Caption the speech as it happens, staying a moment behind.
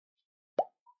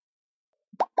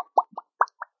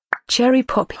Cherry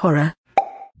Pop Horror.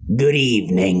 Good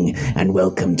evening, and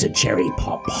welcome to Cherry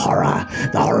Pop Horror,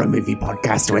 the horror movie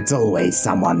podcast where it's always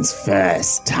someone's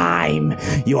first time.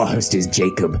 Your host is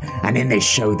Jacob, and in this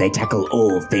show they tackle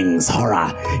all things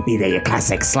horror, be they your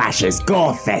classic slashers,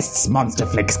 gore fests, monster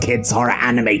flicks, kids horror,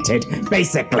 animated.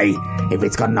 Basically, if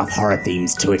it's got enough horror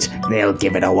themes to it, they'll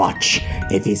give it a watch.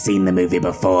 If you've seen the movie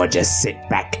before, just sit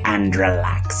back and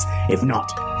relax. If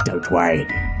not, don't worry.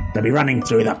 They'll be running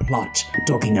through the plot,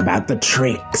 talking about the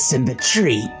tricks and the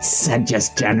treats, and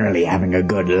just generally having a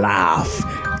good laugh.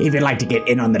 If you'd like to get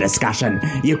in on the discussion,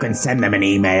 you can send them an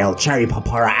email,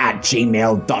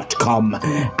 cherrypophorror@gmail.com,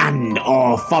 and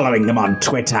or following them on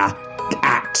Twitter,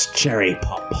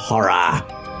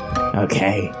 @cherrypophorror.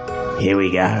 Okay, here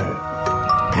we go.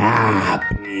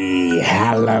 Happy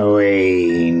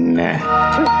Halloween!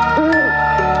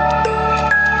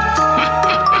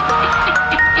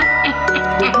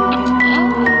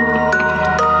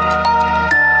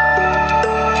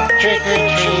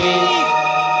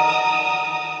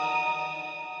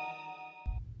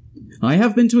 I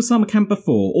have been to a summer camp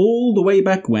before, all the way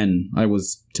back when I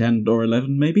was 10 or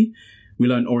 11 maybe. We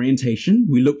learned orientation,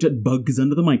 we looked at bugs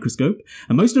under the microscope,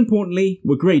 and most importantly,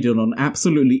 were graded on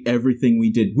absolutely everything we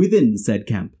did within said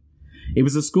camp. It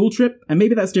was a school trip, and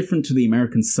maybe that's different to the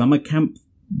American summer camp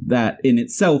that in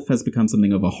itself has become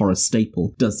something of a horror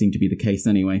staple. Does seem to be the case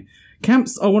anyway.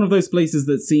 Camps are one of those places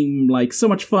that seem like so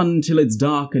much fun till it's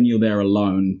dark and you're there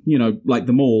alone. You know, like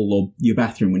the mall or your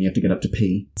bathroom when you have to get up to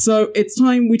pee. So it's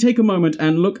time we take a moment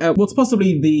and look at what's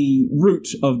possibly the root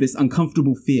of this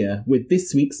uncomfortable fear with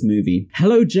this week's movie.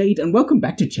 Hello, Jade, and welcome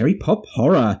back to Cherry Pop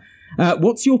Horror.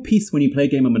 What's your piece when you play a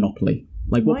game of Monopoly?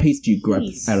 Like, what piece do you grab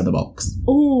out of the box?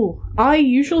 Oh, I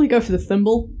usually go for the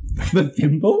thimble. The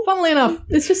thimble? Funnily enough,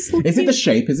 it's just... Is it the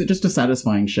shape? Is it just a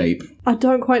satisfying shape? I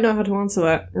don't quite know how to answer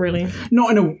that, really.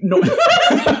 Not in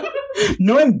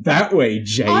that way,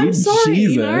 Jade. I'm sorry,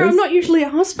 Jesus. you know, I'm not usually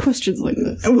asked questions like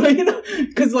this. Well, you know,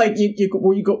 because like you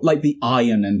got like the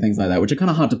iron and things like that, which are kind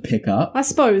of hard to pick up. I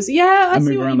suppose, yeah, I and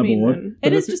see move what around you the mean. board. Then.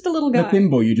 But It is just a little guy. The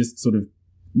thimble, you just sort of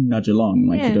nudge along,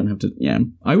 like you don't have to. Yeah,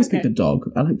 I always pick the dog.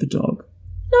 I like the dog.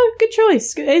 No, good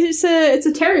choice. It's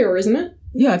a terrier, isn't it?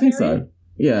 Yeah, I think so.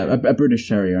 Yeah, a British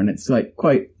Terrier, and it's like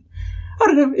quite... I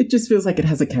don't know, it just feels like it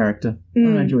has a character. I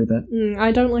enjoy that.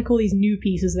 I don't like all these new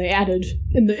pieces they added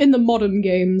in the modern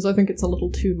games. I think it's a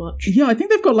little too much. Yeah, I think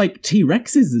they've got like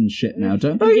T-Rexes and shit now,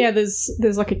 don't they? Yeah, there's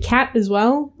like a cat as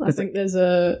well. I think there's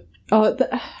a... I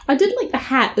did like the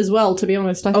hat as well, to be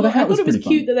honest. I thought it was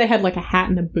cute that they had like a hat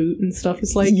and a boot and stuff.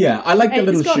 It's like... Yeah, I like the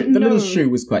little shoe. The little shoe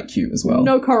was quite cute as well.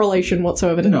 No correlation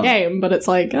whatsoever to the game, but it's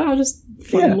like, just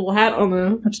fun little hat on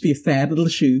a... I'll just be a fab little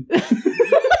shoe.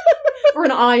 Or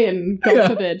an iron, God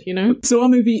forbid, you know? So our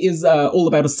movie is all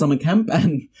about a summer camp,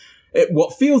 and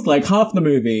what feels like half the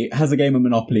movie has a game of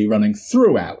Monopoly running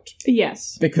throughout.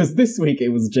 Yes. Because this week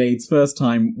it was Jade's first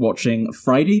time watching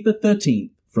Friday the 13th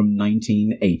from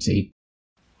 1980.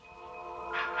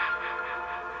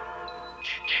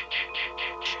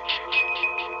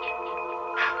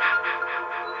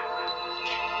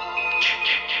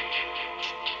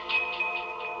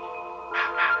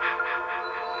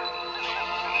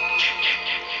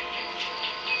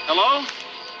 Hello?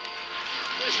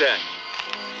 Who's that?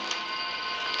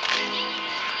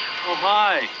 Oh,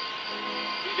 hi. What are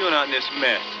you doing out in this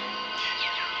mess?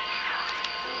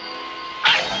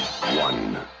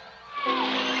 1,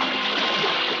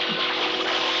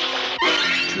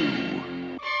 2,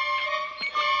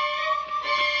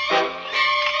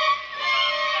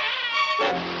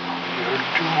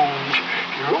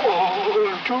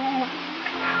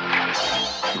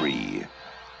 3.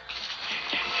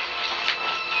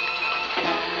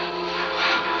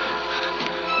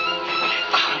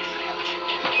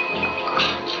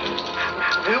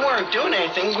 We weren't doing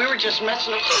anything. We were just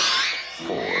messing up.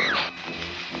 4.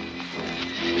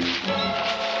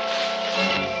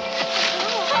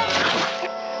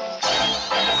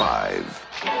 5.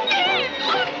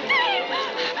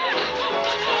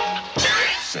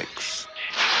 6.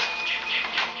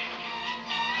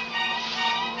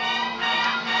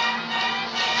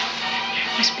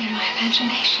 'Must be my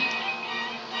imagination.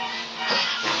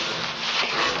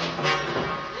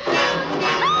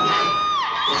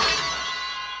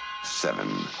 7.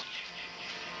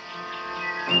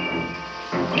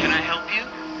 Can I help you?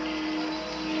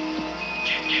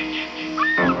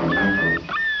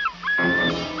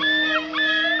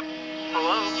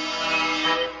 Hello?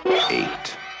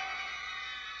 8.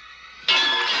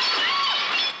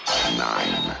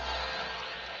 9.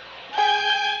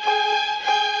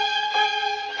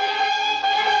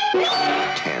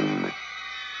 10.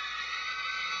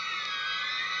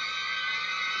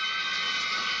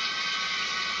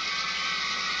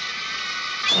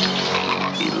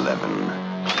 11.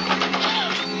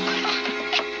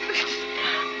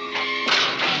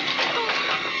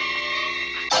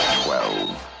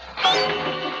 12.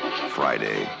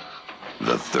 Friday,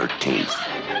 the 13th.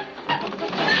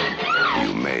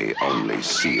 You may only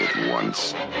see it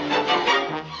once,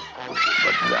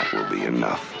 but that will be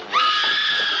enough.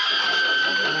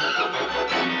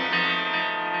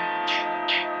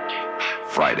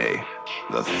 Friday,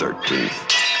 the 13th.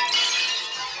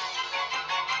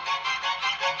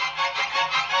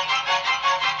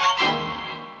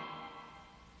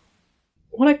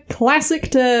 What a classic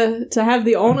to have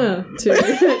the honor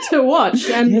to to watch,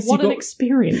 and Yes, what an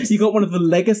experience! You got one of the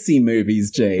legacy movies,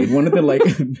 Jade. One of the, like...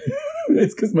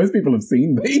 It's because most people have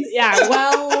seen these. Yeah,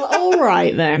 well, all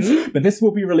right then. But this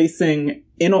will be releasing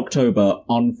in October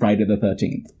on Friday the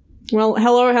 13th. Well,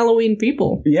 hello, Halloween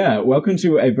people. Yeah, welcome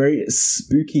to a very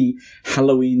spooky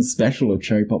Halloween special of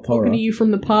Cherry Pop Horror. Talking to you from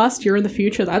the past, you're in the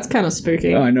future. That's kind of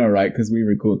spooky. I know, right? Because we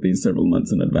record these several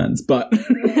months in advance, but...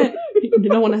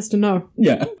 No one has to know.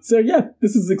 Yeah. So yeah,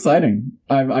 this is exciting.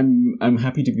 I'm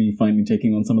happy to be finally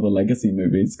taking on some of the legacy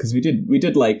movies, because we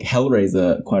did like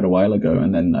Hellraiser quite a while ago,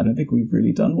 and then I don't think we've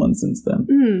really done one since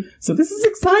then. So this is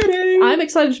exciting. I'm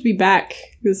excited to be back.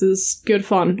 This is good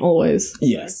fun, always.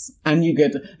 Yes. And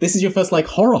this is your first like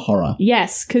horror.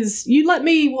 Yes, because you let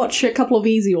me watch a couple of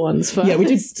easy ones first. Yeah, we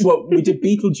did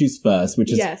Beetlejuice first,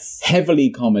 which is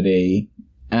heavily comedy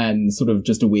and sort of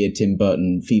just a weird Tim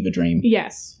Burton fever dream.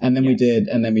 Yes. And then we did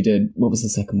what was the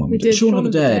second one? We did Shaun of the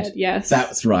Dead. Yes.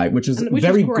 That's right, which was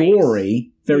very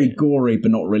gory, gory, but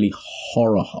not really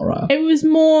horror. It was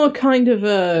more kind of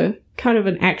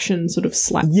an action sort of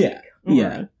slapstick.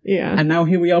 Yeah. And now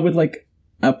here we are with like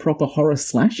a proper horror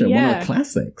slasher, one of the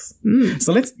classics.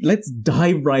 So let's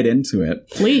dive right into it.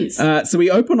 Please. So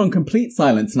we open on complete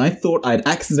silence, and I thought I'd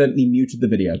accidentally muted the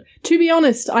video. To be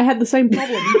honest, I had the same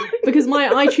problem because my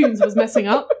iTunes was messing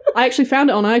up. I actually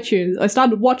found it on iTunes. I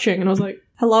started watching, and I was like,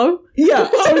 hello? Yeah,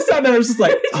 I was sat there, I was just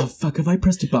like, oh fuck, have I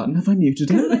pressed a button? Have I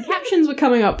muted it? The captions were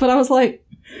coming up, but I was like,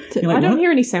 I don't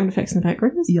hear any sound effects in the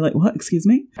background. You're like, what? Excuse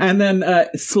me? And then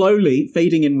slowly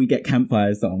fading in, we get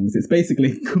campfire songs. It's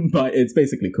basically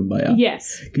Kumbaya.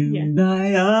 Yes.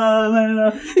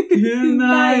 Kumbaya,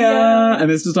 Kumbaya. And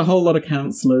there's just a whole lot of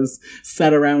counselors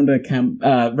sat around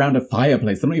around a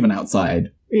fireplace. They're not even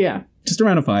outside. Yeah. Just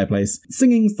around a fireplace,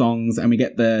 singing songs, and we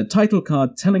get the title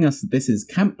card telling us that this is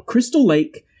Camp Crystal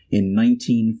Lake in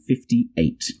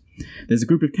 1958. There's a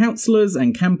group of counsellors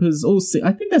and campers all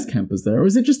I think there's campers there, or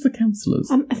is it just the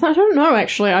counsellors? I don't know,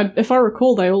 actually. If I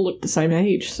recall, they all look the same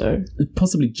age, so...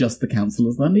 Possibly just the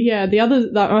counsellors, then? Yeah,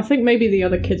 I think maybe the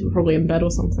other kids were probably in bed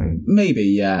or something. Maybe,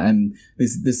 yeah, and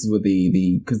this is what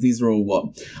because these are all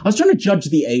what... I was trying to judge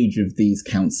the age of these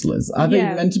counsellors. Are they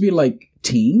meant to be, like,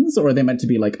 teens, or are they meant to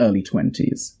be, like, early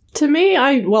 20s? To me,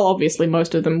 obviously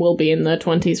most of them will be in their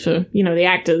 20s for, the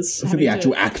actors. For the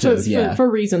actual actors, yeah.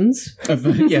 For reasons.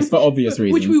 Yes, for obvious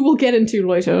reasons. Which we will get into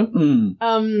later.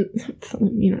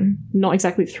 Not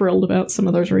exactly thrilled about some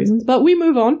of those reasons, but we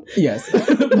move on. Yes,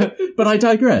 but I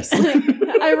digress.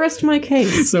 I rest my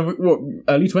case. So, what,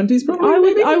 early 20s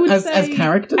probably? I would say... As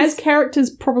characters? As characters,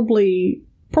 probably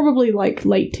like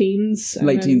late teens.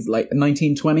 Late teens, like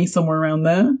 1920, somewhere around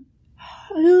there?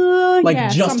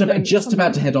 Just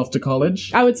about to head off to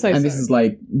college. I would say and this is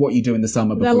like what you do in the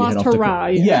summer before you head off to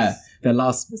college. Yes. Yeah, their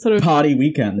last sort of party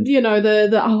weekend.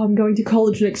 The I'm going to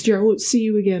college next year, I'll see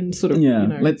you again sort of.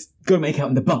 Yeah, let's go make out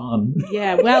in the barn.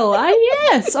 Yeah, well,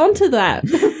 yes, onto that.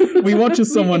 We watch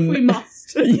as someone... we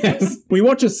must. Yes. We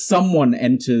watch as someone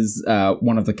enters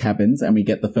one of the cabins, and we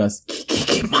get the first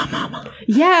mama.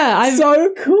 Yeah, I've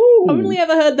so cool. only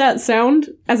ever heard that sound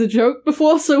as a joke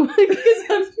before, so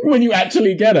when you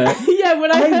actually get it. Yeah,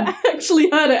 when I actually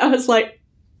heard it, I was like,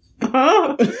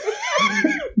 ah.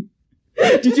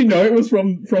 Did you know it was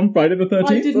from Friday the 13th?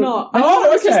 I did not. I thought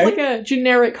it was just like a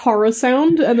generic horror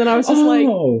sound, and then I was just like,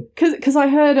 because I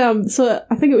heard, so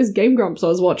I think it was Game Grumps I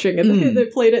was watching, and they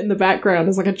played it in the background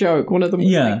as like a joke. One of them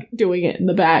was like doing it in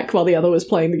the back while the other was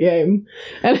playing the game,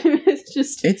 and it's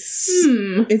just,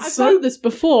 I've heard this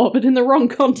before, but in the wrong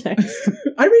context.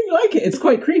 I really like it. It's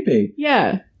quite creepy.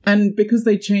 Yeah. And because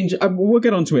they change, we'll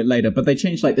get onto it later, but they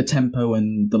change like the tempo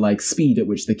and the like speed at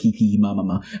which the kiki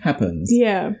mama happens.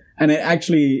 Yeah. And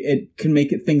it can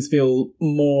make things feel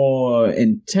more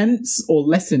intense or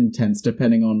less intense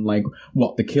depending on like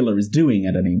what the killer is doing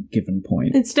at any given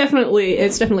point. It's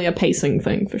definitely a pacing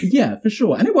thing for sure. Yeah, for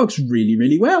sure. And it works really,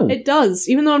 really well. It does,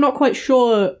 even though I'm not quite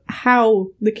sure how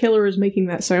the killer is making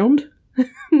that sound.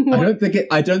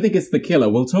 I don't think it's the killer.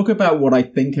 We'll talk about what I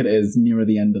think it is nearer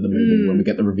the end of the movie when we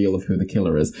get the reveal of who the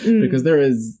killer is. Because there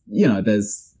is,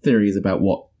 there's theories about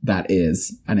what that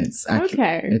is, and it's actually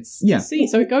okay. It's yeah. See,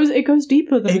 so it goes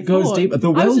deeper than it goes deeper.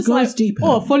 The well goes deeper.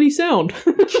 Oh, funny sound.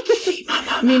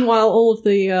 Meanwhile, all of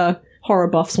the horror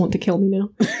buffs want to kill me now.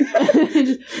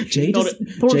 Jade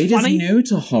is new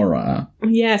to horror.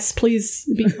 Yes, please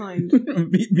be kind.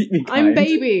 be kind. I'm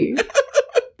baby.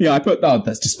 Yeah, I put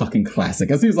that's just fucking classic.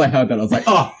 As soon as I heard that, I was like,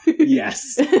 oh,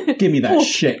 yes. Give me that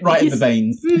shit right in the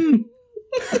veins.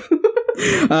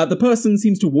 The person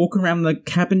seems to walk around the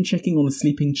cabin checking on the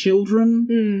sleeping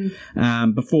children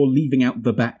before leaving out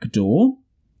the back door.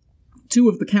 Two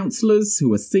of the counselors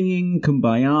who are singing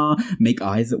Kumbaya make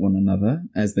eyes at one another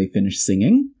as they finish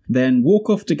singing, then walk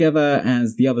off together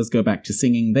as the others go back to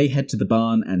singing. They head to the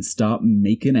barn and start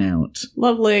making out.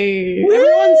 Lovely. Woo!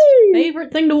 Everyone's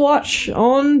favourite thing to watch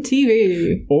on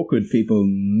TV. Awkward people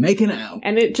making out.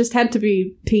 And it just had to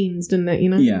be teens, didn't it? You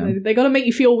know? Yeah. They got to make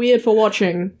you feel weird for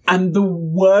watching. And the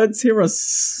words here are,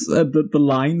 the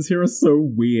lines here are so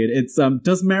weird. It's,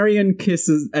 does Marion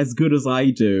kiss as good as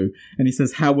I do? And he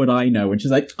says, how would I know? And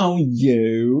she's like, oh,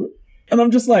 you. And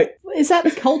I'm just like... Is that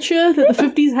the culture that the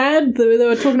 50s had? They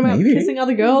were talking about kissing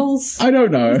other girls? I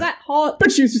don't know. Is that hot?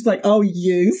 But she was just like, oh,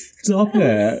 you, stop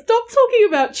it. Stop talking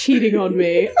about cheating on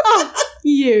me. Oh,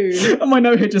 you. And my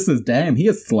note here just says, damn, he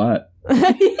a slut.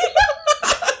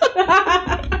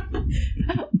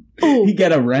 He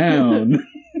get around.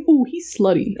 Oh, he's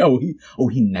slutty. Oh,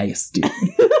 he nasty.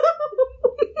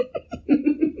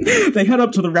 They head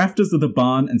up to the rafters of the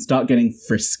barn and start getting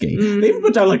frisky. They even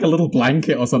put down like a little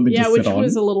blanket or something to sit on. Yeah, which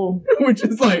was a little... Which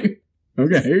is like,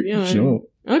 okay, sure.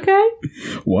 Okay.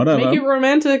 Whatever. Make it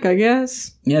romantic, I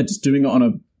guess. Yeah, just doing it on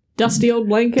a... dusty old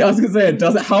blanket. I was going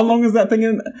to say, how long is that thing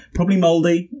in? Probably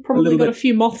mouldy. Probably got a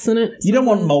few moths in it. You don't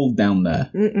want mould down there.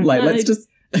 Like, let's just...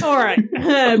 All right.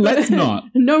 Let's not.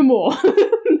 No more.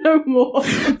 No more.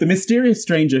 The mysterious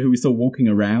stranger who we saw walking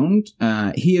around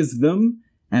hears them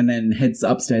and then heads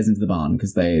upstairs into the barn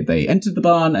because they entered the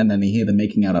barn and then they hear them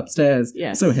making out upstairs.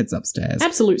 Yes. So heads upstairs.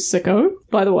 Absolute sicko,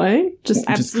 by the way. Just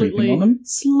absolutely on them?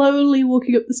 slowly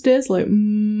walking up the stairs like,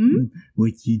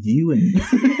 What you doing?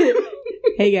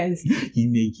 Hey guys. You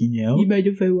making out? You made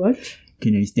a for what?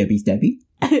 Can I stabby?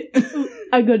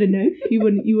 I got a knife. You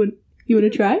want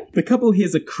to try? The couple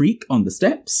hears a creak on the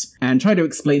steps and try to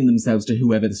explain themselves to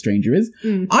whoever the stranger is.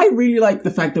 I really like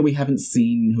the fact that we haven't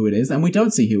seen who it is, and we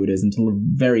don't see who it is until the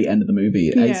very end of the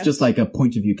movie. Yeah. It's just like a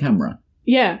point of view camera.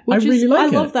 Yeah, I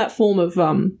love that form of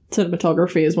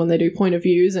cinematography is when they do point of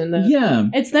views and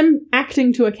it's them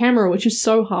acting to a camera, which is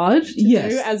so hard to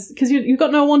do because you've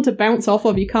got no one to bounce off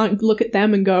of. You can't look at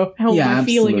them and go, how am I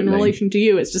feeling in relation to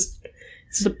you? It's just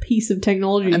a piece of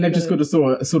technology. And they've just got to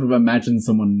sort of imagine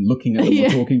someone looking at them or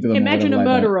talking to them. Imagine a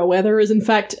murderer where there is, in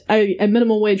fact, a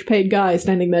minimum wage paid guy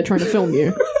standing there trying to film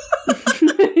you.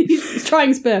 He's trying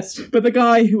his best. But the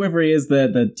guy, whoever he is,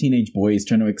 the teenage boy, is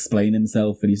trying to explain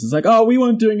himself, and he's just like, oh, we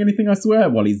weren't doing anything, I swear,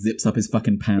 while he zips up his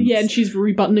fucking pants. Yeah, and she's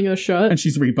rebuttoning her shirt.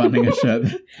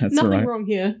 That's Nothing right. wrong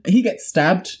here. He gets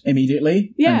stabbed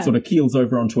immediately and sort of keels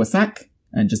over onto a sack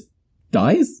and just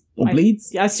dies. Or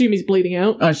bleeds. I assume he's bleeding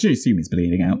out. I should assume he's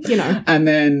bleeding out. You know. And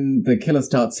then the killer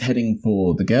starts heading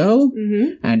for the girl,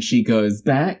 and she goes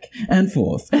back and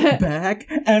forth, back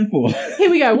and forth. Here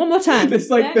we go, one more time.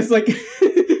 There's like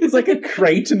a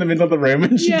crate in the middle of the room,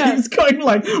 and she keeps going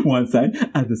like one side,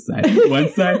 other side, one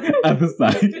side, other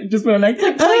side. And just playing like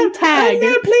playing tag. Oh,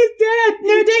 no, please, Dad,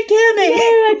 no, don't kill me. No,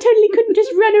 I totally couldn't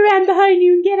just run around behind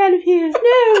you and get out of here.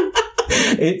 No.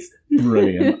 It's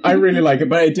brilliant. I really like it,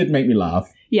 but it did make me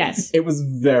laugh. Yes. It was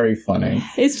very funny.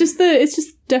 It's just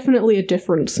definitely a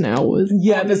difference now with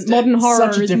there's modern horror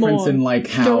such a difference in like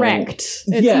how direct.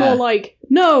 It's more like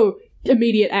no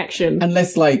immediate action. And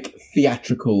less like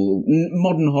theatrical.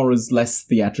 Modern horror's less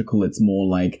theatrical. It's more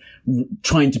like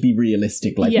trying to be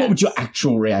realistic. Like, what would your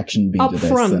actual reaction be to this?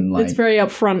 Upfront. And like, it's very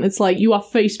upfront. It's like, you are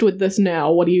faced with this now.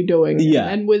 What are you doing? Yeah.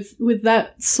 And with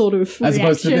that sort of as reaction,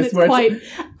 opposed to this, it's quite,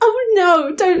 oh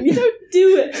no, don't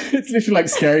do it. It's literally like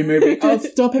Scary Movie. Oh,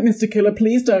 stop it, Mr. Killer.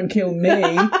 Please don't kill me.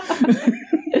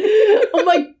 Oh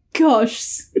my gosh,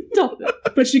 stop it.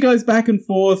 But she goes back and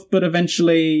forth, but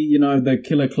eventually, the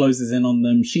killer closes in on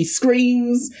them. She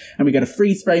screams, and we get a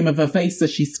freeze frame of her face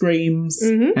as she screams,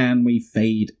 and we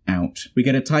fade out. We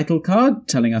get a title card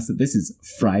telling us that this is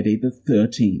Friday the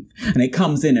 13th. And it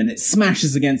comes in and it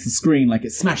smashes against the screen like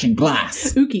it's smashing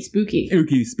glass. Ookie spooky.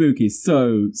 Ookie spooky.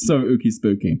 So ookie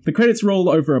spooky. The credits roll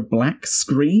over a black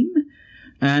screen,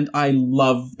 and I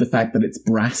love the fact that it's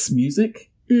brass music.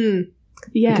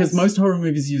 Yes. Because most horror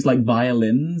movies use like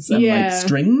violins and like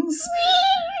strings.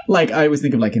 Like I always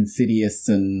think of like Insidious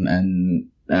and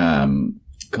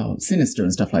Sinister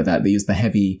and stuff like that. They use the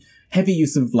heavy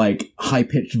use of like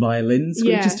high-pitched violin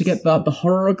screeches to get the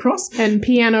horror across. And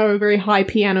piano, very high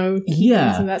piano keys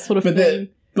and that sort of thing.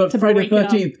 But Friday the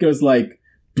 13th goes like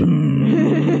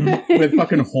with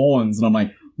fucking horns, and I'm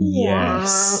like,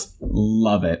 yes,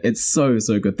 love it. It's so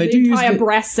good. The entire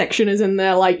brass section is in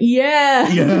there, like,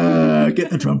 yeah, get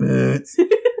the trumpets.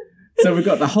 So we've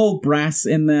got the whole brass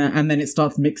in there, and then it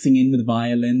starts mixing in with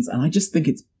violins, and I just think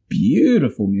it's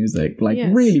beautiful music, like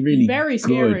really very good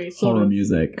scary horror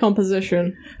music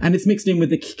composition, and it's mixed in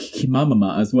with the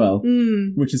Kimamama as well,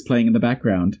 which is playing in the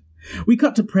background. We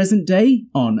cut to present day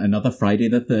on another Friday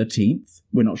the 13th.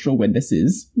 We're not sure when this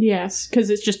is. Yes, because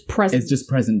it's just present. It's just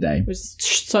present day. Which is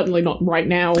certainly not right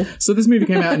now. So this movie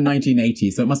came out in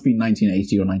 1980, so it must be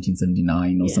 1980 or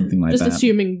 1979 or something like that. Just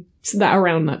assuming that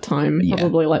around that time,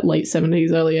 probably like late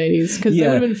 70s, early 80s, because they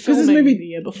would have been filming the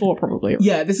year before, probably.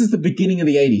 Yeah, this is the beginning of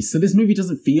the 80s, so this movie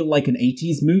doesn't feel like an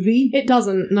 80s movie. It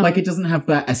doesn't, no. Like, it doesn't have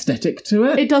that aesthetic to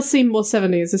it. It does seem more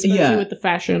 70s, especially with the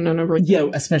fashion and everything. Yeah,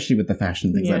 especially with the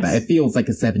fashion, things like that. It feels like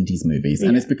a 70s movie,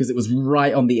 and it's because it was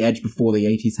right on the edge before the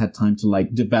 80s had time to,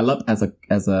 like, develop as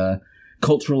a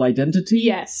cultural identity.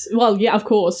 Yes. Well, yeah, of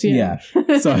course, yeah.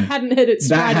 So hadn't hit its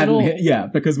stride at all.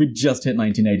 Because we just hit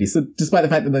 1980. So despite the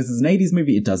fact that this is an 80s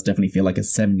movie, it does definitely feel like a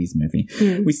 70s movie.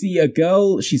 We see a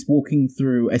girl, she's walking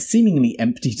through a seemingly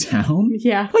empty town.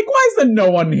 Yeah. Like, why is there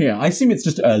no one here? I assume it's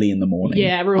just early in the morning.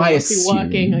 Yeah, everyone must be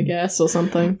working, I guess, or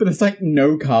something. But it's like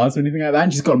no cars or anything like that,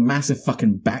 and she's got a massive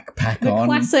fucking backpack on. The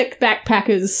classic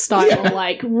backpackers style,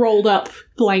 like, rolled up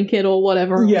blanket or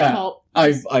whatever on top.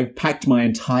 I've packed my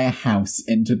entire house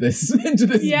into this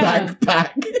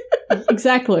backpack.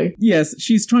 Exactly. Yes,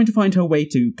 she's trying to find her way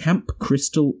to Camp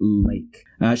Crystal Lake.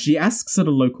 She asks at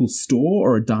a local store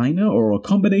or a diner or a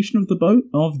combination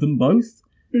of them both.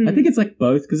 I think it's like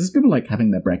both, because there's people like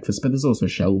having their breakfast, but there's also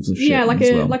shelves of shit. Yeah,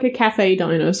 like a cafe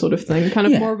diner sort of thing, kind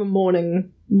of more of a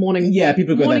morning. Yeah,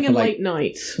 people go morning there for and like late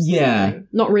night. Yeah,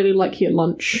 not really like your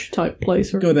lunch type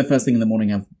place. Go there first thing in the morning,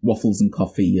 have waffles and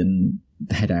coffee, and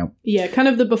head out. Yeah, kind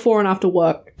of the before and after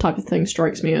work type of thing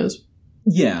strikes me as.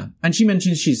 Yeah, and she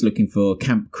mentions she's looking for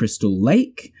Camp Crystal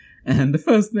Lake, and the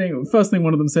first thing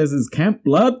one of them says is, "Camp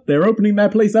Blood, they're opening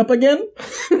that place up again."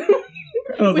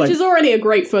 Which is already a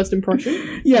great first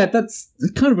impression. Yeah, that's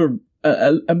kind of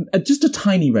just a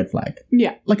tiny red flag.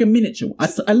 Yeah. Like a miniature,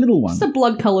 a little one. Just a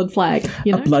blood-coloured flag,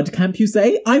 you know? A blood camp, you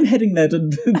say? I'm heading there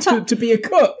to be a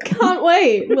cook. Can't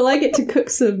wait. Will I get to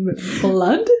cook some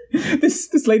blood?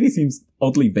 This lady seems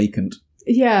oddly vacant.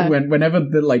 Yeah. Whenever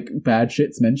the, like, bad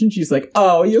shit's mentioned, she's like,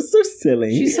 "Oh, you're so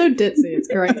silly." She's so ditzy, it's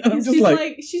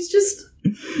great. She's just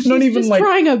not even like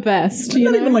trying her best.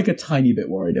 Not even like a tiny bit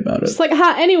worried about it. It's like,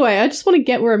 anyway, I just want to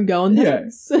get where I'm going.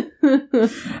 Thanks. Yeah.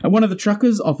 And one of the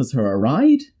truckers offers her a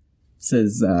ride.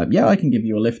 Says, "Yeah, I can give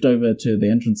you a lift over to the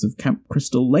entrance of Camp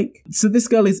Crystal Lake." So this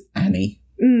girl is Annie.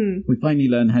 We finally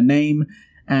learn her name.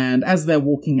 And as they're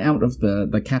walking out of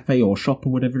the cafe or shop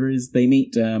or whatever it is, they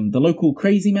meet the local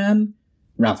crazy man,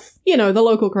 Ralph. You know, the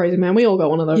local crazy man. We all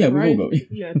got one of those, yeah, right? we all got.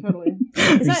 Yeah, totally.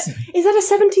 Is that a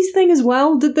 70s thing as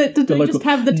well? Did they just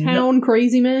have the town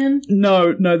crazy man?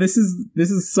 No. This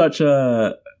is such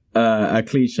a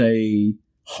cliche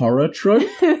horror trope.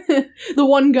 The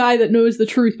one guy that knows the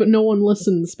truth, but no one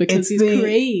listens because he's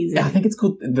crazy. I think it's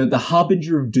called the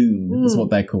Harbinger of Doom is what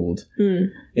they're called.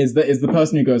 Is the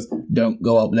person who goes, "Don't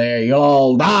go up there, you'll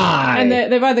all die." And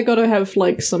they've either got to have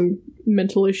like some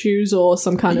mental issues or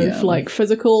some kind of like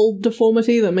physical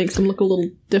deformity that makes them look a little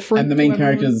different. And the main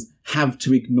characters have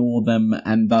to ignore them,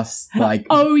 and thus like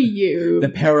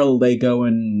the peril they go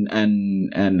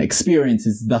and experience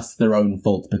is thus their own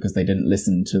fault because they didn't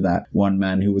listen to that one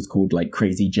man who was called like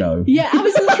Crazy Joe. Yeah, I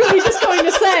was literally just going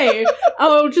to say,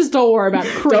 just don't worry about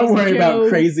Crazy Joe. Don't worry about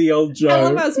Crazy Old Joe. I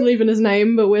love how it's not even his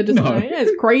name, but we're just saying,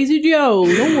 it's Crazy Joe.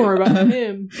 Don't worry about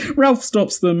him. Ralph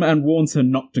stops them and warns her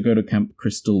not to go to Camp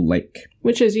Crystal Lake.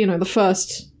 Which is, the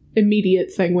first immediate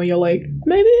thing where you're like,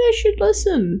 maybe I should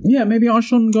listen. Yeah, maybe I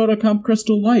shouldn't go to Camp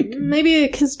Crystal Lake. Maybe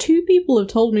because 2 people have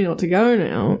told me not to go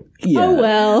now. Yeah. Oh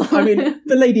well. I mean,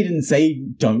 the lady didn't say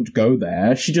don't go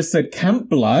there. She just said Camp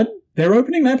Blood. They're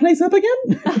opening that place up again?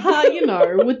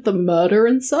 With the murder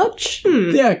and such.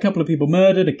 Yeah, a couple of people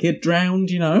murdered, a kid drowned,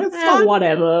 it's fine.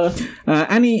 Whatever.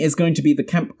 Annie is going to be the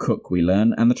camp cook, we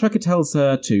learn, and the trucker tells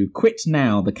her to quit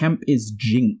now. The camp is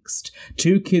jinxed.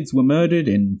 2 kids were murdered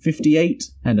in 58,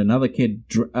 and another kid,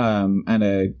 a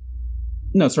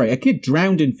kid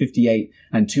drowned in 58,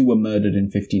 and 2 were murdered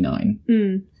in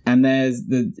 59. And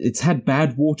it's had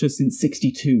bad water since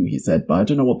 62, he said, but I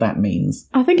don't know what that means.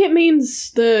 I think it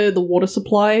means the water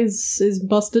supply is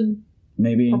busted.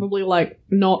 maybe. Probably like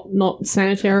not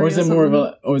sanitary. Or is it more of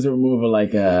a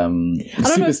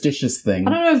superstitious thing?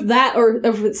 I don't know if that or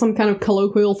if it's some kind of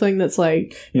colloquial thing that's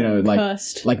like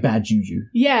cursed. Like bad juju.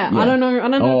 Yeah, I don't know.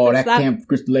 Oh, if it's that Camp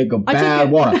Crystal Lake of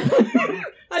bad water.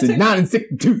 Since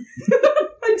 1962.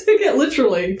 I took it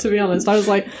literally, to be honest. I was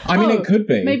like, I mean, it could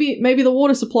be. Maybe the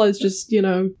water supply is just,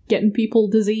 getting people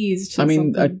diseased. I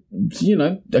mean,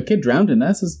 a kid drowned in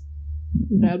there, so his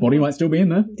body might still be in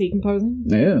there. Decomposing.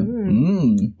 Yeah.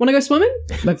 Want to go swimming?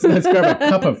 Let's grab a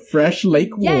cup of fresh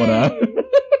lake water.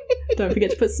 Don't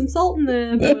forget to put some salt in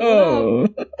there. Oh.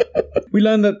 We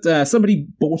learned that somebody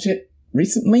bought it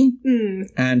recently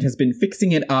and has been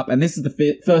fixing it up, and this is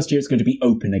the first year it's going to be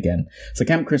open again. So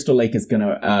Camp Crystal Lake is going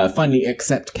to finally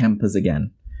accept campers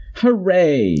again.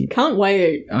 Hooray! Can't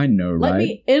wait. I know, right? Let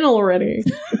me in already.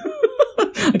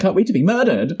 I can't wait to be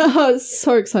murdered. Oh, it's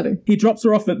so exciting. He drops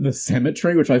her off at the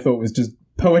cemetery, which I thought was just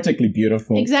poetically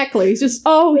beautiful. Exactly. He's just,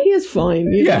 he is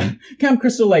fine. Yeah. Camp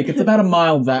Crystal Lake, it's about a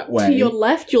mile that way. To your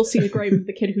left, you'll see the grave of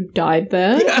the kid who died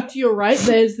there. Yeah. To your right,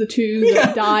 there's the two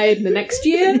that died the next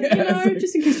year,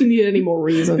 just in case you need any more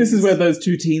reasons. This is where those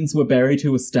two teens were buried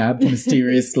who were stabbed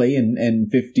mysteriously in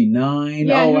 59.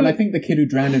 Yeah, and I think the kid who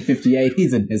drowned in 58,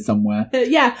 he's in here somewhere.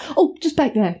 Yeah. Oh, just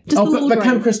back there. Just but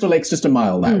Camp Crystal Lake's just a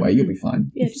mile that way. You'll be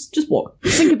fine. Yeah, just walk.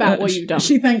 Think about what you've done.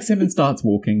 She thanks him and starts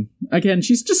walking. Again,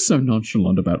 she's just so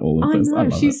nonchalant about all of this. I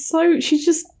love she's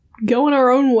just going her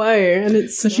own way, and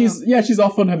it's so she's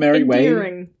off on her merry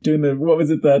way, doing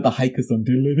the hiker song.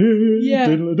 Yeah.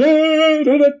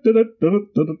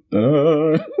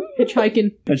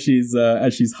 Hitchhiking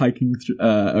as she's hiking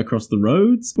across the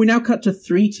roads. We now cut to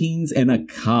 3 teens in a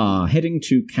car heading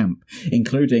to camp,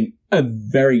 including a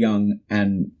very young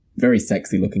and very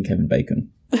sexy looking Kevin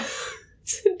Bacon.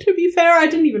 To be fair, I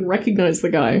didn't even recognize the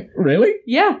guy. Really?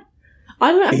 Yeah.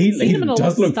 He him in a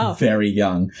does lot look of stuff. very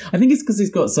young. I think it's because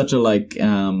he's got such a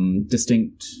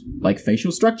distinct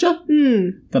facial structure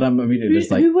that I'm immediately just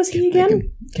like. Who was he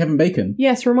again? Kevin Bacon.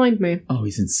 Yes, remind me. Oh,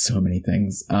 he's in so many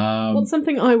things. What's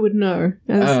something I would know?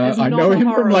 As I know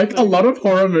him from a lot of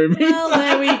horror movies. Well,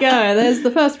 there we go. There's the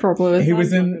first problem. He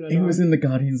was in the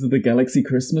Guardians of the Galaxy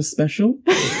Christmas special.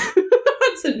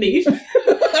 That's a niche.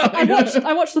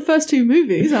 I watched the first 2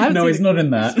 movies. No, he's not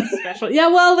in that. Special. Yeah,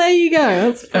 well, there you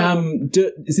go. That's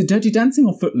is it Dirty Dancing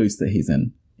or Footloose that he's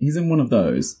in? He's in one of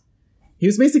those. He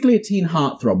was basically a teen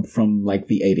heartthrob from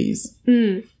the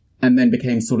 80s. And then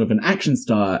became sort of an action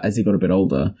star as he got a bit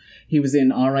older. He was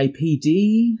in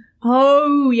R.I.P.D.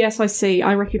 Oh, yes, I see.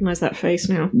 I recognize that face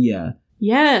now. Yeah.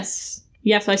 Yes,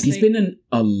 I see. He's been in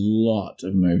a lot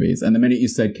of movies. And the minute you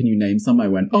said, can you name some? I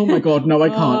went, oh my God, no, I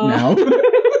can't now.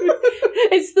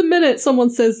 It's the minute someone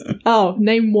says, oh,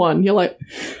 name one. You're like,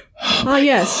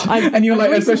 yes. And you're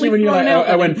like, especially when you're like,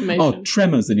 I went,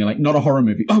 Tremors. And you're like, not a horror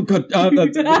movie. Oh, God,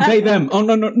 they, them. Oh,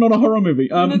 no, not a horror movie.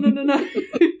 No.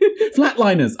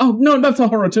 Flatliners. Oh, no, that's a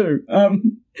horror too.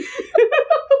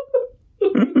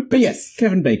 But yes,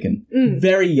 Kevin Bacon.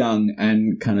 Very young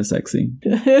and kind of sexy.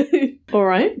 All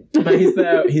right. But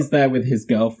he's there with his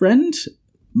girlfriend,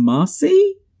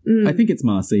 Marcy. I think it's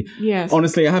Marcy. Yes.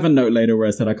 Honestly, I have a note later where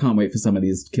I said I can't wait for some of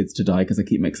these kids to die because I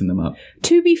keep mixing them up.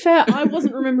 To be fair, I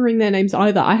wasn't remembering their names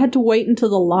either. I had to wait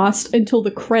until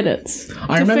the credits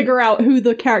to figure out who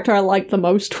the character I liked the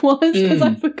most was because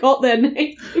I forgot their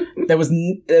name. There was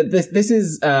this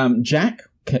is Jack,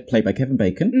 played by Kevin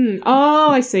Bacon. Oh,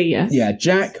 I see. Yes. Yeah,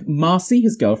 Jack, Marcy,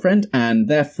 his girlfriend, and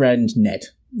their friend Ned.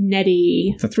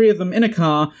 Neddy. So 3 of them in a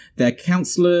car, they're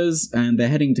counsellors, and they're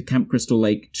heading to Camp Crystal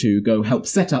Lake to go help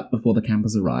set up before the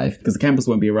campers arrive. Because the campers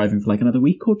won't be arriving for another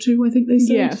week or 2, I think they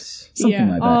said. Yes. Something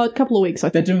like that. A couple of weeks, I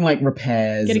think. They're doing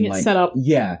repairs. Getting it set up.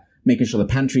 Yeah. Making sure the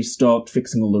pantry's stocked,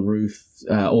 fixing all the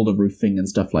roofing and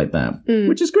stuff like that.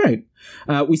 Which is great.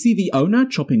 We see the owner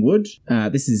chopping wood.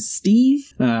 This is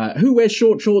Steve. Who wears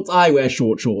short shorts? I wear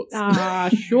short shorts.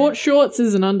 Short shorts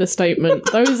is an understatement.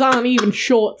 Those aren't even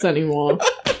shorts anymore.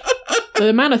 The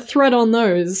amount of thread on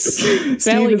those,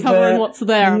 barely covering what's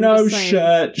there. No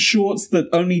shirt, shorts that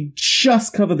only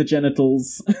just cover the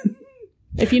genitals.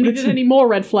 If you needed any more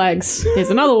red flags, here's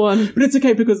another one. But it's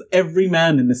okay because every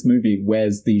man in this movie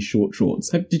wears these short shorts.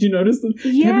 Did you notice that?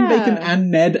 Yeah. Kevin Bacon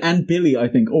and Ned and Billy, I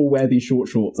think, all wear these short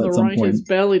shorts at some point. The writer's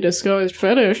barely disguised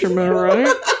fetish, am I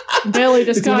right? Barely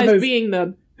disguised being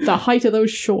the height of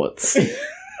those shorts.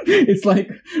 It's like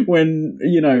when,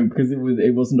 because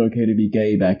it wasn't okay to be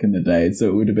gay back in the day, so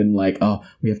it would have been like, oh,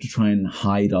 we have to try and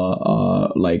hide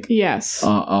our yes,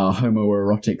 our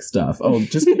homoerotic stuff. Oh,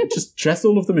 just dress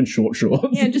all of them in short shorts.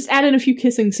 Yeah, just add in a few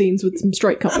kissing scenes with some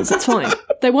straight couples. It's fine.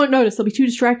 They won't notice. They'll be too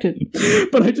distracted.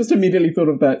 But I just immediately thought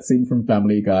of that scene from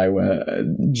Family Guy where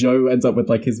Joe ends up with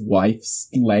like his wife's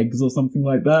legs or something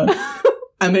like that.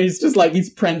 And then he's just like, he's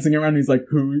prancing around. He's like,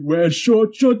 who wears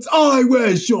short shorts? I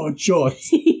wear short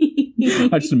shorts.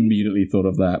 I just immediately thought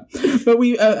of that. But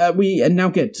we now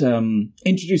get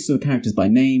introduced to the characters by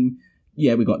name.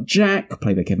 Yeah, we got Jack,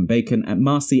 played by Kevin Bacon, and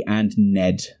Marcy and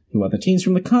Ned, who are the teens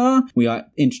from the car. We are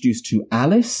introduced to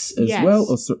Alice as well.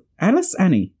 Or Alice?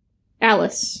 Annie?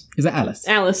 Alice. Is that Alice?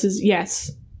 Alice is,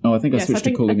 yes. Oh, I think I switched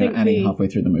to calling her Annie halfway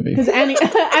through the movie. Because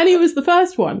Annie was the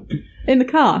first one in the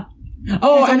car.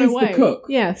 Oh, Annie's the cook.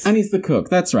 Yes. Annie's the cook,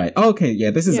 that's right. Oh, okay, yeah,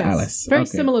 this is Alice. Very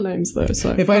similar names, though.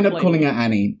 So if I end up calling her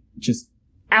Annie, just...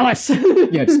 Alice!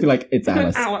 Yeah, just be like, it's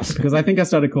Alice. Alice. Because I think I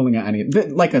started calling her Annie.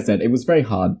 Like I said, it was very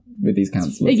hard with these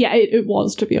counsellors. Yeah, it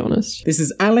was, to be honest. This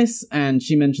is Alice, and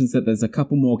she mentions that there's a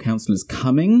couple more counsellors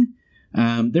coming.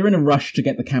 They're in a rush to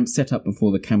get the camp set up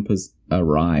before the campers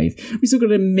arrive. We still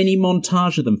got a mini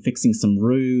montage of them fixing some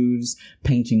roofs,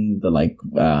 painting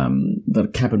the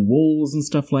cabin walls and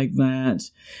stuff like that.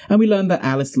 And we learn that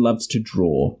Alice loves to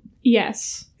draw.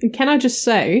 Yes. And can I just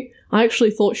say, I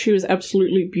actually thought she was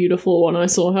absolutely beautiful when I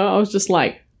saw her. I was just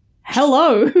like,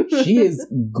 hello. She is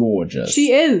gorgeous.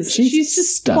 She is. She's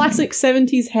just stunning. Classic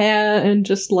 70s hair and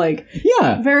just like,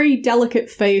 very delicate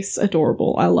face.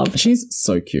 Adorable. I love her. She's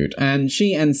so cute. And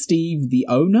she and Steve, the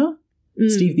owner,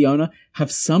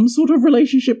 have some sort of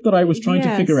relationship that I was trying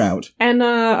to figure out. And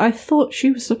I thought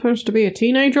she was supposed to be a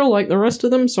teenager like the rest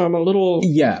of them, so I'm a little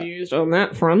confused on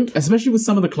that front. Especially with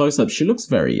some of the close-ups. She looks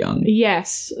very young.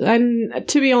 Yes. And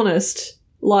to be honest...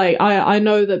 Like, I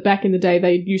know that back in the day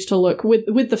they used to look,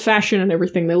 with the fashion and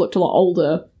everything, they looked a lot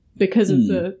older because of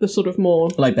the sort of more...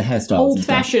 Like the hairstyles.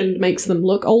 Old-fashioned makes them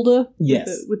look older.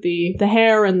 Yes. With the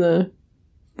hair and the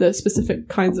specific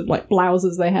kinds of, like,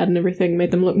 blouses they had and everything made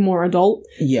them look more adult.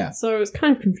 Yeah. So it was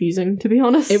kind of confusing, to be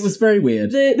honest. It was very weird.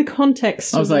 The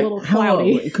context was like, a little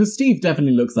cloudy. Because Steve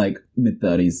definitely looks like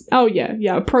mid-30s. Oh,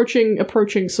 yeah.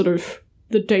 Approaching sort of...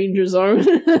 the danger zone.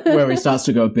 Where he starts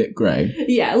to go a bit grey.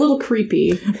 Yeah, a little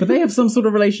creepy. But they have some sort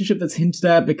of relationship that's hinted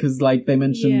at because, like, they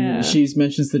mention, she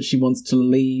mentions that she wants to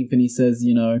leave and he says,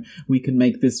 we can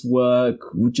make this work,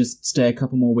 we'll just stay a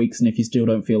couple more weeks and if you still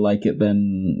don't feel like it,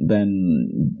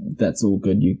 then that's all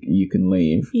good, you can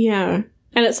leave. Yeah.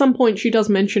 And at some point she does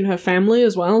mention her family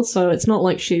as well, so it's not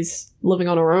like she's living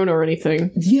on her own or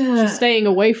anything. Yeah. She's staying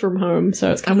away from home,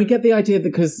 so it's And we get the idea that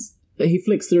because he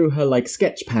flicks through her, like,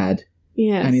 sketch pad.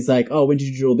 Yeah. And he's like, oh, when did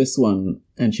you draw this one?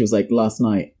 And she was like, last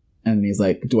night. And he's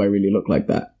like, do I really look like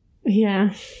that? Yeah.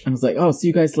 And I was like, oh, so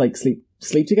you guys, like, sleep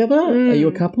together? Are you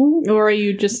a couple? Or are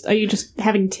you just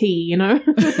having tea,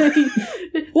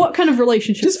 What kind of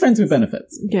relationship? Just friends with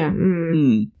benefits. Yeah.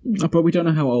 But we don't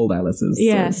know how old Alice is.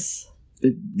 Yes. So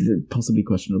possibly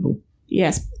questionable.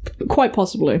 Yes, quite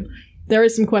possibly. There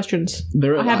is some questions.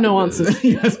 I have no answers.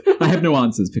 Yes, I have no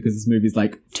answers because this movie's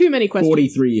like... Too many questions.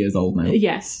 43 years old now.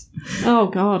 Yes. Oh,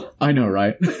 God. I know,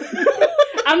 right?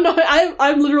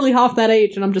 I'm literally half that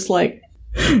age and I'm just like,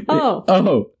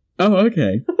 oh. Oh,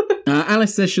 okay.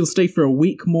 Alice says she'll stay for a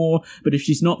week more, but if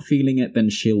she's not feeling it, then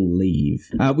she'll leave.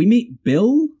 We meet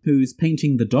Bill, who's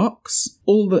painting the docks.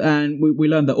 And we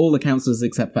learn that all the counsellors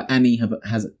except for Annie have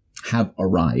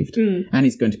arrived.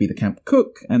 Annie's going to be the camp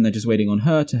cook, and they're just waiting on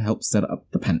her to help set up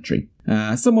the pantry.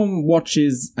 Someone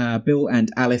watches Bill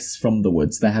and Alice from the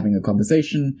woods. They're having a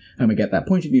conversation, and we get that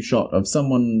point of view shot of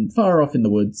someone far off in the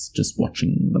woods just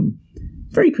watching them.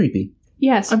 Very creepy.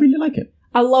 Yes. I really like it.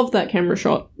 I love that camera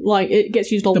shot. Like, it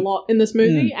gets used a lot in this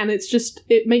movie, and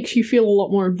it makes you feel a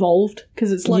lot more involved,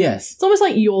 because it's like, it's almost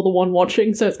like you're the one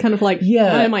watching, so it's kind of like,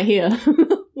 why am I here?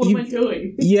 What am I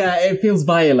doing? Yeah, it feels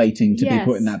violating to be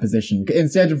put in that position.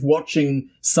 Instead of watching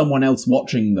someone else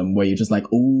watching them, where you're just like,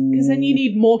 ooh. Because then you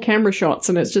need more camera shots,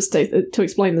 and it's just to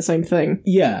explain the same thing.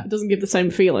 Yeah. It doesn't give the same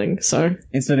feeling, so.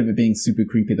 Instead of it being super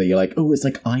creepy that you're like, oh, it's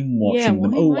like I'm watching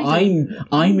them. Oh,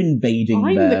 I'm invading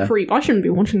I'm the creep. I shouldn't be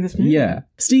watching this movie. Yeah.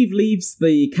 Steve leaves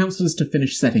the counsellors to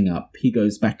finish setting up. He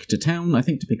goes back to town, I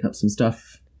think, to pick up some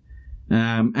stuff.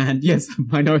 And yes,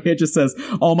 my note here just says,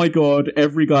 oh my god,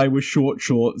 every guy with short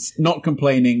shorts, not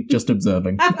complaining, just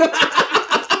observing.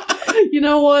 you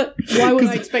know what? Why would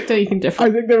I expect anything different?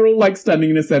 I think they're all like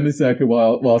standing in a semicircle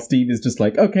while Steve is just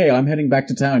like, okay, I'm heading back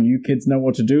to town. You kids know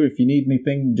what to do. If you need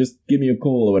anything, just give me a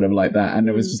call or whatever like that. And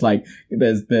it was just like,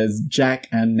 there's Jack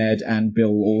and Ned and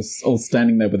Bill all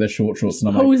standing there with their short shorts.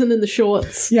 And I'm posing in the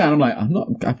shorts. Yeah, and I'm like,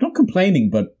 I'm not complaining,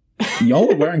 but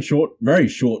y'all are wearing very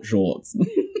short shorts.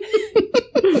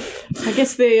 I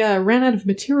guess they ran out of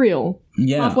material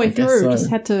halfway through. So. Just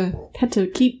had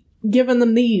to keep giving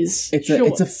them these shorts.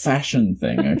 It's a fashion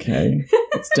thing, okay?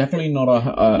 It's definitely not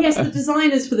a... yes, the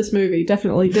designers for this movie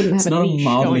definitely didn't have a niche. It's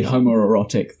not a mildly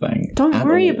homoerotic thing. Don't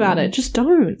worry about it. Just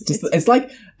don't. It's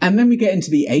like... And then we get into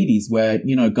the 80s where,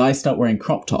 guys start wearing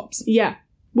crop tops. Yeah.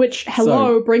 Which,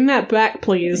 bring that back,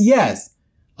 please. Yes.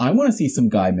 I want to see some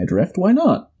guy midriff. Why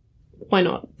not? Why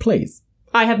not? Please.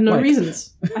 I have no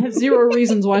reasons. I have zero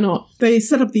reasons why not. They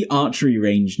set up the archery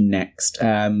range next.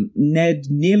 Ned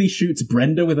nearly shoots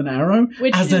Brenda with an arrow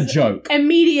as a joke.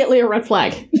 Immediately a red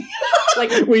flag.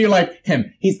 Where you're like,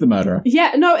 he's the murderer.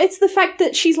 Yeah, no, it's the fact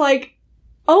that she's like,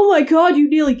 oh my god, you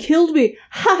nearly killed me.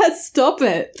 Ha, stop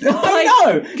it. I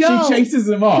know! Girl, she chases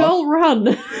him off. Girl, run.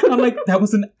 I'm like, that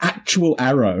was an actual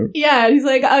arrow. Yeah, and he's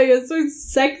like, oh, you're so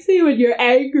sexy when you're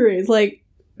angry. It's like,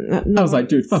 no, I was like,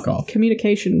 dude, fuck off.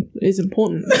 Communication is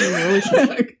important in a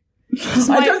relationship.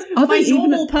 My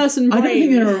normal person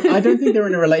brain. I don't think they're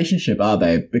in a relationship, are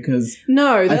they? Because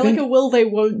no, they're like a will they,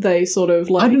 won't they sort of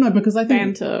like. I don't know, because I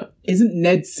think banter. Isn't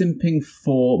Ned simping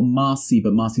for Marcy,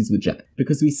 but Marcy's with Jack?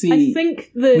 Because we see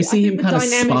him kind of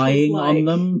spying on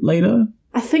them later.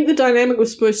 I think the dynamic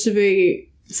was supposed to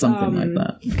be something like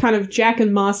that. Kind of Jack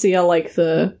and Marcy are like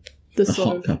the sort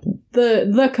hot of couple.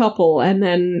 The couple, and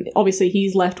then obviously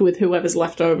he's left with whoever's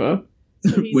left over.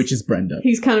 So which is Brenda.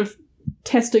 He's kind of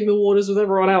testing the waters with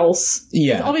everyone else.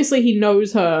 Yeah. Obviously he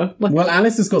knows her. Like, well,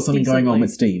 Alice has got something going on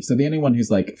with Steve, so the only one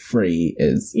who's like free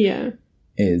is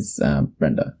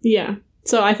Brenda. Yeah.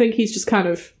 So I think he's just kind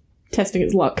of testing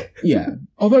his luck. Yeah.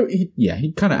 Although he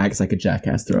kind of acts like a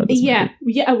jackass throughout this movie.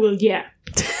 Yeah.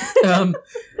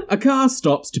 A car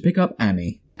stops to pick up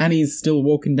Annie. Annie's still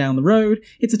walking down the road.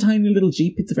 It's a tiny little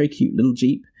Jeep. It's a very cute little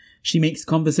Jeep. She makes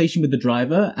conversation with the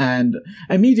driver, and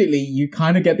immediately you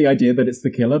kind of get the idea that it's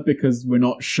the killer because we're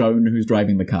not shown who's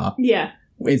driving the car. Yeah.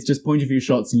 It's just point of view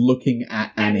shots looking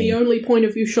at Annie. And the only point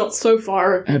of view shots so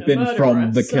far have been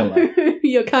from the killer.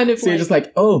 You're kind of you're just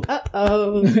like, oh.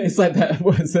 Uh-oh. It's like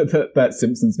that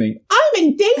Simpsons meme. I'm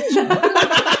in danger!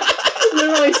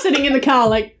 Literally sitting in the car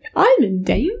like, I'm in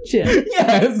danger.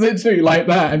 Yeah, it's literally like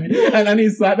that. And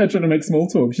Annie's sat there trying to make small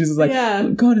talk. She's just like,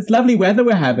 oh, God, it's lovely weather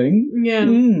we're having. Yeah.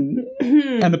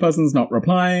 And the person's not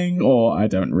replying, or I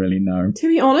don't really know. To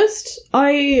be honest,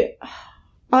 I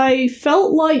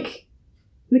felt like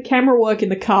the camera work in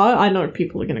the car, I know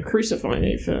people are going to crucify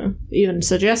me for even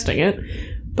suggesting it,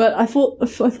 but I thought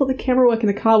the camera work in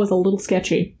the car was a little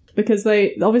sketchy. Because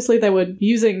they were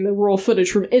using the raw footage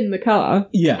from in the car,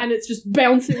 and it's just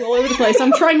bouncing all over the place.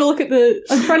 I'm trying to look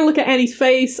at Annie's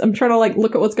face. I'm trying to like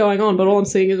look at what's going on, but all I'm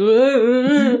seeing is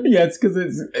yeah. It's because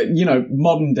it's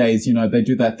modern days. They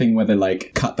do that thing where they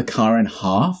like cut the car in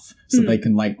half so they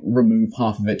can like remove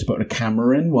half of it to put a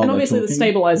camera in while. And obviously the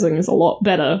stabilizing is a lot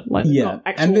better. Like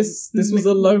and this was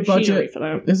a low budget.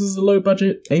 This is a low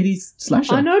budget 80s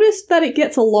slasher. I noticed that it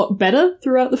gets a lot better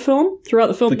throughout the film.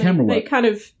 The camera work. They kind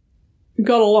of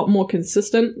got a lot more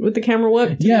consistent with the camera work.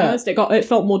 To be honest. It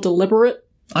felt more deliberate.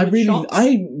 I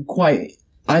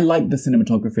like the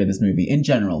cinematography of this movie in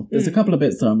general. There's a couple of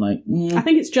bits that I'm like, I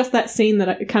think it's just that scene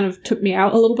that it kind of took me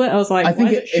out a little bit. I was like, I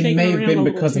think it may have been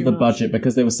because of the budget,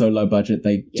 because they were so low budget,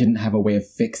 they didn't have a way of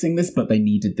fixing this, but they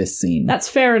needed this scene. That's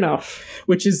fair enough.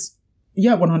 Which is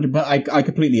 100. But I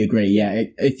completely agree. Yeah,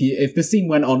 if the scene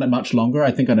went on much longer,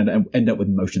 I think I'd end up with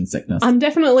motion sickness. I'm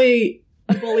definitely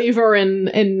a believer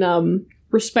in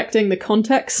respecting the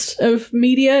context of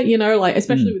media, like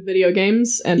especially with video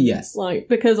games, and like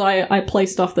because I play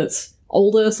stuff that's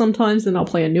older sometimes, then I'll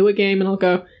play a newer game and I'll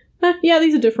go,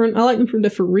 these are different. I like them for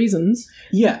different reasons.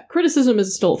 Yeah, criticism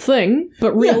is still a thing,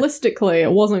 but realistically,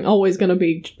 it wasn't always going to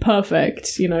be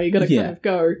perfect. You got to kind of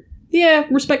go,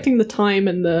 respecting the time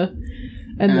and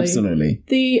absolutely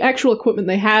the actual equipment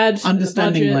they had,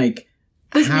 understanding like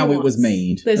how it was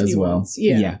made as well.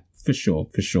 Yeah. For sure.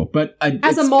 But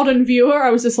as a modern viewer, I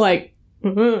was just like,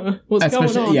 what's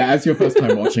going on? Yeah, as your first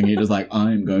time watching, you're just like,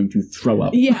 I'm going to throw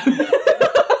up. Yeah.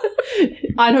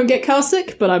 I don't get car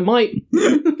sick, but I might.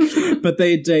 But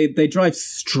they drive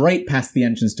straight past the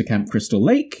entrance to Camp Crystal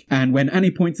Lake, and when Annie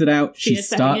points it out, Fear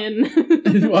setting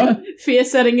in. What? Fear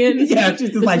setting in. Yeah, she's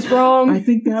just like, wrong. I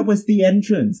think that was the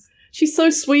entrance. She's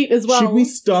so sweet as well. Should we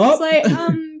stop? It's like,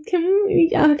 can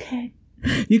we... Okay.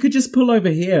 You could just pull over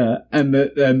here, and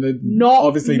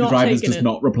obviously the driver's just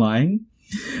not replying.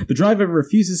 The driver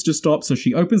refuses to stop, so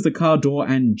she opens the car door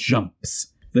and jumps.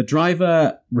 The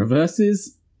driver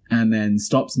reverses and then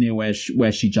stops near where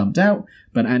she jumped out,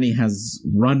 but Annie has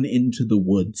run into the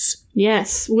woods.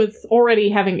 Yes, with already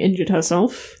having injured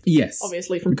herself. Yes.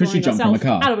 Obviously from because she jumped from the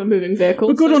car. Out of a moving vehicle.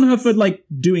 But good on her for,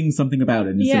 doing something about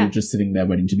it instead of just sitting there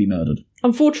waiting to be murdered.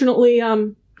 Unfortunately,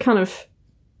 kind of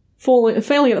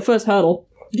failing at the first hurdle.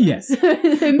 Yes. But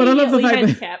I love the fact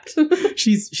handicapped. that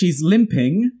she's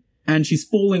limping and she's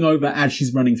falling over as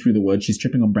she's running through the woods. She's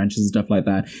tripping on branches and stuff like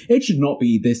that. It should not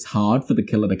be this hard for the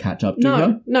killer to catch up to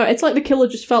her. No, it's like the killer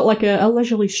just felt like a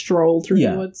leisurely stroll through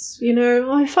the woods. You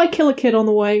know, if I kill a kid on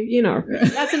the way,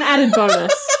 that's an added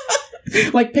bonus.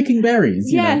 Like picking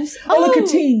berries, you know. Look, a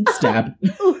teen stab.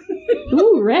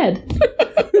 Ooh, red.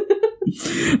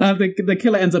 The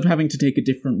killer ends up having to take a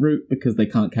different route because they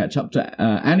can't catch up to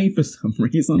Annie for some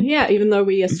reason. Yeah, even though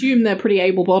we assume they're pretty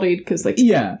able-bodied because they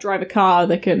can drive a car,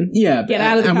 they can get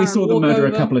out of the car and we saw them murder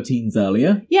over. a couple of teens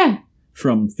earlier. Yeah.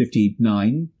 From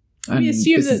 59. And we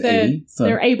assume that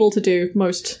they're able to do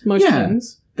most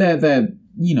things. They're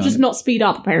just not speed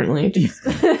up, apparently.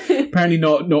 Apparently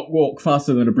not walk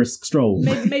faster than a brisk stroll.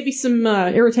 Maybe some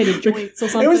irritated joints or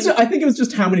something. I think it was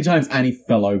just how many times Annie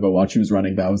fell over while she was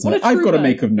running that I was like, I've got to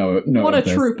make a note What of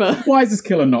a trooper. Why has this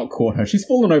killer not caught her? She's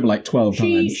fallen over 12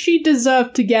 times. She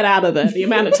deserved to get out of there, the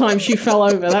amount of time she fell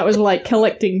over. That was like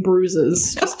collecting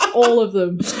bruises. Just all of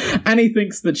them. Annie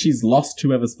thinks that she's lost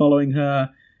whoever's following her.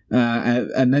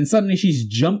 And then suddenly she's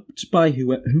jumped by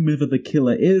whomever the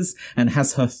killer is and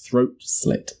has her throat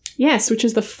slit. Yes, which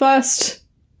is the first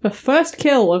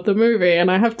kill of the movie,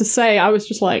 and I have to say, I was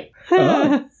just like,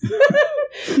 Not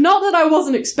that I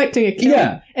wasn't expecting a kill.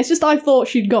 Yeah. It's just I thought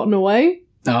she'd gotten away.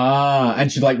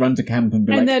 And she'd run to camp and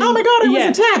be and like, then, oh my god, I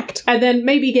was attacked! And then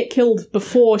maybe get killed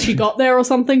before she got there or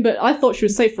something, but I thought she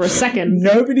was safe for a second.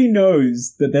 Nobody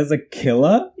knows that there's a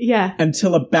killer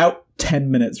until about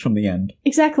 10 minutes from the end.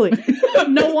 Exactly.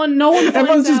 No one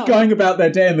Everyone's just going about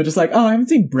their day and they're just like, I haven't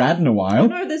seen Brad in a while. Oh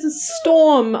no, there's a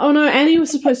storm. Oh no, Annie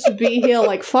was supposed to be here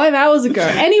 5 hours ago.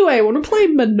 Anyway, want to play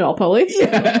Monopoly?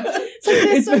 Yeah. It's like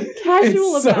they're so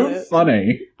casual about it. It's so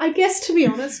funny. I guess, to be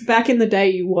honest, back in the day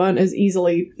you weren't as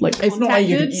easily contacted, it's not like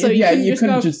you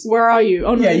couldn't just go, where are you?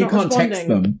 Oh no, you can't text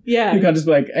them. Yeah. You can't just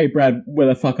be like, hey Brad, where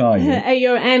the fuck are you? Hey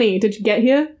yo, Annie, did you get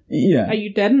here? Yeah. Are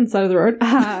you dead on the side of the road?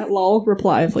 Lol,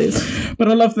 reply please. But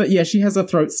I love that, she has her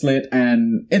throat slit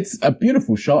and it's a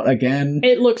beautiful shot again.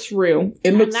 It looks real.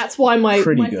 And that's why my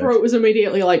throat was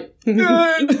immediately like,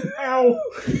 ow.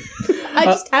 I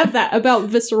just have that about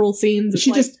visceral scenes.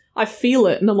 It's I feel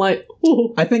it and I'm like,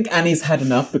 ooh. I think Annie's had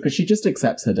enough because she just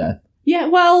accepts her death. Yeah,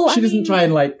 well, she doesn't try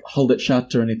and hold it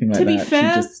shut or anything like that. To be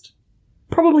fair, she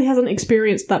probably hasn't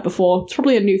experienced that before. It's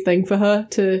probably a new thing for her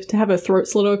to have her throat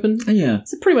slit open. Yeah.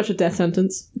 It's pretty much a death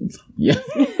sentence. Yeah.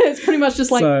 It's pretty much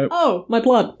just my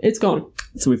blood, it's gone.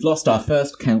 So we've lost our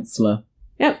first counsellor.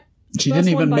 Yep. She didn't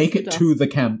even make it to the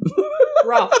camp.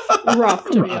 Rough,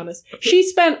 to be honest. She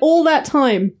spent all that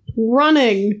time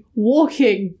running,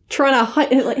 walking, trying to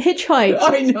hitchhike.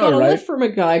 I know, got a lift from a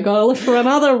guy, got a lift from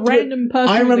another random person.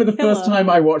 I remember the first time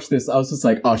I watched this, I was just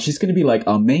like, oh, she's going to be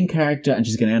our main character and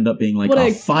she's going to end up being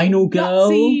our final girl.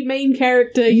 Gutsy main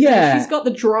character. Yeah. She's got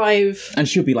the drive. And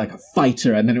she'll be a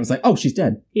fighter, and then it was oh, she's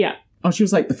dead. Yeah. Oh, she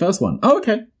was the first one. Oh,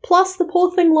 okay. Plus, the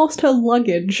poor thing lost her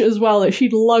luggage as well.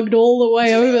 She'd lugged all the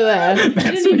way over there.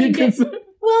 That's what you can say.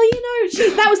 Well,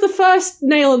 that was the first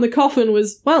nail in the coffin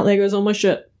was, well, there goes all my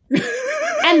shit.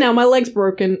 And now my leg's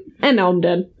broken. And now I'm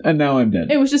dead.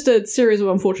 It was just a series of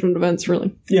unfortunate events,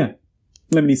 really. Yeah.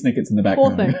 Lemony Snicket's in the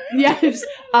background. Poor thing. Yeah.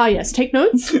 Yes. Take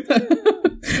notes. So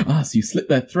you slit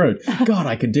their throat. God,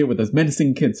 I can deal with those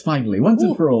menacing kids finally, once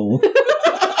and for all.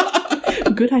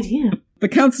 Good idea. The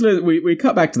counsellor, we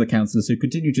cut back to the counsellors who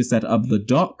continue to set up the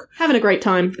dock. Having a great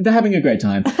time. They're having a great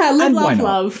time. Live, laugh,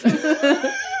 love.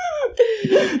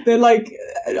 They're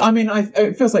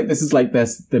it feels like this is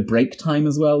the break time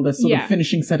as well. They're sort of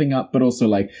finishing setting up, but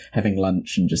also having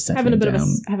lunch and just settling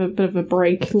down. Have a bit of a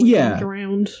break.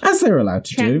 Around. As they're allowed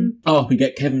to do. Oh, we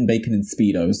get Kevin Bacon in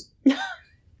Speedos.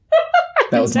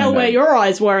 That was tell where your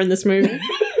eyes were in this movie.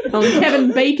 On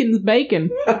Kevin Bacon's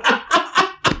bacon.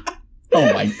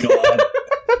 Oh my god.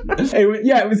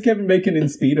 It was Kevin Bacon in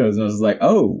Speedos, and I was like,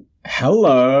 oh,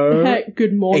 hello.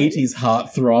 Good morning. 80s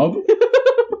heartthrob.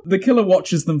 The killer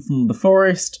watches them from the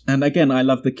forest, and again, I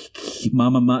love the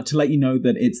mama to let you know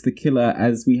that it's the killer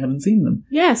as we haven't seen them.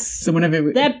 Yes. So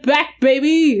whenever they're back,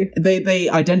 baby. They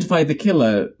identify the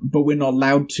killer, but we're not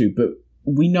allowed to. But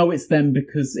we know it's them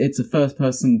because it's a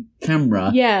first-person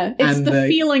camera. Yeah, it's and the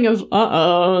feeling of,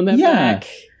 and they're back.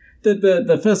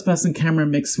 The first-person camera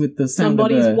mixed with the sound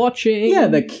Somebody's of watching. Yeah,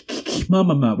 the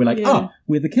mama. We're like,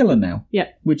 we're the killer now. Yeah.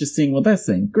 We're just seeing what they're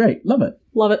seeing. Great, love it.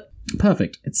 Love it.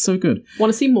 Perfect. It's so good.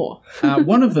 Want to see more.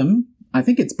 One of them, I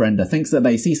think it's Brenda, thinks that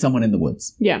they see someone in the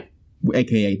woods. Yeah.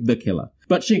 AKA the killer.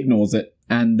 But she ignores it,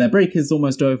 and their break is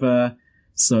almost over,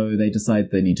 so they decide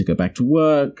they need to go back to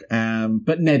work,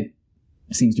 but Ned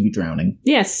seems to be drowning.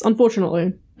 Yes,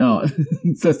 unfortunately. Oh,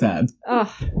 so sad.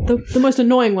 The most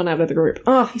annoying one out of the group.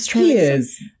 He's trying He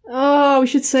is. We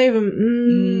should save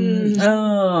him.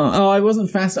 I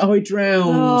wasn't fast. Oh, he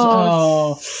drowned.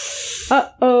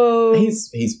 Uh-oh.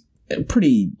 He's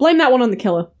pretty... Blame that one on the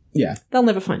killer. Yeah. They'll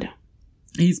never find out.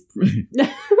 He's...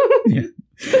 yeah.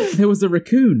 There was a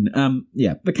raccoon.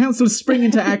 The counselors spring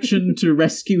into action to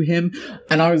rescue him,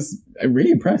 and I was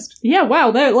really impressed. Yeah, wow,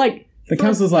 they're like... The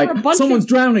counselor's like, someone's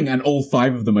drowning, and all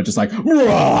 5 of them are just like,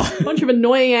 Rah! A bunch of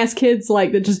annoying-ass kids,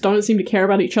 like, that just don't seem to care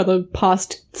about each other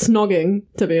past snogging,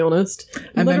 to be honest.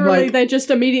 And literally, then, like, they're just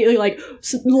immediately, like,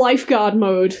 lifeguard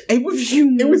mode. It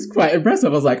was quite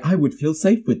impressive. I was like, I would feel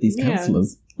safe with these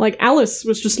counselors. Like, Alice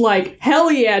was just like, hell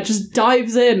yeah, just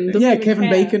dives in. Yeah, Kevin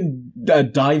Bacon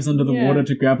dives under the water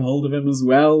to grab hold of him as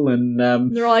well, and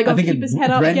they're all like, I think keep his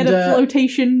head up, get a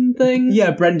flotation thing.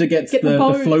 Yeah, Brenda gets the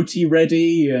floaty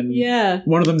ready, and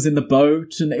one of them's in the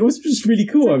boat, and it was just really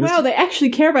cool. Wow, they actually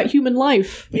care about human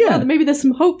life. Yeah. Wow, maybe there's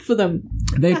some hope for them.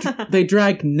 They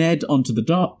drag Ned onto the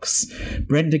docks.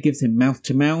 Brenda gives him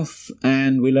mouth-to-mouth,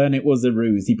 and we learn it was a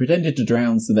ruse. He pretended to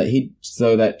drown so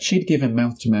that she'd give him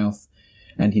mouth-to-mouth,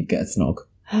 and he'd get a snog.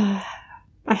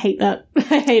 I hate that.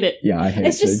 I hate it. Yeah, I hate it.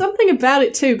 It's just something about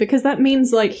it too, because that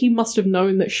means like he must have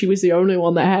known that she was the only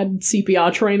one that had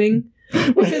CPR training.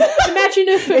 Because imagine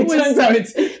if it was. Turns out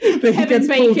he gets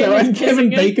pulled out, and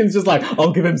Kevin Bacon's just like,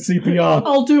 I'll give him CPR.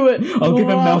 I'll do it. I'll give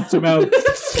him mouth to mouth.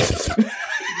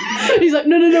 He's like,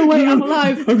 no, wait, I'm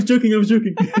alive. I was joking.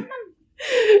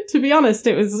 To be honest,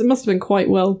 it must have been quite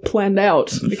well planned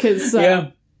out, because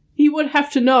he would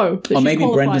have to know that or maybe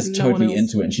Brenda's totally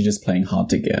into it and she's just playing hard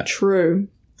to get. True.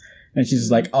 And she's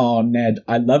just like, oh, Ned,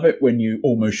 I love it when you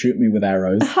almost shoot me with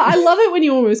arrows. I love it when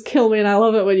you almost kill me, and I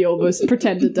love it when you almost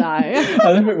pretend to die.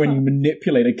 I love it when you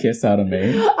manipulate a kiss out of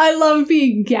me. I love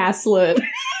being gaslit.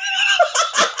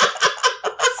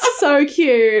 So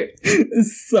cute.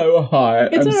 It's so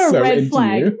hot. It's a red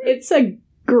flag. It's a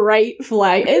great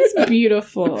flag. It's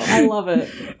beautiful. I love it.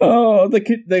 Oh,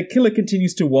 the killer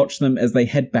continues to watch them as they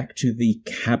head back to the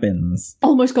cabins.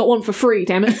 Almost got one for free,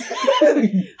 damn it.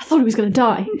 I thought he was going to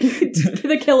die.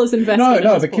 The killer's invested.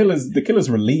 No, the killer's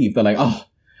relieved. They're like, oh,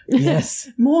 yes.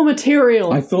 More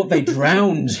material. I thought they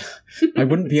drowned. I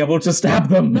wouldn't be able to stab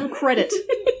them. No credit.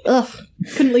 Ugh.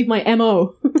 Couldn't leave my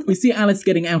MO. We see Alice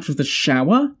getting out of the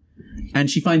shower, and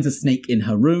she finds a snake in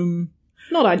her room.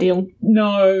 Not ideal.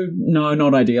 No,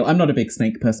 not ideal. I'm not a big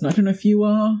snake person. I don't know if you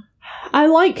are. I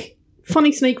like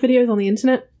funny snake videos on the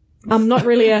internet. I'm not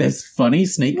really a... There's funny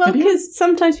snake videos? Well, because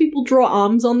sometimes people draw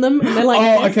arms on them, and they're like...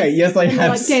 Oh, okay, yes, I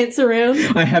have. Like, dance around.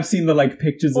 I have seen the, like,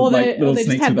 pictures of, like, little snakes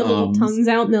with arms. Or they just have the little tongues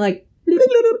out, and they're like...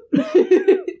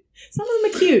 Some of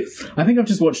them are cute. I think I've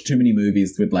just watched too many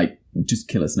movies with, like, just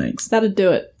killer snakes. That'd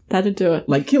do it.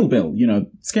 Like Kill Bill,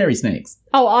 scary snakes.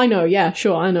 Oh, I know, yeah,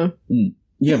 sure, I know.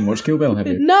 You haven't watched Kill Bill, have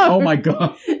you? No. Oh my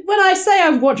god. When I say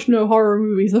I've watched no horror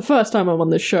movies, the first time I'm on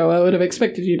this show, I would have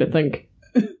expected you to think,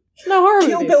 no horror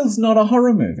Kill Bill's not a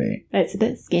horror movie. It's a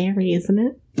bit scary, isn't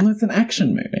it? Well, it's an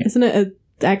action movie. Isn't it an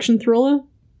action thriller?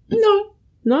 No.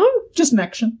 No? Just an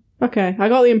action. Okay, I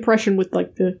got the impression with,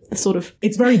 like, the sort of...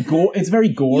 It's very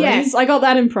gory. Yes, I got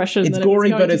that impression. It's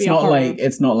gory, but it's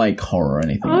not like horror or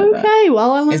anything like that. Okay,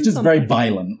 well, I learned It's just something. very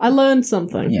violent. I learned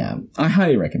something. Yeah, I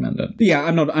highly recommend it. But yeah,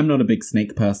 I'm not a big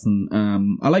snake person.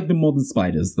 I like them more than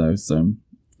spiders, though, so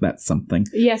that's something.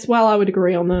 Yes, well, I would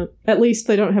agree on that. At least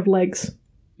they don't have legs.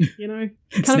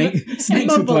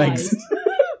 Snakes with legs.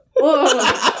 Whoa,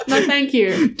 no, thank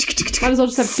you. Might as well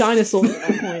just have dinosaurs at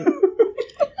that point.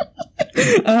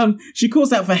 She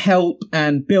calls out for help,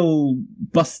 and Bill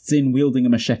busts in wielding a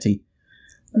machete.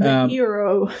 The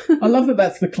hero. I love that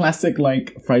that's the classic,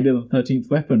 like, Friday the 13th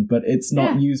weapon, but it's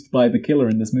not used by the killer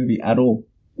in this movie at all.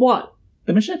 What?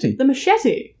 The machete. The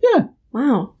machete? Yeah.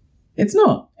 Wow. It's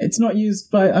not. It's not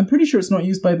used by... I'm pretty sure it's not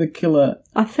used by the killer.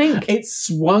 I think... It's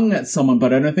swung at someone,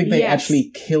 but I don't think they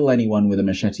actually kill anyone with a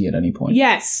machete at any point.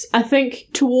 Yes, I think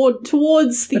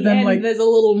towards the end, there's a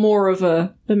little more of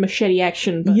a machete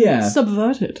action, but it's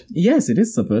subverted. Yes, it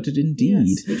is subverted indeed.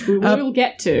 Yes, which we will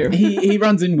get to. he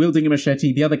runs in wielding a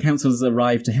machete. The other councillors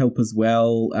arrive to help as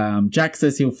well. Jack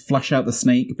says he'll flush out the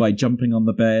snake by jumping on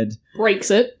the bed.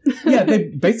 Breaks it. Yeah, they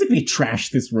basically trash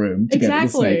this room to get the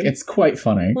snake. It's quite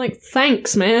funny. Like,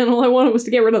 thanks, man. All I wanted was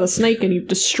to get rid of the snake and you've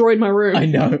destroyed my room. I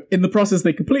know. In the process,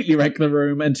 they completely wreck the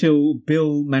room until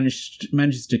Bill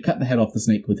manages to cut the head off the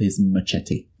snake with his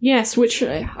machete. Yes, which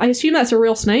I assume that's a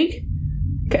real snake.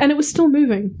 And it was still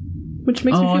moving, which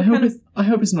makes me feel kind of... I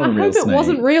hope it's not a real snake. I hope it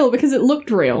wasn't real because it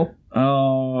looked real.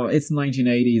 Oh, it's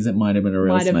 1980s. It might have been a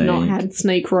real snake. Might have not had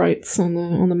snake rights on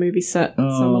the movie set, so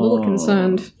I'm a little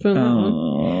concerned for that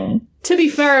one. To be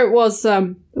fair, it was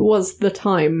the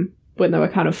time when they were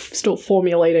kind of still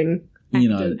formulating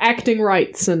acting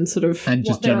rights and sort of and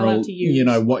just what they're general, allowed to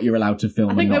use. what you're allowed to film.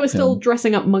 I think they were still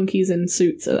dressing up monkeys in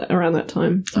suits around that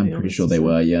time. I'm pretty sure they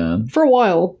were, yeah. For a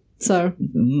while. So,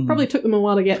 probably took them a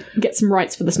while to get some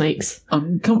rights for the snakes.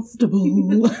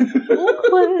 Uncomfortable.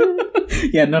 Awkward.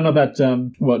 Yeah, none of that,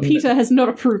 Peter has not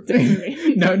approved the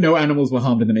movie. No animals were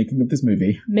harmed in the making of this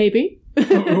movie. Maybe.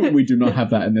 We do not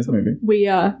have that in this movie. We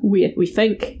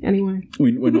think, anyway.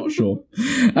 We're not sure.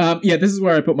 Yeah, this is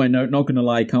where I put my note. Not gonna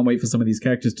lie, can't wait for some of these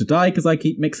characters to die, because I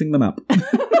keep mixing them up.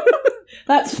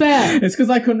 That's fair. It's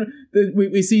because I couldn't...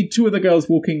 We see two of the girls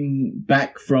walking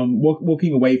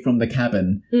away from the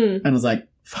cabin, and I was like,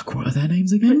 fuck, what are their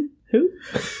names again? Who?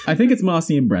 I think it's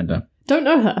Marcy and Brenda. Don't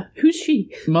know her. Who's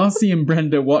she? Marcy and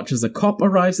Brenda watch as a cop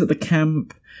arrives at the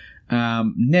camp.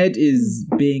 Ned is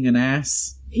being an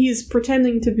ass. He's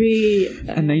pretending to be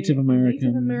a Native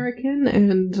American.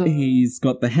 And he's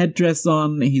got the headdress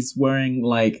on. He's wearing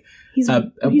like... He's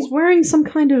wearing some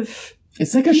kind of...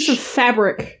 It's like a piece of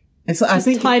fabric. I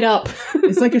think tied up.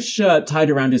 It's like a shirt tied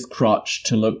around his crotch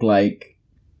to look like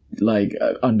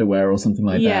underwear or something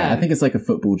like that. I think it's like a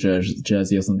football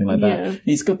jersey or something like that.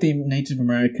 He's got the Native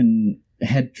American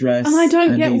headdress. And I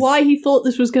don't get why he thought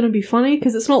this was going to be funny,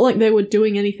 because it's not like they were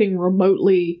doing anything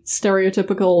remotely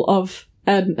stereotypical of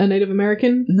a Native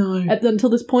American until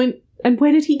this point. And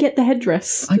where did he get the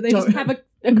headdress? Did they just have a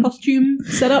costume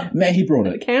set up? He brought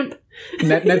it. At the camp?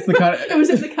 Ned's the kind It was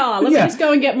in the car. Let me just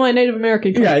go and get my Native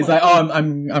American costume. Yeah, he's like,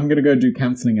 I'm going to go do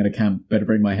counselling at a camp. Better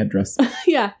bring my headdress.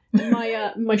 Yeah,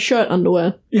 my shirt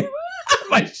underwear. Yeah.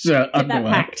 My shirt underwear. Get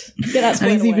that packed. Get that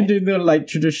squared And he's away. even doing the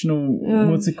traditional,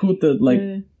 what's it called?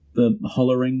 The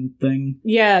hollering thing?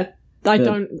 Yeah. I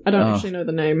don't actually know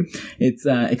the name. It's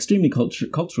extremely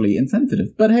culturally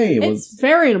insensitive, but hey, it's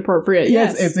very inappropriate.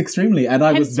 Yes, it's extremely, and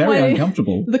I was very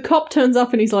uncomfortable. The cop turns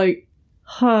up and he's like,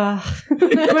 am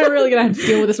I really going to have to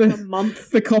deal with this for a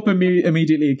month? The cop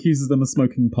immediately accuses them of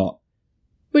smoking pot.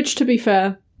 Which, to be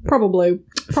fair, probably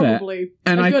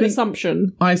and a I good think,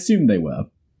 assumption. I assume they were.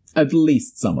 At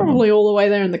least some of them. Probably all the way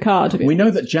there in the car, to be honest. We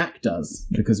know that Jack does,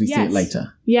 because we see it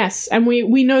later. Yes, and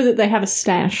we know that they have a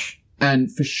stash.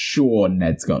 And for sure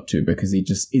Ned's got to, because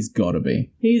he's got to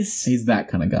be. He's that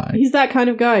kind of guy. He's that kind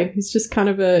of guy. He's just kind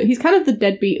of the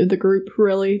deadbeat of the group,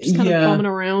 really. Just kind of bumming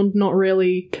around, not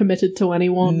really committed to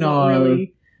anyone. No. Not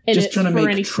really just trying to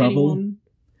make trouble. Anyone.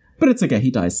 But it's okay, he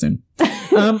dies soon.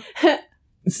 Spoilers.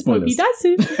 Hope he dies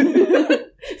soon.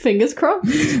 Fingers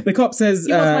crossed. The cop says...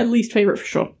 He was my least favourite for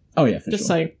sure. Oh yeah, for just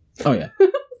sure. saying. Oh yeah.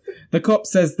 The cop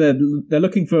says they're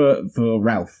looking for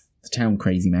Ralph, the town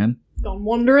crazy man. Gone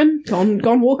wandering, gone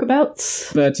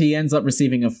walkabouts. But he ends up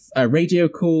receiving a radio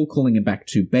call calling him back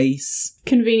to base.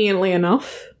 Conveniently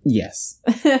enough. Yes.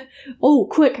 Oh,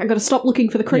 quick, I gotta stop looking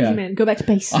for the crazy man. Go back to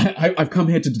base. I've come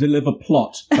here to deliver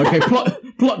plot. Okay,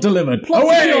 plot delivered. Plot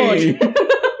away!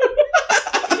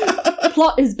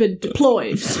 Plot has been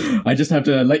deployed. I just have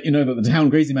to let you know that the town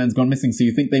crazy man's gone missing, so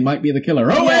you think they might be the killer.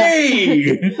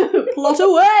 Away! Plot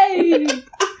away!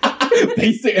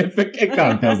 It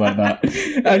can't goes like that.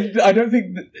 And I don't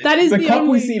think that is the cop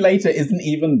we see later isn't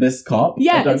even this cop.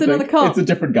 Yeah, it's another cop. It's a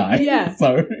different guy. Yeah.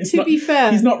 So to be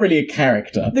fair, he's not really a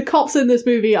character. The cops in this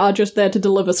movie are just there to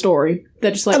deliver story.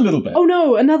 They're just like, a little bit. Oh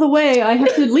no, another way. I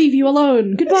have to leave you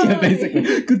alone. Goodbye. Yeah,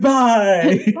 basically,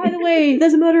 goodbye. By the way,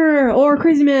 there's a murderer or a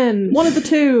crazy man. One of the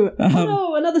two. Oh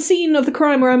no, another scene of the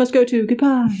crime where I must go to.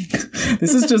 Goodbye.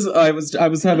 This is just I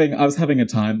was having a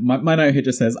time. My note here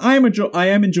just says I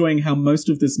am enjoying how most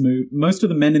of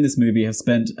the men in this movie have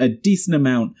spent a decent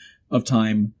amount of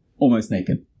time almost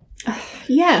naked.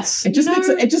 Yes. It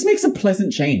just makes a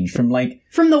pleasant change from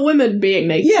the women being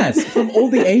naked. Yes, from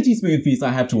all the 80s movies I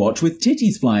have to watch with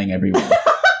titties flying everywhere.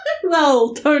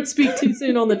 Well, don't speak too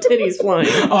soon on the titties flying.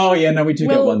 Oh, yeah, no, we do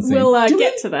get one scene. We'll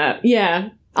get to that,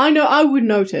 yeah. I know, I would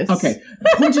notice. Okay,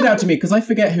 point it out to me, because I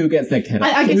forget who gets their kid.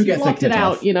 I guess you blocked it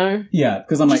out, you know? Yeah,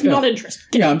 because I'm just not interested.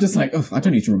 Yeah, I'm just like, I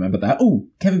don't need to remember that. Oh,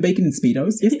 Kevin Bacon in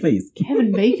Speedos? Yes, please.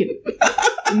 Kevin Bacon.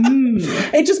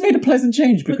 It just made a pleasant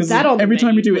change, because every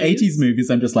time we do 80s movies,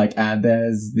 I'm just like, and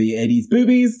there's the 80s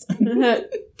boobies.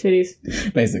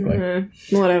 Titties. Basically.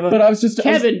 Whatever. But I was just...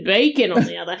 Kevin Bacon, on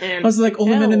the other hand. I was like, all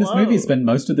the men in this movie spend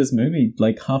most of this movie,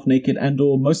 like, half naked and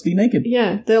or mostly naked.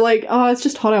 Yeah, they're like, it's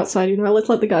just hot outside, you know, let's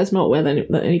let the guys not wear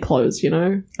any clothes, you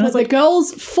know? I was like,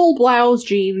 girls, full blouse,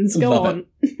 jeans, go on.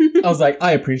 I was like,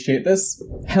 I appreciate this.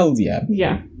 Hell yeah.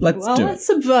 Yeah. Let's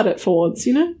subvert it for once,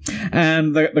 you know?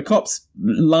 And the cops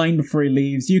line before he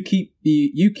leaves, you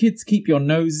kids keep your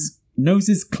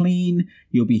noses clean.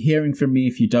 You'll be hearing from me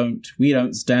if you don't. We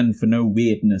don't stand for no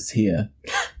weirdness here.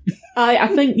 I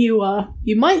think you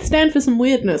might stand for some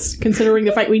weirdness, considering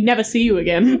the fact we never see you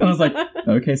again. And I was like,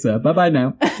 okay, sir, bye-bye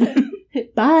now.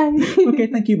 Bye. Okay,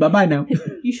 thank you, bye-bye now.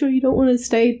 You sure you don't want to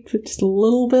stay for just a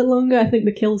little bit longer? I think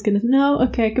the kill's gonna... No,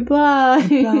 okay, goodbye.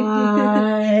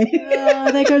 Bye.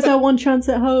 There goes our one chance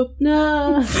at hope.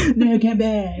 No. No, come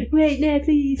back. Wait, no,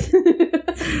 please.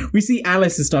 We see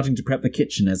Alice is starting to prep the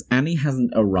kitchen as Annie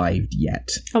hasn't arrived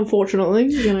yet. Unfortunately,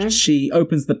 you know. She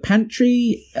opens the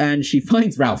pantry and she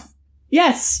finds Ralph.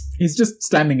 Yes! He's just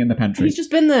standing in the pantry. He's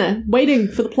just been there, waiting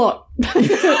for the plot.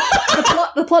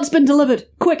 The plot's been delivered.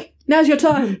 Quick, now's your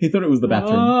time. He thought it was the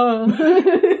bathroom.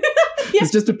 Yes.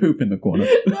 It's just a poop in the corner.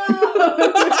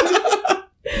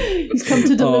 He's come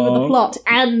to deliver the plot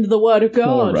and the word of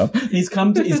God. He's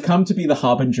come to be the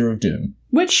harbinger of doom.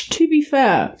 Which, to be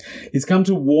fair, he's come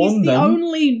to warn them. He's the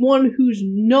only one who's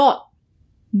not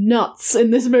nuts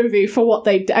in this movie for what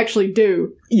they actually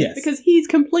do. Yes. Because he's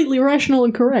completely rational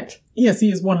and correct. Yes, he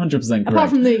is 100% correct. Apart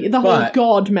from the whole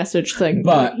God message thing.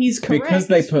 But he's correct because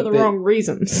they put for the wrong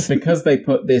reasons. Because they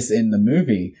put this in the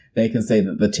movie, they can say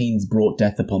that the teens brought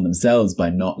death upon themselves by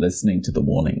not listening to the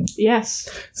warnings. Yes.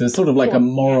 So it's sort of like a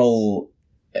moral...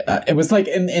 it was like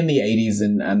in the 80s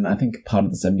and I think part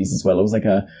of the 70s as well. It was like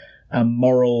a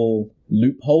moral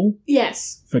loophole.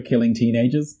 Yes. For killing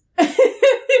teenagers.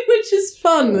 Which is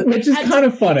fun. Which is kind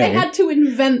of funny. They had to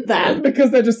invent that.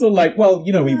 Because they're just sort of like, well,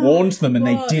 you know, we warned them and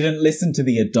they didn't listen to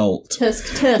the adult.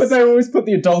 Test. But they always put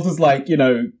the adult as like, you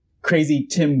know, crazy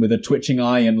Tim with a twitching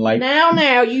eye and like...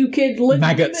 Now, you kid, listen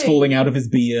maggots to me. falling out of his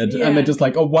beard. Yeah. And they're just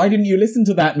like, oh, why didn't you listen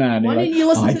to that man? Why didn't you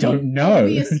listen to the know.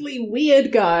 obviously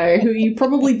weird guy who you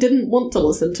probably didn't want to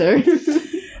listen to?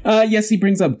 Yes, he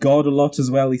brings up God a lot as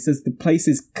well. He says the place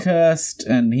is cursed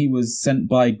and he was sent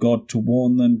by God to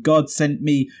warn them. God sent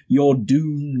me, you're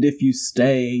doomed if you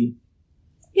stay.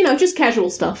 You know, just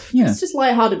casual stuff. Yeah. It's just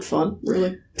lighthearted fun,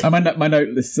 really. My note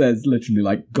list says literally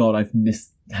like, God, I've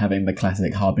missed having the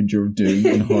classic harbinger of doom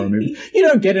in horror movies. You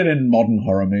don't get it in modern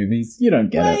horror movies. You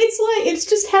don't get it. It's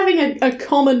just having a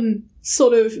common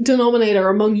sort of denominator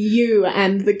among you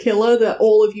and the killer that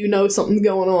all of you know something's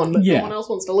going on, but no one else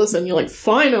wants to listen. You're like,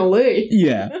 finally!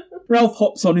 Yeah. Ralph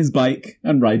hops on his bike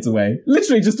and rides away.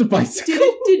 Literally just a bicycle.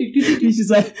 He's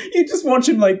just like, you just watch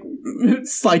him like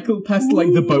cycle past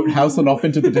like the boathouse and off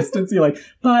into the distance. You're like,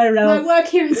 bye, Ralph. My work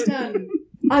here is done.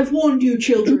 I've warned you,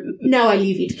 children. Now I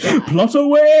leave you to die. Plot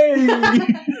away!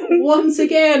 Once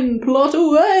again, plot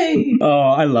away! Oh,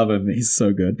 I love him. He's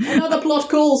so good. Another plot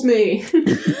calls me.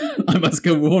 I must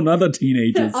go warn other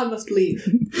teenagers. I must leave.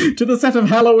 To the set of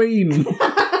Halloween!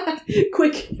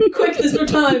 Quick, there's no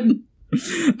time.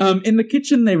 In the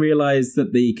kitchen, they realise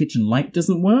that the kitchen light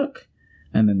doesn't work.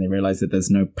 And then they realise that there's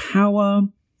no power.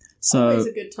 So always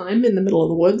a good time in the middle of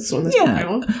the woods when there's no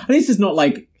power. At least it's not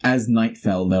like as night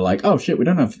fell, they're like, oh shit, we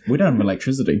don't have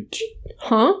electricity.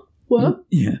 Huh? What?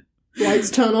 Yeah.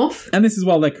 Lights turn off. And this is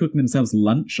while they're cooking themselves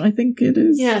lunch, I think it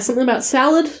is. Yeah, something about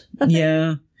salad.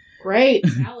 Yeah. Great.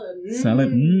 Salad.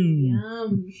 Salad.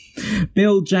 Yum.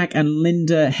 Bill, Jack, and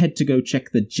Linda head to go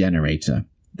check the generator.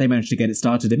 They manage to get it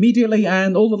started immediately,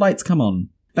 and all the lights come on.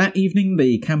 That evening,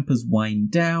 the campers wind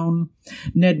down.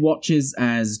 Ned watches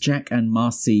as Jack and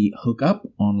Marcy hook up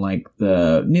on, like,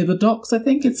 near the docks, I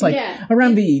think. It's, like,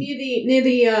 around near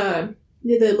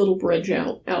the little bridge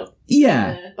out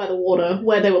by the water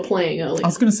where they were playing earlier. I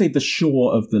was going to say the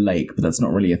shore of the lake, but that's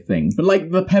not really a thing. But,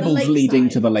 like, the pebbles leading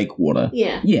to the lake water.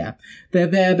 Yeah. Yeah. They're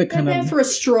there, they're there for a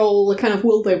stroll, the kind of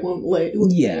will they, won't they.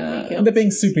 Yeah. They're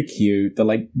being super cute. They're,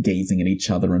 like, gazing at each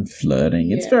other and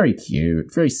flirting. Yeah. It's very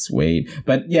cute, very sweet.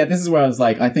 But, yeah, this is where I was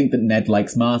like, I think that Ned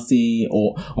likes Marcy,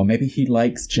 or maybe he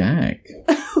likes Jack.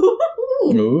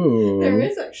 Ooh. There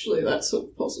is actually that sort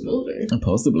of possibility.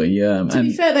 Possibly, yeah. To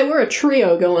be fair, they were a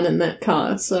trio going in that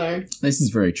car, so... This is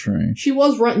very true. She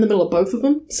was right in the middle of both of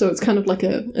them, so it's kind of like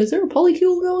a... Is there a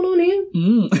polycule going on here?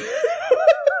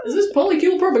 Is this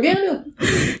polycule propaganda?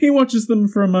 He watches them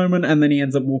for a moment and then he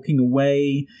ends up walking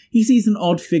away. He sees an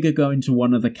odd figure go into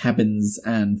one of the cabins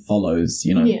and follows,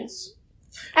 you know. Yes.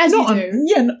 As you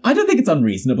do. I don't think it's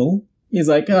unreasonable. He's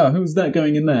like, oh, who's that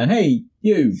going in there? Hey,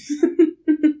 you.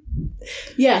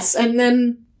 Yes, and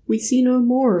then we see no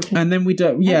more of him. And then we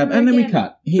don't, and then we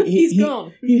cut. He's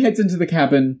gone. He heads into the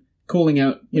cabin, calling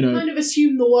out, you know. We kind of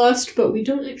assume the worst, but we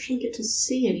don't actually get to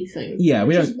see anything. Yeah,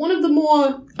 we don't. Which is one of the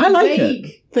more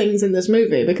vague things in this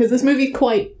movie, because this movie's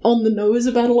quite on the nose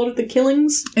about a lot of the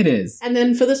killings. It is. And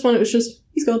then for this one, it was just,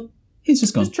 he's gone. He's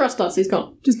just gone. Just trust us, he's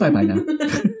gone. Just bye-bye now.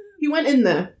 He went in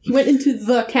there. He went into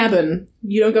the cabin.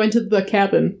 You don't go into the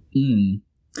cabin.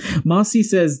 Marcy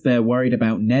says they're worried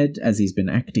about Ned as he's been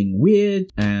acting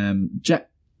weird.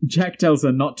 Jack tells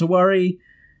her not to worry.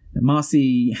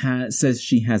 Marcy says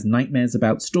she has nightmares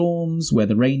about storms where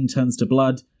the rain turns to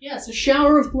blood. Yes, a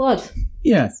shower of blood.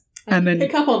 Yes. And then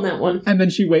pick up on that one. And then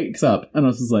she wakes up and I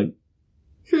was just like,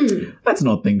 that's an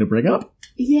odd thing to bring up.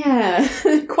 Yeah,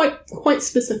 quite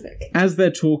specific. As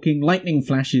they're talking, lightning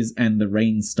flashes and the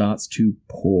rain starts to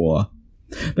pour.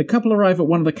 The couple arrive at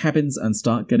one of the cabins and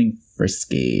start getting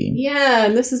frisky. Yeah,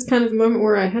 and this is kind of a moment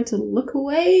where I had to look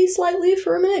away slightly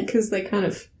for a minute, because they kind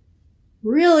of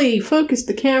really focused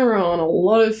the camera on a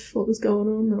lot of what was going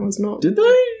on. I was not... Did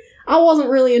they? I wasn't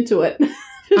really into it.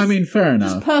 I mean, fair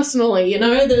enough. Just personally, you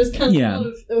know, there was kind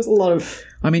of there was a lot of...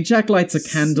 I mean, Jack lights a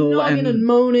candle and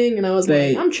moaning, and I was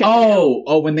like, I'm checking out.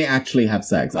 Oh, when they actually have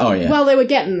sex. Oh, yeah. Well, they were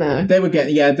getting there.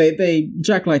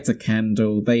 Jack lights a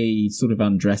candle, they sort of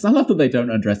undress. I love that they don't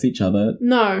undress each other.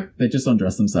 No. They just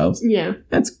undress themselves. Yeah.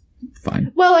 That's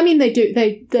fine. Well, I mean, they do,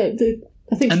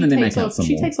 I think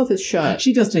she takes off his shirt.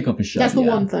 She does take off his shirt. That's the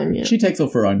one thing, yeah. She takes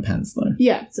off her own pants, though.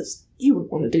 Yeah, it's just, you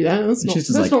wouldn't want to do that.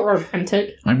 That's not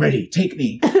romantic. I'm ready, take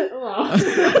me.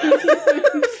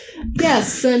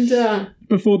 Yes, and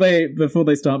before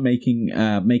they start making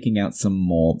out some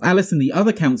more, Alice and the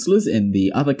other counselors in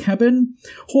the other cabin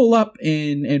haul up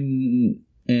in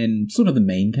sort of the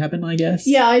main cabin, I guess.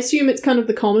 Yeah, I assume it's kind of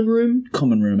the common room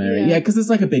area. Yeah, because there's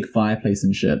like a big fireplace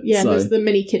and shit. Yeah, there's the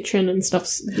mini kitchen and stuff.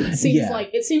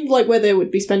 It seemed like where they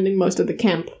would be spending most of the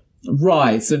camp.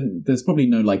 Right, so there's probably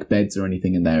no like beds or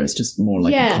anything in there. It's just more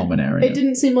like a common area. It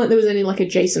didn't seem like there was any like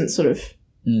adjacent sort of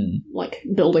like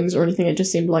buildings or anything. It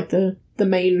just seemed like the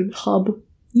main hub.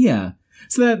 Yeah.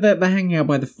 So they're hanging out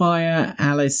by the fire.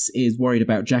 Alice is worried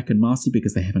about Jack and Marcy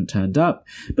because they haven't turned up.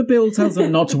 But Bill tells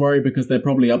them not to worry because they're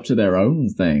probably up to their own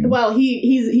thing. Well,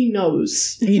 he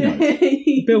knows. He knows.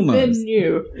 Bill knows. He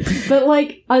knew. But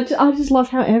like, I just love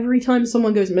how every time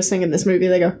someone goes missing in this movie,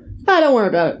 they go, don't worry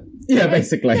about it. Yeah,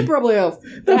 basically. They probably have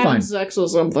had sex or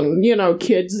something. You know,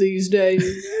 kids these days.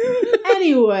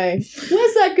 Anyway,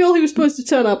 where's that girl who was supposed to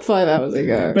turn up 5 hours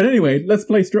ago? But anyway, let's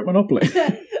play Strip Monopoly.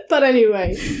 But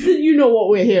anyway, you know what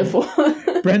we're here for.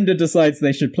 Brenda decides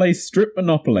they should play Strip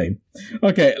Monopoly.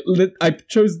 Okay, I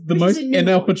chose the most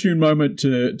inopportune moment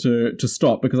to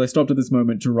stop, because I stopped at this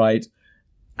moment to write,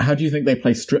 how do you think they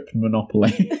play Strip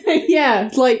Monopoly? Yeah,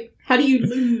 like, how do you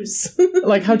lose?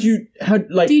 Like, do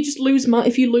you just lose money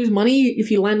if you lose money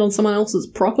if you land on someone else's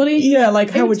property? Yeah, like,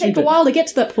 how would you take a while to get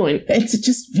to that point. It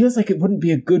just feels like it wouldn't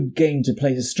be a good game to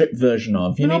play the strip version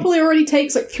of. Monopoly already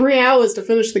takes like 3 hours to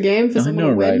finish the game for someone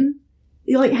to win. Right?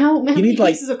 You're like, how many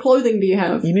pieces of clothing do you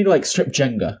have? You need like strip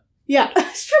Jenga. Yeah,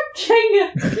 strip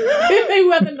Jenga.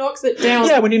 Whoever knocks it down.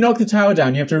 Yeah, when you knock the tower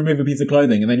down, you have to remove a piece of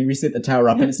clothing, and then you reset the tower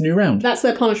up, and it's a new round. That's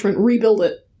their punishment. Rebuild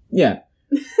it. Yeah.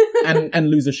 and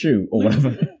lose a shoe or whatever.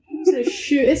 Lose a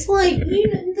shoe. It's like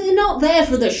they're not there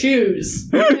for the shoes,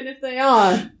 and if they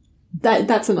are,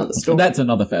 that's another story. That's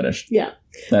another fetish. Yeah,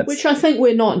 which I think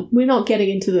we're not getting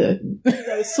into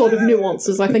those sort of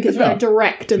nuances. I think it's very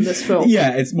direct in this film.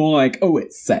 Yeah, it's more like, oh,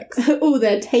 it's sex. Oh,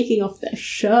 they're taking off their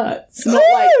shirts, not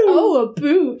like, oh, a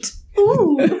boot.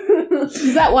 Ooh.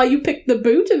 Is that why you picked the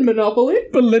boot in Monopoly?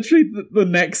 But literally, the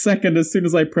next second, as soon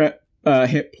as I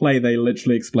hit play, they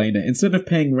literally explain it. Instead of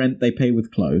paying rent, they pay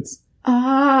with clothes.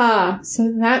 Ah,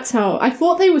 so that's how... I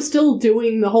thought they were still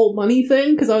doing the whole money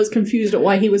thing, because I was confused at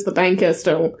why he was the banker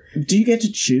still. Do you get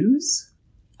to choose?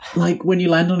 Like, when you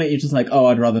land on it, you're just like, oh,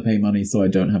 I'd rather pay money so I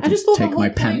don't have to take my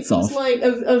pants off. I just thought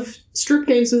the whole point of strip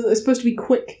games was that they're supposed to be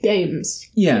quick games.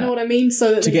 Yeah. You know what I mean?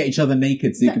 So that to get each other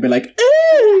naked so you could be like,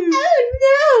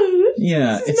 oh no!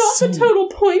 Yeah. It's not the total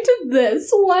point of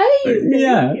this. Why?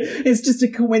 Yeah. It's just a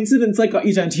coincidence I got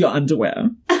you down to your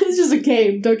underwear. It's just a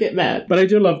game. Don't get mad. But I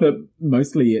do love that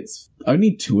mostly it's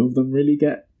only 2 of them really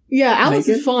get. Yeah, Alice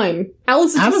naked. Is fine.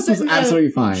 Alice was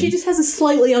absolutely fine. She just has a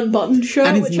slightly unbuttoned shirt,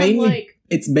 And it's which mainly, I'm like...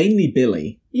 it's mainly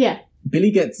Billy. Yeah.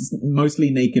 Billy gets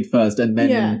mostly naked first, and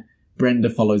then Brenda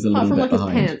follows a Apart little from, bit like,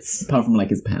 behind. his pants. Apart from, like,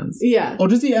 his pants. Yeah. Or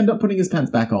does he end up putting his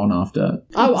pants back on after?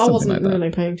 I Something wasn't like that.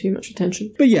 really paying too much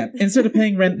attention. But yeah, instead of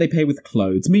paying rent, they pay with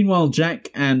clothes. Meanwhile, Jack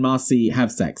and Marcy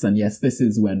have sex, and yes, this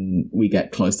is when we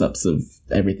get close-ups of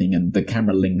everything, and the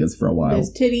camera lingers for a while.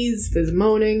 There's titties, there's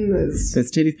moaning, there's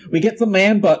titties. We get some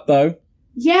man butt, though.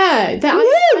 Yeah,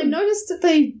 I noticed that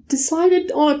they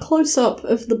decided on a close-up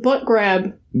of the butt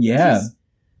grab. Yeah.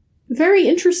 Very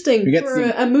interesting We get for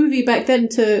a movie back then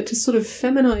to sort of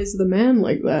feminize the man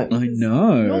like that. I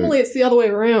know. Normally it's the other way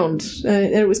around.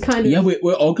 And it was kind of... Yeah,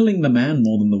 we're ogling the man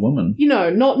more than the woman. You know,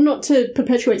 not to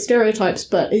perpetuate stereotypes,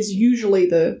 but is usually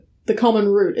the common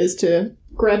route is to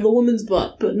grab the woman's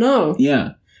butt, but no.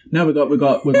 Yeah. No, we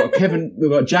got Kevin, we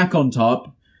got Jack on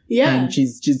top. Yeah. And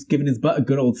she's giving his butt a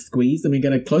good old squeeze, and we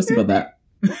get a close-up of that.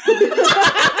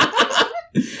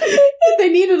 They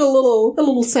needed a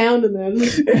little sound in there.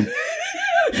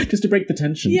 Just to break the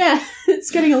tension. Yeah,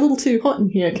 it's getting a little too hot in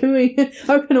here. Can we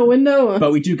open a window?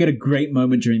 But we do get a great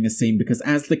moment during this scene, because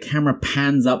as the camera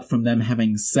pans up from them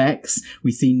having sex,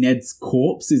 we see Ned's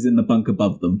corpse is in the bunk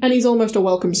above them. And he's almost a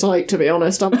welcome sight, to be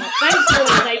honest. I'm like,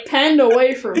 thankfully they panned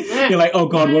away from that. You're like, oh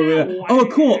god, what are we... Oh,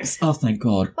 a corpse! Oh, thank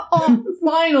god. Oh,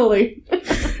 finally.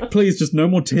 Please, just no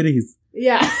more titties.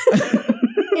 Yeah.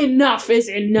 Enough is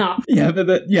enough. Yeah,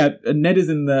 Ned is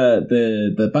in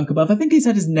the bunk above. I think he's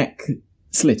had his neck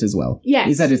slit as well. Yes.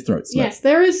 He's had his throat slit. Yes,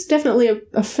 there is definitely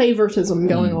a favoritism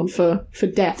going on for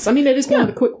deaths. I mean, it is one of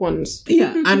the quick ones.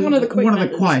 Yeah, and one of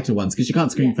the quieter ones, because you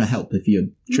can't scream for help if your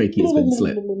trachea's been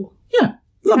slit. Yeah,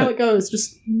 love how it goes.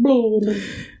 Just...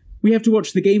 We have to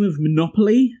watch the game of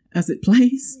Monopoly as it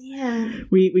plays. Yeah.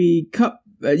 We cut...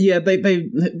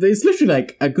 there's literally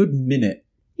like a good minute.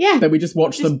 Yeah. That we just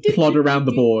watch them plod around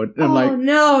the board. And I'm like,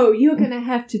 no, you're going to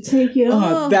have to take it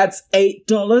off. That's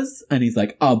 $8. And he's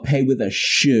like, I'll pay with a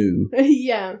shoe.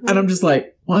 Yeah. And I'm just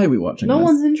like, why are we watching No this?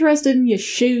 one's interested in your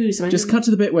shoes, man. Just cut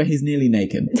to the bit where he's nearly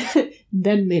naked.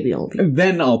 Then maybe I'll be...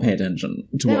 Then I'll pay attention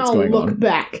to then what's I'll going on. look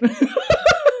back.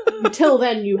 Until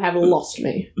then, you have lost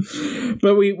me.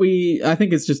 But I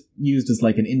think it's just used as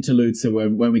like an interlude, so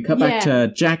when we cut back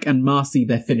to Jack and Marcy,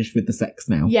 they're finished with the sex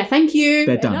now. Yeah, thank you.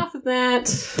 They're done. Enough of that.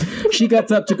 She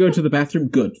gets up to go to the bathroom.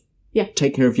 Good. Yeah.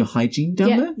 Take care of your hygiene down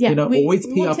there. Yeah. You know, always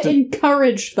pee want after... to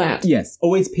encourage that. Yes,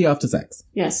 always pee after sex.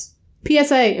 Yes.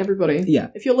 PSA, everybody. Yeah.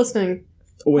 If you're listening.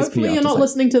 Always hopefully pee after you're not sex.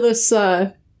 listening to this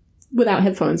without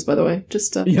headphones, by the way.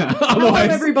 Just yeah. hello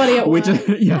everybody at work.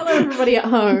 Yeah. Hello everybody at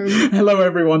home. Hello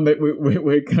everyone that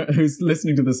who's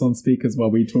listening to this on speakers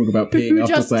while we talk about peeing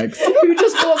after sex. Who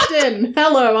just walked in?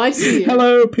 Hello, I see you.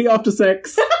 Hello, pee after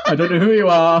sex. I don't know who you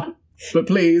are, but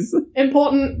please.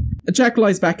 Important. Jack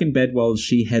lies back in bed while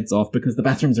she heads off because the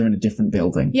bathrooms are in a different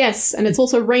building. Yes, and it's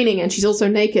also raining and she's also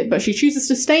naked, but she chooses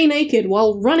to stay naked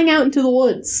while running out into the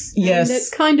woods. Yes. And it's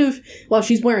kind of, well,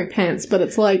 she's wearing pants, but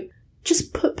it's like,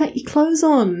 just put back your clothes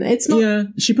on. It's not... Yeah,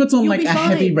 she puts on like a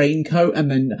heavy raincoat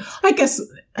and then, I guess...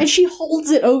 And she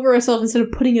holds it over herself instead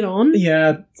of putting it on.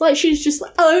 Yeah. It's like she's just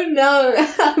like, oh no,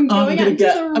 I'm going out into the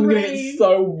rain. I'm gonna get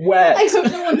so wet. I hope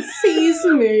no one sees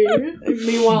me. And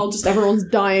meanwhile, just everyone's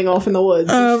dying off in the woods.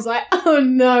 And she's like, oh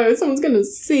no, someone's gonna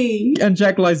see. And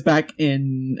Jack lies back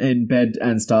in bed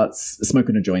and starts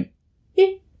smoking a joint. Yeah.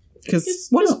 Because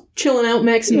just chilling out,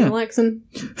 maxing, relaxing.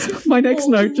 My next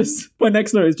note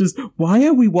is just, why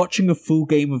are we watching a full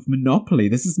game of Monopoly?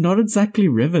 This is not exactly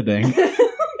riveting.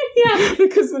 Yeah.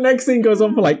 Because the next scene goes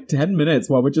on for like 10 minutes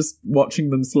while we're just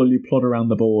watching them slowly plod around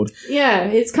the board. Yeah,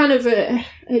 it's kind of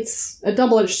it's a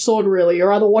double-edged sword, really.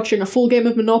 You're either watching a full game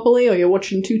of Monopoly or you're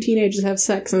watching two teenagers have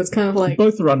sex, and it's kind of like...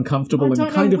 Both are uncomfortable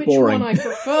and kind of boring. I don't know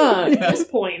which one I prefer at this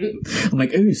point. I'm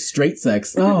like, ooh, straight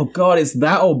sex. Oh god, is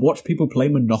that or watch people play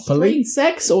Monopoly? Straight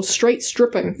sex or straight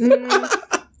stripping?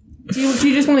 Do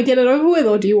you just want to get it over with,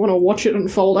 or do you want to watch it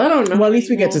unfold? I don't know. Well, at least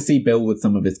we get to see Bill with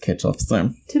some of his kit off,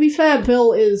 so... To be fair,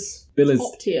 Bill is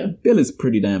top tier. Bill is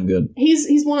pretty damn good.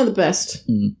 He's one of the best.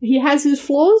 Mm. He has his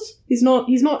flaws. He's not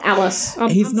Alice.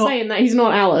 I'm saying that. He's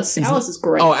not Alice. Alice is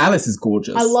great. Oh, Alice is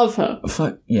gorgeous. I love her.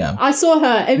 Fuck, yeah. I saw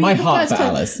her. I mean, my heart for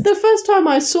Alice. The first time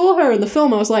I saw her in the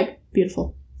film, I was like,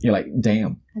 beautiful. You're like,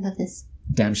 damn. I love this.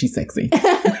 Damn, she's sexy.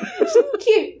 She's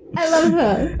cute. I love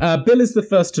her. Bill is the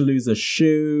first to lose a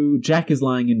shoe. Jack is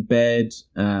lying in bed,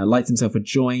 lights himself a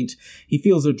joint. He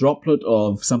feels a droplet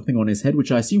of something on his head,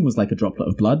 which I assume was like a droplet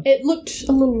of blood. It looked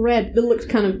a little red. It looked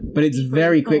kind of... But it's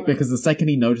very quick because the second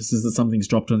he notices that something's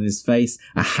dropped on his face,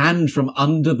 a hand from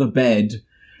under the bed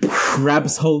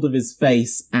grabs hold of his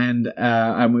face, and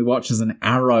we watch as an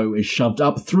arrow is shoved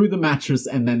up through the mattress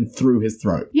and then through his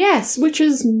throat. Yes, which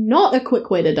is not a quick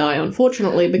way to die,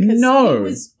 unfortunately, because he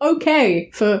was okay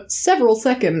for several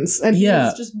seconds, and he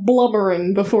was just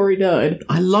blubbering before he died.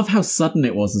 I love how sudden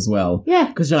it was as well. Yeah.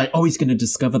 Because you're like, oh, he's going to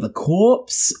discover the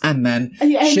corpse, and then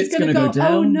shit's going to go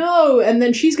down. Oh no, and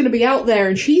then she's going to be out there,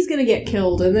 and she's going to get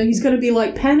killed, and then he's going to be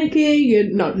like panicking,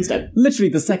 and no, he's dead. Literally,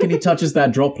 the second he touches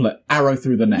that droplet, arrow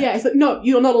through the neck. Yeah, it's like, no,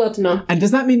 you're not allowed to know. And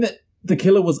does that mean that the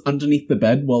killer was underneath the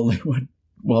bed while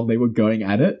they were going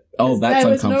at it? Oh, that's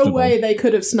uncomfortable. There was no way they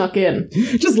could have snuck in.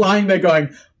 Just lying there going,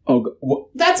 oh,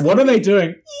 what are they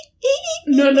doing?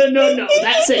 No,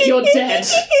 that's it, you're dead.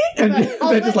 And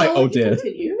they're just like, oh dear.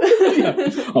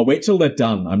 I'll wait till they're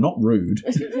done. I'm not rude.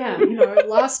 Yeah,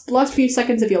 last few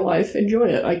seconds of your life, enjoy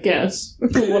it, I guess.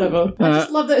 Whatever. I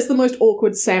just love that it's the most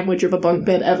awkward sandwich of a bunk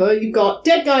bed ever. You've got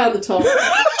dead guy on the top,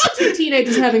 two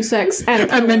teenagers having sex,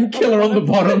 and then killer on the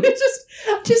bottom.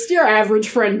 Just your average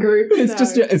friend group.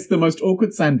 It's the most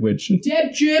awkward sandwich.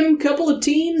 Dead Jim, couple of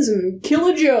teens, and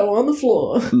Killer Joe on the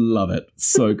floor. Love it.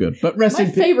 So good. But My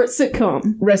favorite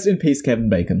sitcom. Rest in peace, Kevin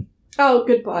Bacon. Oh,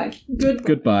 goodbye.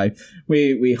 Goodbye.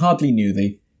 We hardly knew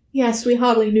thee. Yes, we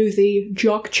hardly knew thee,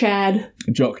 Jock Chad.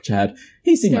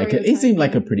 He seemed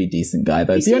like a pretty decent guy,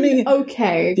 though. The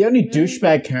only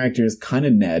douchebag character is kind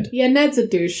of Ned. Yeah, Ned's a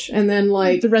douche, and then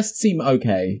the rest seem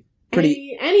okay.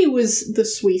 Annie was the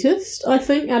sweetest, I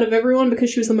think, out of everyone because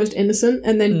she was the most innocent,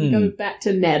 and then you go back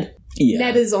to Ned. Yeah.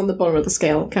 Ned is on the bottom of the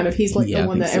scale, kind of. He's the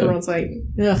one that everyone's like,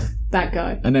 ugh, that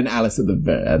guy. And then Alice at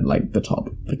the top.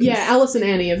 Yeah, Alice and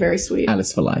Annie are very sweet.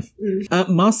 Alice for life.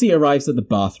 Marcy arrives at the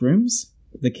bathrooms.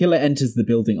 The killer enters the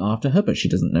building after her, but she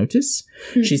doesn't notice.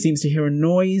 She seems to hear a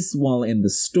noise while in the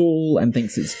stall and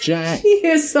thinks it's Jack. She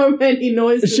hears so many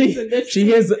noises. She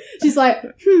hears... She's like,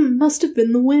 must have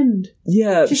been the wind.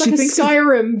 Yeah. She's like a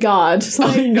Skyrim god.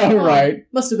 I know, right?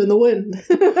 Must have been the wind.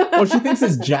 Well, she thinks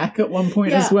it's Jack at one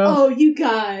point as well. Oh, you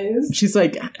guys. She's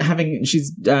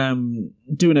she's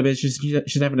doing a bit.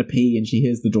 She's having a pee and she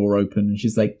hears the door open and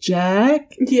she's like,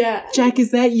 Jack? Yeah. Jack,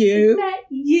 is that you? Is that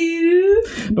you?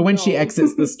 But when she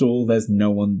exits the stall, there's no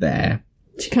one there.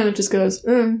 She kind of just goes,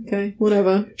 okay,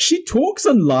 whatever. She talks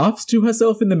and laughs to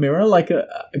herself in the mirror like a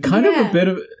bit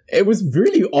of... It was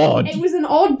really odd. It was an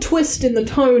odd twist in the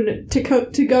tone to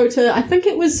go to... I think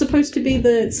it was supposed to be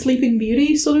the Sleeping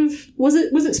Beauty sort of... Was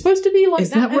it supposed to be like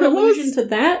Is that what it was? allusion to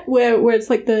that? Where it's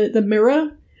like the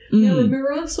mirror... the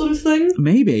mirror sort of thing?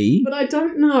 Maybe. But I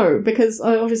don't know, because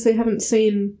I obviously haven't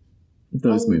seen...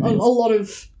 those movies. A lot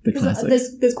of... The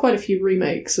classics. There's quite a few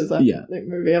remakes of that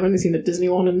movie. I've only seen the Disney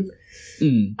one, and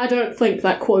I don't think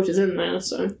that quote is in there,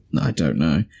 so... I don't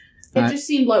know. It just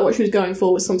seemed like what she was going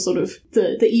for was some sort of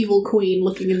the evil queen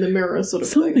looking in the mirror sort of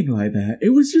Something thing. like that.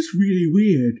 It was just really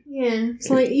weird. Yeah. It's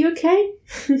like, you okay?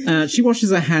 She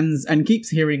washes her hands and keeps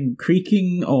hearing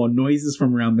creaking or noises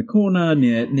from around the corner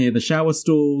near the shower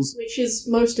stalls. Which is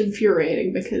most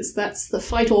infuriating because that's the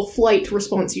fight or flight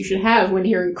response you should have when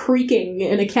hearing creaking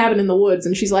in a cabin in the woods.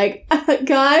 And she's like,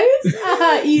 guys,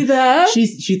 either.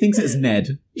 She thinks it's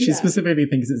Ned. She specifically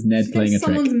thinks it's Ned playing a trick.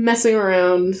 Someone's messing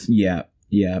around. Yeah.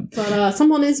 But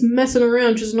someone is messing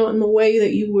around, just not in the way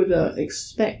that you would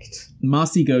expect.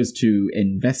 Marcy goes to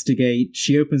investigate.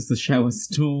 She opens the shower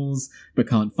stalls, but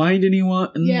can't find anyone.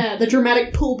 Yeah, the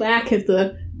dramatic pullback of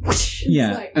the... whoosh,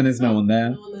 and there's no one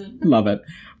there. Love it.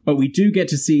 But we do get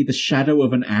to see the shadow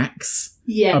of an axe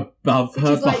above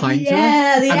her, behind her.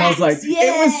 And I was like,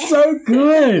 it was so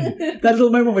good! That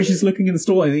little moment where she's looking in the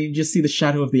stall and then you just see the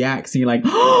shadow of the axe and you're like,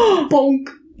 bonk!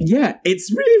 Yeah,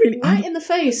 it's really, really... Right in the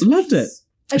face. Loved it.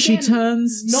 Again, she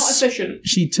turns... Not efficient.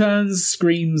 She turns,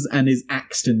 screams, and is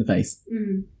axed in the face.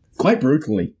 Quite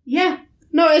brutally. Yeah.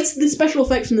 No, it's the special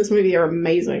effects in this movie are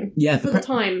amazing. Yeah. For the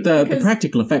time. The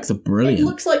practical effects are brilliant. It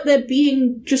looks like they're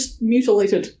being just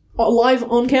mutilated live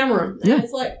on camera. And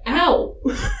it's like, ow.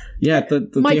 Yeah,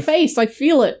 my face, I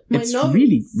feel it. My it's nose.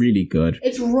 Really, really good.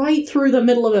 It's right through the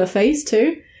middle of her face,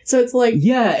 too. So it's like...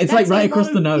 Yeah, it's like right across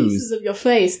the nose. Pieces of your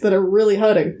face that are really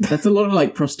hurting. That's a lot of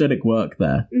like prosthetic work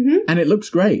there. And it looks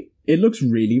great. It looks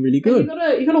really, really good.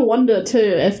 You gotta wonder too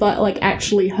if that like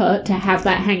actually hurt to have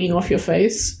that hanging off your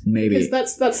face. Maybe.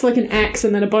 Because that's like an axe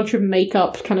and then a bunch of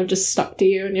makeup kind of just stuck to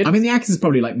you. And I mean, the axe is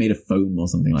probably like made of foam or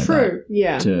something like that. True,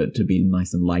 yeah. To be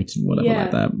nice and light and whatever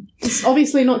like that. It's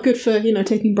obviously not good for,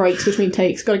 taking breaks between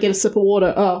takes. Gotta get a sip of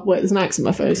water. Oh, wait, there's an axe in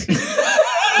my face.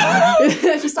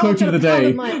 Just quote of the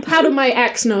day. Powder my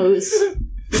axe nose.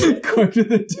 Quote of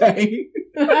the day.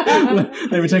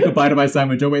 Let me take a bite of my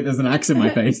sandwich. Oh wait, there's an axe in my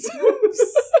face.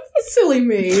 Silly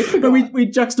me. But we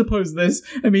juxtapose this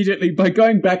immediately by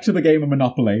going back to the game of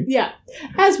Monopoly. Yeah,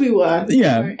 as we were.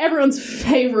 Yeah. You know, everyone's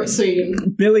favourite scene.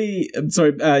 Billy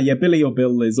or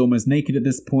Bill is almost naked at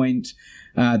this point.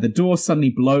 The door suddenly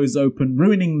blows open,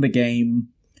 ruining the game.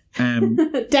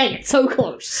 Dang it, so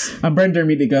close. And Brenda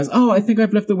immediately goes, "Oh, I think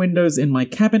I've left the windows in my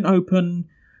cabin open."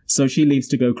 So she leaves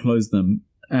to go close them.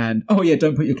 And, oh yeah,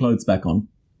 don't put your clothes back on.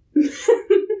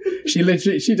 She does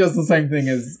the same thing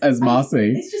as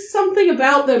Marcy. It's just something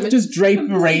about them. Just drape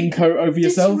a raincoat over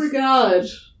yourself. Disregard.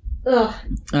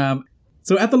 Ugh.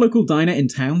 So at the local diner in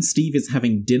town, Steve is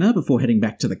having dinner before heading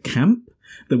back to the camp.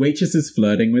 The waitress is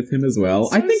flirting with him as well.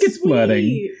 So I think it's sweet.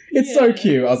 Flirting. It's so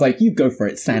cute. I was like, you go for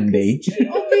it, Sandy.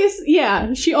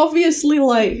 She obviously,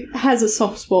 like, has a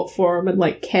soft spot for him and,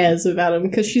 like, cares about him,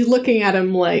 because she's looking at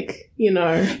him like, you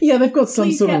know... Yeah, they've got some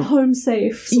please sort get of... home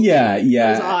safe. Yeah.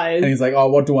 Those eyes. And he's like, "Oh,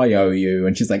 what do I owe you?"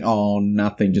 And she's like, "Oh,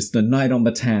 nothing, just a night on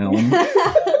the town."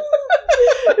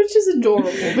 Which is adorable.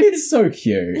 It's so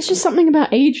cute. There's just something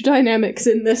about age dynamics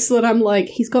in this that I'm like,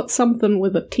 he's got something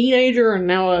with a teenager and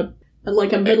now a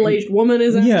middle-aged woman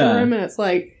is after him, and it's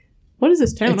like, what is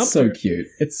this town up to? It's so cute.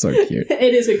 It's so cute.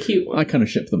 It is a cute one. I kind of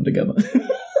ship them together.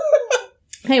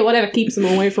 Hey, whatever keeps them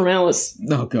away from Alice.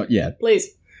 Oh, God, yeah. Please.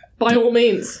 By all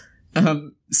means.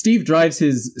 Steve drives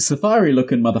his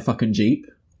safari-looking motherfucking Jeep.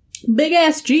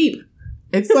 Big-ass Jeep.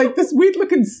 It's like this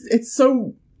weird-looking... It's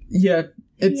so... Yeah.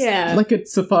 It's like a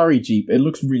safari Jeep. It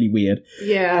looks really weird.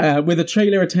 Yeah. With a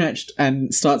trailer attached,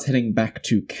 and starts heading back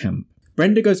to camp.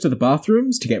 Brenda goes to the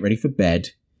bathrooms to get ready for bed.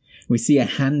 We see a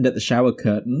hand at the shower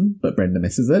curtain, but Brenda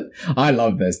misses it. I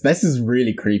love this. This is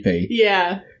really creepy.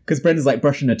 Yeah. Because Brenda's like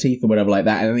brushing her teeth or whatever like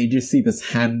that, and then you just see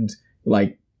this hand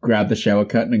like grab the shower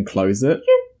curtain and close it.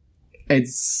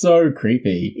 It's so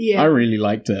creepy. Yeah. I really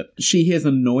liked it. She hears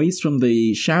a noise from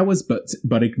the showers,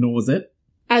 but ignores it.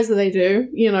 As they do.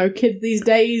 You know, kids these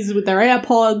days with their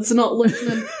AirPods not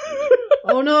listening.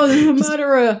 Oh no, there's a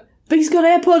murderer. But he's got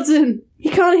AirPods in. He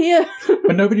can't hear.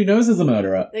 But nobody knows there's a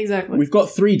murderer. Exactly. We've got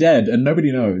 3 dead and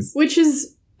nobody knows. Which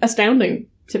is astounding,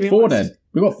 to be 4 honest. dead.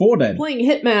 We've got 4 dead. Playing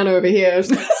Hitman over here.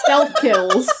 Stealth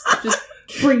kills. Just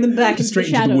bring them back Just straight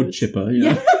into the into the wood shadows. chipper. You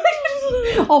know?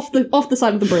 Yeah. off the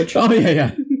side of the bridge. Oh,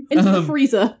 yeah. Into the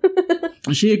freezer.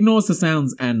 She ignores the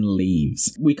sounds and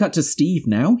leaves. We cut to Steve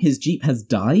now. His Jeep has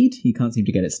died. He can't seem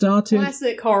to get it started.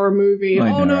 Classic horror movie.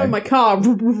 I Oh know, no, right? my car.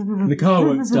 The car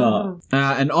won't start.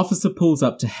 An officer pulls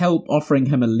up to help, offering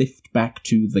him a lift back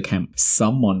to the camp.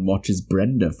 Someone watches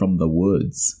Brenda from the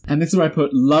woods. And this is where I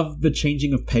put, love the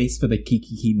changing of pace for the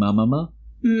Kiki Mamama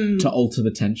to alter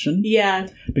the tension. Yeah.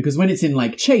 Because when it's in,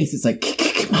 like, chase, it's like,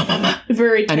 Kiki Mamama.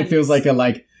 Very tense. And it feels like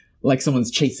like someone's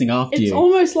chasing after It's you.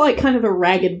 almost like kind of a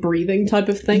ragged breathing type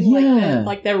of thing. Yeah.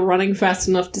 Like they're running fast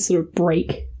enough to sort of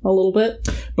break a little bit.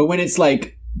 But when it's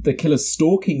like the killer's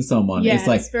stalking someone, Yeah, it's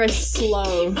like... it's very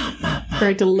slow.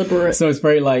 Very deliberate. So it's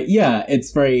very like,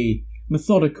 it's very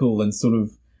methodical and sort of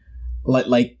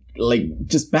like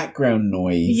just background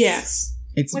noise. Yes.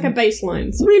 It's like a bass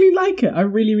line. So. Really like it. I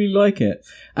really, really like it.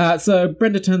 So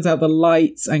Brenda turns out the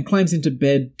lights and climbs into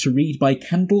bed to read by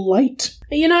candlelight.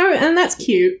 You know, and that's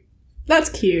cute. That's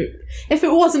cute. If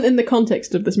it wasn't in the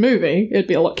context of this movie, it'd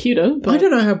be a lot cuter. But I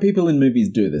don't know how people in movies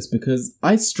do this, because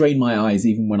I strain my eyes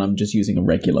even when I'm just using a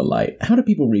regular light. How do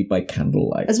people read by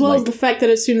candlelight? As well as the fact that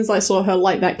as soon as I saw her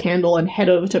light that candle and head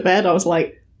over to bed, I was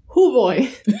like, oh boy,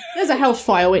 there's a house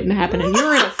fire waiting to happen, and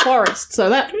you're in a forest, so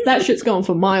that shit's going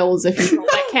for miles if you drop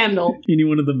that candle. You need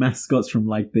one of the mascots from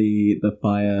like the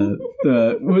fire,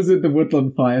 the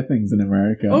woodland fire things in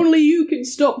America. Only you can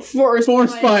stop forest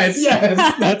fires. Yes,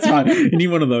 that's right. You need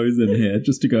one of those in here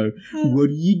just to go, what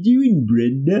are you doing,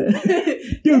 Brenda?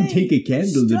 Don't take a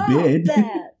candle to bed.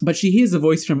 That. But she hears a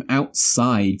voice from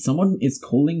outside. Someone is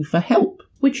calling for help.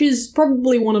 Which is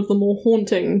probably one of the more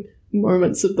haunting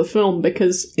moments of the film,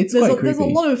 because It's there's quite there's a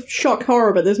creepy. lot of shock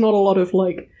horror, but there's not a lot of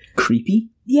like Creepy?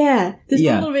 there's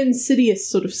Yeah. not a lot of insidious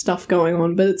sort of stuff going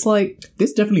on, but it's like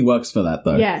This definitely works for that,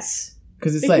 though. yes,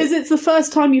 Because it's because like... it's the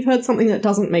first time you've heard something that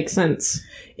doesn't make sense.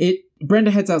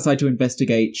 Brenda heads outside to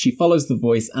investigate. She follows the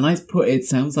voice, and I put, it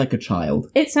sounds like a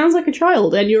child. It sounds like a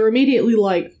child, and you're immediately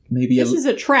like, Maybe this is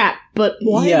a trap, but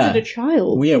why Yeah. is it a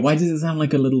child? Well, yeah, why does it sound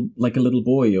like a little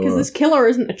boy? Because Or this killer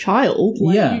isn't a child.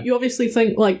 Like, Yeah. you obviously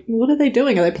think, like, what are they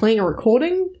doing? Are they playing a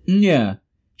recording? Yeah.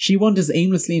 She wanders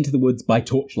aimlessly into the woods by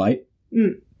torchlight.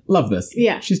 Mm. Love this.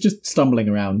 Yeah. She's just stumbling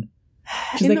around.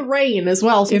 She's in like, the rain as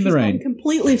well, so In the she's rain. gone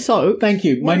completely soaked. Thank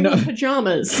you. My Wearing note.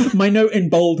 pajamas. My note in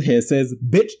bold here says,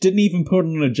 "Bitch didn't even put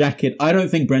on a jacket. I don't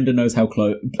think Brenda knows how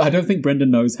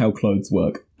clothes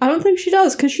work." I don't think she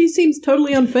does, because she seems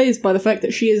totally unfazed by the fact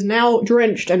that she is now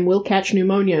drenched and will catch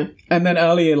pneumonia. And then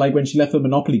earlier, like, when she left the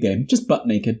Monopoly game, just butt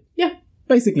naked. Yeah.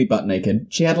 Basically butt naked.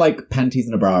 She had, like, panties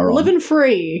and a bra on. Living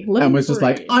free. And was just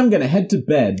like, I'm gonna head to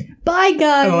bed. Bye,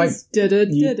 guys.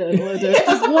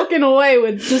 Just walking away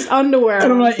with just underwear.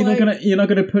 And I'm like, you're not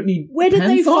gonna put any Where did they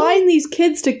pants on? find these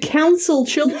kids to counsel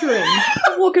children?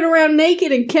 Walking around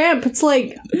naked in camp. It's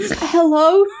like,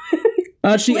 hello?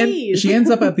 She ends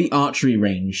up at the archery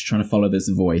range trying to follow this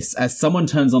voice as someone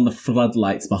turns on the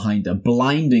floodlights behind her,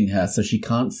 blinding her so she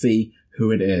can't see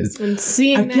who it is. And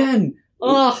seeing again,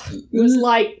 it was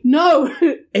like, no!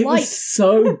 It was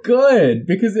so good,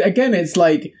 because again, it's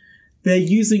like, they're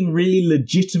using really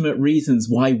legitimate reasons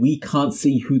why we can't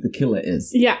see who the killer is.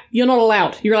 Yeah, you're not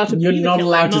allowed. You're allowed to be the killer. You're not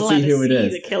allowed to see who it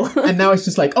is. And now it's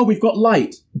just like, oh, we've got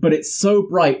light, but it's so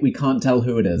bright we can't tell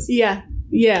who it is. Yeah.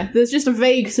 Yeah, there's just a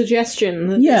vague suggestion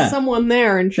that there's someone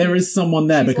there. And there is someone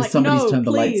there because like, somebody's turned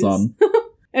the lights on.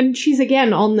 And she's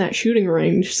again on that shooting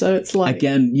range, so it's like...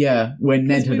 Again, yeah, where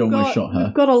Ned had almost shot her.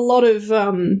 We've got a lot of...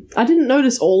 I didn't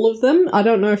notice all of them. I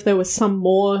don't know if there was some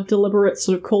more deliberate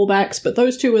sort of callbacks, but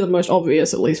those two were the most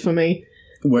obvious, at least for me.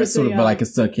 Where it's sort of like a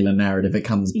circular narrative. It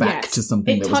comes back to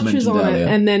something that was mentioned earlier. It touches on it,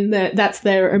 and then that's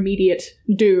their immediate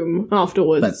doom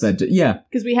afterwards. That's their... Yeah.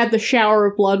 Because we had the shower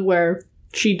of blood where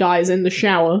she dies in the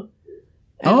shower.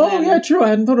 Yeah, true. I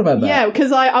hadn't thought about that. Yeah,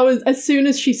 because I was, as soon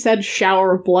as she said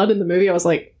shower of blood in the movie, I was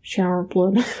like, shower of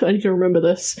blood? I need to remember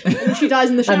this. And then she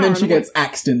dies in the shower. And then she gets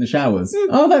axed in the showers.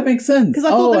 Oh, that makes sense. Because I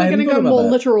thought they were going to go more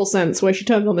literal sense, where she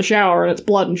turns on the shower and it's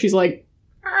blood and she's like,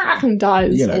 and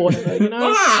dies or whatever, you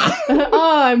know?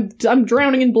 I'm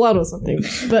drowning in blood or something.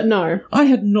 But no. I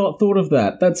had not thought of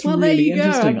that. That's really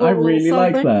interesting. I really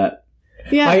like that.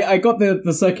 Yeah, I got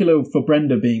the circular for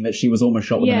Brenda being that she was almost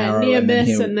shot with an arrow, near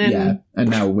miss, and then and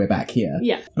now we're back here.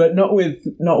 Yeah, but not with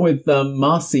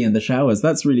Marcy in the showers.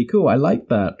 That's really cool. I like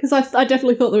that because I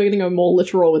definitely thought they were going to go more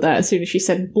literal with that. As soon as she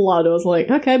said blood, I was like,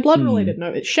 okay, blood related. No,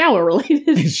 it's shower related.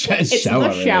 It's shower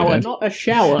the shower, related. Not a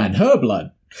shower. And her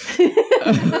blood.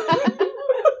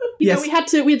 Yes, we had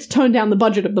to tone down the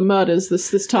budget of the murders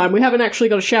this time. We haven't actually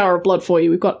got a shower of blood for you.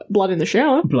 We've got blood in the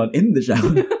shower. Blood in the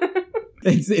shower.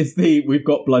 It's the we've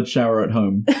got blood shower at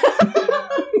home.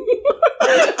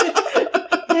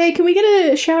 Hey, can we get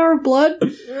a shower of blood?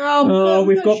 Oh,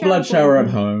 we've got blood shower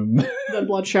at home. The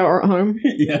blood shower at home.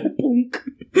 Yeah.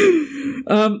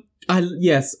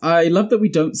 I love that we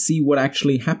don't see what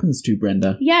actually happens to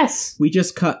Brenda. Yes. We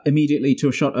just cut immediately to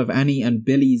a shot of Annie and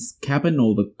Billy's cabin,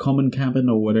 or the common cabin,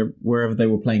 or whatever, wherever they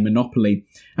were playing Monopoly,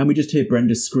 and we just hear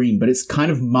Brenda scream, but it's kind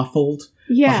of muffled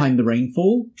behind the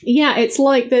rainfall. Yeah, it's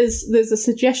like there's a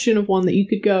suggestion of one that you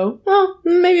could go, oh,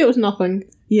 maybe it was nothing.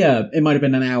 Yeah, it might have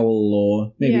been an owl,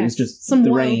 or maybe it was just some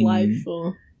the wildlife,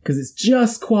 rain. Because it's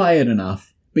just quiet enough.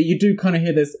 But you do kind of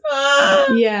hear this,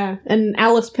 Yeah, and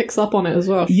Alice picks up on it as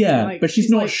well. But she's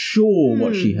not sure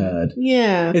what she heard.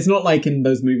 Yeah. It's not like in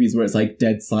those movies where it's like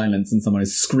dead silence and someone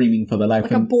is screaming for their life.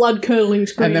 Like a blood-curdling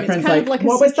scream. And their friend's like,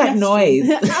 what was that noise?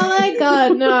 Oh my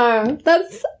god, no.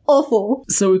 That's awful.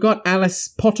 So we've got Alice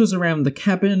potters around the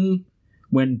cabin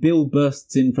when Bill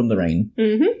bursts in from the rain.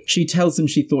 Mm-hmm. She tells him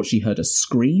she thought she heard a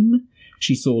scream.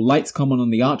 She saw lights come on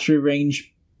the archery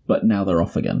range, but now they're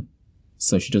off again.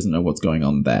 So she doesn't know what's going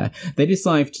on there. They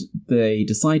decide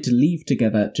to leave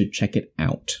together to check it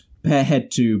out. Pair head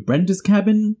to Brenda's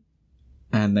cabin,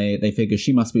 and they figure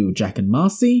she must be with Jack and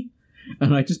Marcy.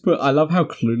 And I love how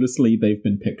cluelessly they've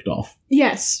been picked off.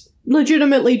 Yes.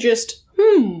 Legitimately just,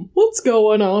 what's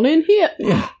going on in here?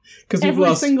 Yeah. Because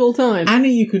every single time.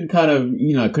 Annie, you can kind of,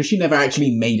 because she never actually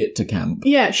made it to camp.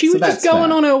 Yeah, she was just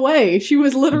going on her way. She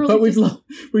was literally But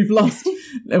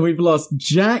we've lost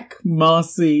Jack,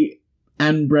 Marcy,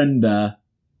 and Brenda,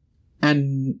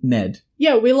 and Ned.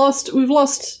 Yeah, we've lost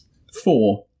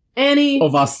 4 Annie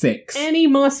of our 6. Annie,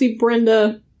 Marcy,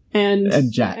 Brenda,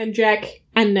 and Jack,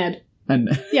 and Ned. And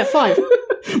 5.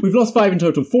 We've lost 5 in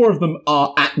total. 4 of them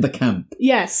are at the camp.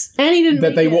 Yes, Annie didn't.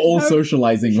 That they were all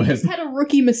socializing with. She had a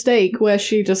rookie mistake where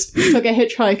she just took a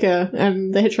hitchhiker,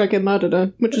 and the hitchhiker murdered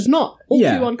her, which is not all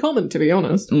too uncommon, to be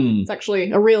honest. It's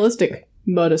actually a realistic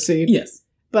murder scene. Yes,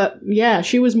 but yeah,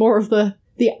 she was more of the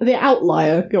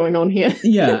outlier going on here.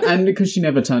 Yeah, and because she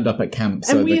never turned up at camp,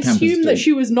 so and we assumed that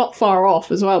she was not far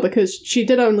off as well, because she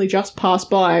did only just pass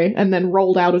by and then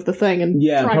rolled out of the thing and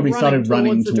probably started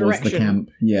running towards the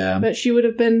camp. Yeah, but she would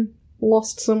have been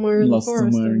lost somewhere in the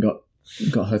forest and got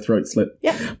her throat slit.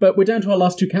 Yeah, but we're down to our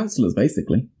last 2 counselors,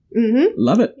 basically. Mm-hmm.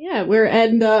 Love it. Yeah,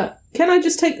 can I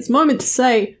just take this moment to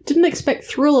say, didn't expect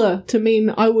thriller to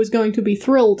mean I was going to be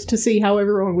thrilled to see how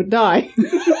everyone would die.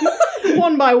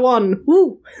 one by one.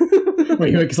 Woo! Were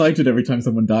you excited every time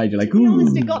someone died? You're like, To be ooh.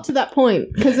 honest, it got to that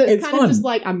point, because it's kind fun. of just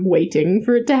like, I'm waiting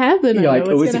for it to happen. You're like,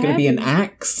 oh, is it going to be an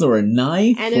axe or a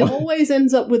knife? And it always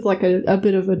ends up with like a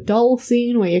bit of a dull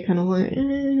scene where you're kind of like,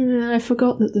 I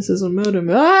forgot that this is a murder.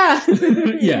 Ah!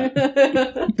 Yeah.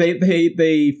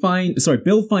 They find... Sorry,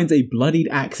 Bill finds a bloodied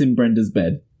axe in Brenda's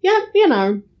bed. Yeah, you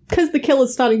know, because the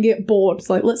killer's starting to get bored. It's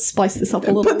like, let's spice this up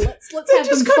a little. Let's have them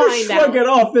just kind of find shrug out. it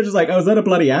off. They're just like, oh, is that a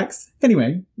bloody axe?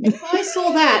 Anyway. If I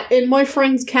saw that in my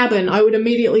friend's cabin, I would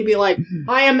immediately be like,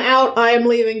 I am out, I am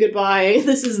leaving, goodbye,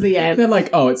 this is the end. They're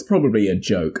like, oh, it's probably a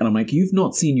joke. And I'm like, you've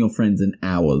not seen your friends in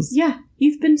hours. Yeah,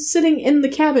 you've been sitting in the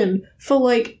cabin for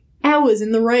like hours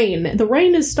in the rain. The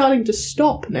rain is starting to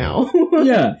stop now.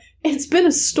 Yeah. It's been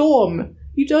a storm.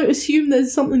 You don't assume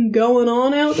there's something going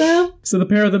on out there? So the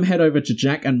pair of them head over to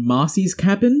Jack and Marcy's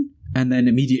cabin, and then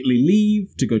immediately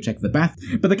leave to go check the bath.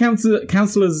 But the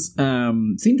counselors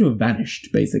seem to have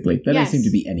vanished, basically. They don't seem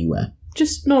to be anywhere.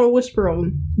 Just not a whisper of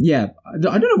them. Yeah, I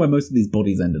don't know where most of these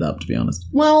bodies ended up, to be honest.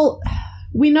 Well,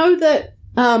 we know that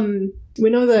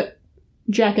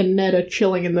Jack and Ned are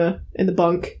chilling in the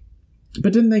bunk.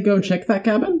 But didn't they go check that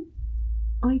cabin?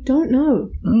 I don't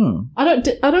know. Oh. I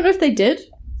don't know if they did.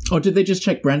 Or did they just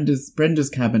check Brenda's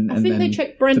cabin and then I think they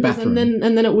checked Brenda's the bathroom?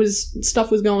 and then it was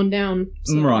stuff was going down.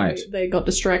 So Right. They got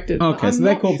distracted. Okay, so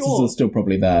their corpses are still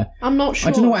probably there. I'm not sure.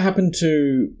 I don't know what happened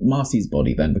to Marcy's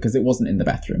body then, because it wasn't in the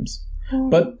bathrooms.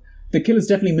 But the killers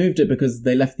definitely moved it because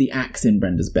they left the axe in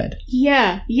Brenda's bed.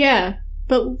 Yeah.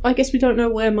 But I guess we don't know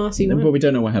where Marcy went. But we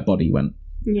don't know where her body went.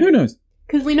 Yeah. Who knows?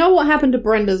 Because we know what happened to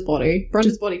Brenda's body.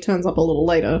 Brenda's body turns up a little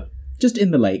later. Just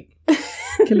in the lake.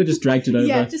 Killer just dragged it over,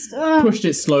 Yeah, just pushed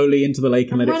it slowly into the lake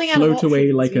and let it float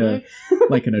away like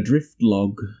like an adrift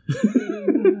log.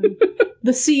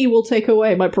 The sea will take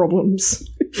away my problems.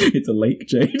 It's a lake,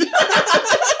 Jade.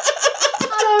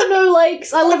 I don't know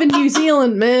lakes. I live in New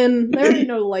Zealand, man. There ain't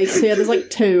no lakes here. There's like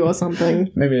 2 or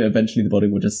something. Maybe eventually the body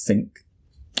will just sink.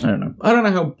 I don't know. I don't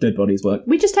know how dead bodies work.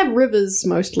 We just have rivers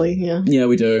mostly here. Yeah,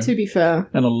 we do. To be fair.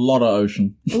 And a lot of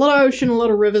ocean. A lot of ocean, a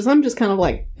lot of rivers. I'm just kind of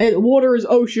like, hey, water is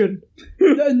ocean.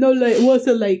 No lake. What's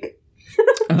a lake?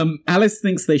 Alice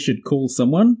thinks they should call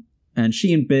someone, and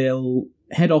she and Bill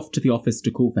head off to the office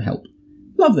to call for help.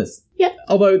 Love this. Yeah.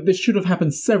 Although this should have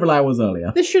happened several hours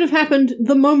earlier. This should have happened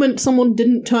the moment someone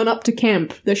didn't turn up to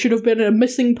camp. There should have been a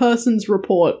missing persons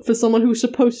report for someone who's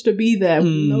supposed to be there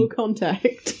with no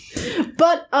contact.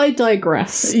 But I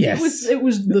digress. Yes. It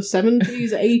was the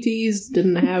 70s, 80s,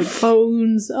 didn't have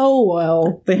phones. Oh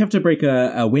well. They have to break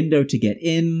a window to get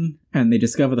in, and they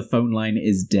discover the phone line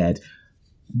is dead.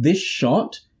 This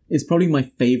shot is probably my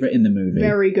favourite in the movie.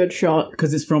 Very good shot.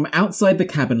 Because it's from outside the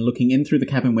cabin, looking in through the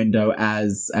cabin window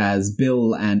as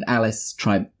Bill and Alice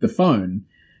try the phone.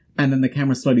 And then the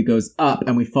camera slowly goes up,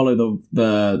 and we follow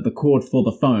the cord for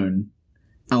the phone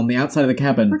on the outside of the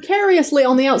cabin. Precariously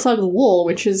on the outside of the wall,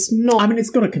 which is not... I mean, it's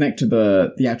got to connect to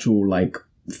the actual, like,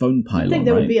 phone pylon, I think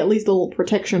there right? would be at least a little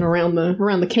protection around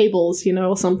the cables,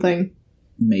 or something.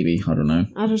 Maybe, I don't know.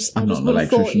 I just I'm not would an have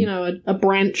thought,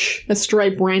 electrician. a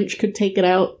stray branch could take it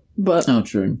out. But oh,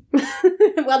 true.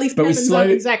 well, these cabins don't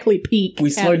exactly peak. We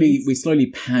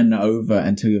slowly pan over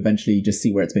until you eventually just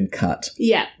see where it's been cut.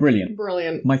 Yeah,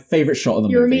 brilliant. My favorite shot of the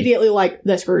You're movie. You're immediately like,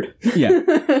 they're screwed. Yeah,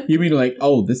 you're immediately like,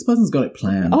 oh, this person's got it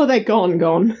planned. Oh, they're gone.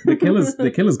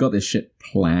 The killer's got this shit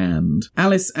planned.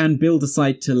 Alice and Bill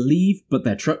decide to leave, but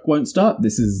their truck won't start.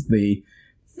 This is the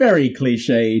very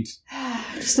cliched.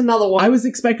 Just another one. I was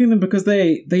expecting them because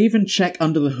they even check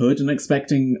under the hood, and I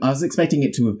was expecting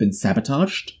it to have been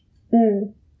sabotaged.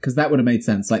 Because that would have made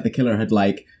sense. Like the killer had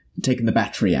taken the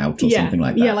battery out or something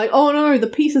like that. Yeah, like, oh no, the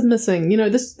piece is missing.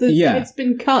 It's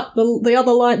been cut. The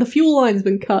other line, the fuel line's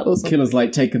been cut or something.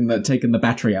 Killer's taken the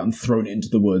battery out and thrown it into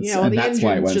the woods, and that's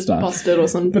why it won't just start. Busted or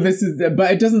something.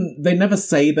 But it doesn't. They never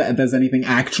say that there's anything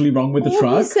actually wrong with the truck.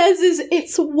 All he says is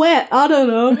it's wet. I don't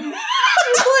know.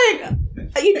 It's like.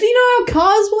 Do you know how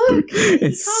cars work?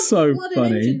 It's so flood funny.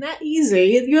 An engine that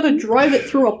easy. You got to drive it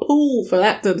through a pool for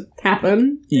that to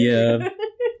happen. Yeah.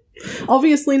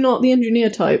 Obviously not the engineer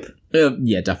type.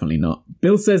 Yeah, definitely not.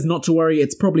 Bill says not to worry,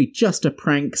 it's probably just a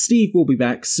prank. Steve will be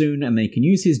back soon, and they can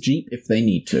use his Jeep if they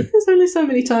need to. There's only so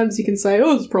many times you can say,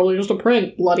 oh, it's probably just a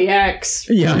prank. Bloody axe.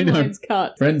 Yeah, I know. Line's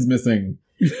cut. Friend's missing.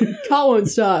 Car won't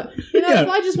start. If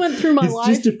I just went through my life...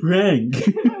 It's just a prank.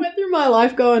 I went through my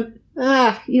life going...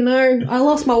 I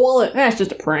lost my wallet. It's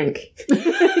just a prank.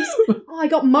 I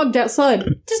got mugged outside.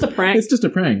 Just a prank. It's just a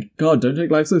prank. God, don't take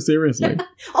life so seriously.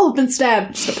 I've been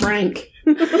stabbed. Just a prank.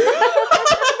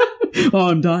 Oh,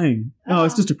 I'm dying. Oh,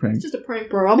 it's just a prank. It's just a prank,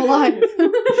 bro. I'm alive.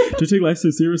 Don't take life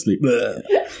so seriously.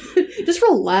 Just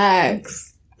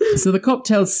relax. So the cop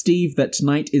tells Steve that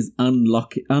tonight is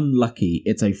unlucky.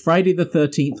 It's a Friday the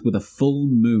 13th with a full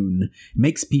moon.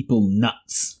 Makes people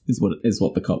nuts, is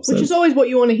what the cop says. Which is always what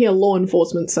you want to hear law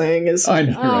enforcement saying is, I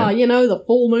know, right? The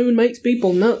full moon makes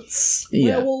people nuts.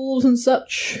 Yeah. Werewolves and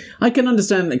such. I can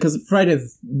understand that, because Friday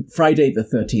the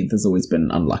 13th has always been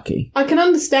unlucky. I can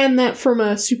understand that from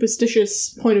a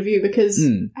superstitious point of view, because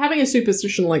having a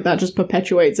superstition like that just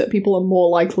perpetuates it. People are more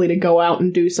likely to go out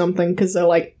and do something because they're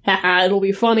like, haha, it'll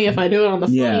be funny if I do it on the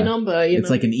funny number. It's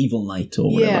like an evil night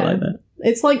or whatever like that.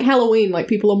 It's like Halloween, like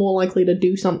people are more likely to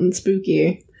do something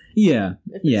spooky. Yeah,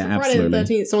 Friday absolutely.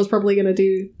 the 13th, someone's probably going to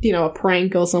do, a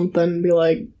prank or something, and be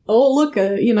like, oh, look, I'll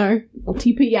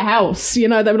TP your house. They're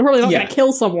probably not going to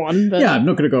kill someone. But I'm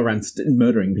not going to go around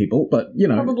murdering people, but,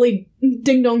 probably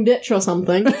ding-dong ditch or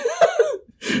something.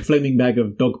 Flaming bag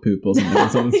of dog poop or something on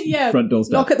someone's front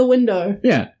doorstep. Knock at the window.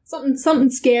 Yeah. Something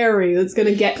scary that's going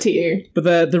to get to you.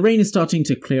 But the rain is starting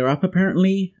to clear up,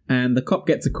 apparently, and the cop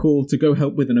gets a call to go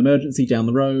help with an emergency down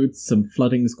the road. Some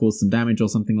flooding's caused some damage or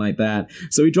something like that.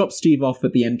 So he drops Steve off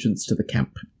at the entrance to the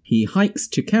camp. He hikes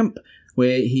to camp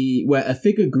where a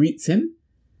figure greets him.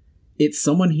 It's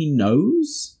someone he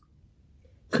knows,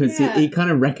 because he kind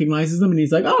of recognizes them, and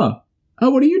he's like, oh,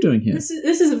 what are you doing here? This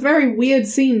is a very weird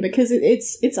scene because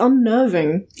it's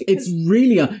unnerving. It's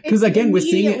really because again we're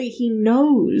seeing it. He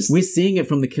knows. We're seeing it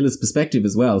from the killer's perspective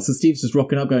as well. So Steve's just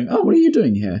rocking up, going, "Oh, what are you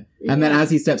doing here?" And then as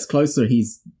he steps closer,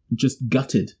 he's just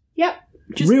gutted. Yep.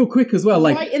 Just real quick as well.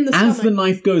 Like right in the as stomach. the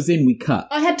knife goes in, we cut.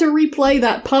 I had to replay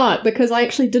that part because I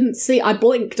actually didn't see. I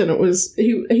blinked and it was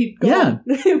he'd gone.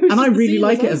 Yeah, and I really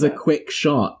like it as a quick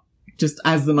shot. Just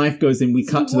as the knife goes in, we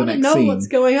cut to the next know scene. What's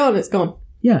going on? It's gone.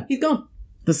 Yeah, he's gone.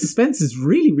 The suspense is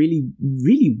really, really,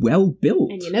 really well built.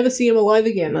 And you never see him alive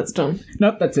again. That's done.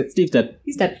 Nope, that's it. Steve's dead.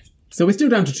 He's dead. So we're still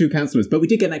down to 2 counsellors, but we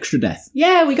did get an extra death.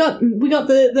 Yeah, we got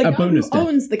the guy bonus who death.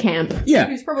 owns the camp. Yeah.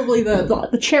 Who's probably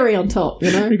the cherry on top,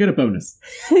 We got a bonus.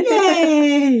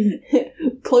 Yay!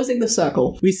 Closing the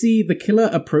circle. We see the killer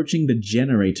approaching the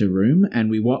generator room, and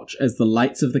we watch as the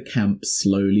lights of the camp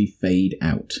slowly fade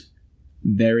out.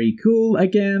 Very cool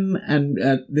again, and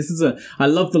I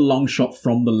love the long shot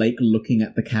from the lake looking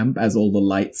at the camp as all the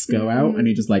lights go out, and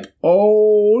you're just like,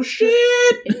 oh shit!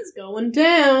 It's going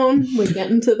down. We're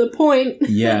getting to the point.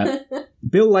 Yeah.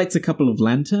 Bill lights a couple of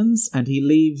lanterns, and he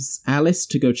leaves Alice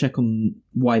to go check on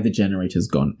why the generator's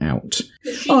gone out.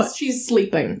 She's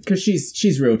sleeping. Because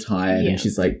she's real tired, and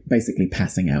she's like basically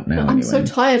passing out now. I'm so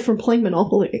tired from playing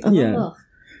Monopoly. Yeah. Ugh.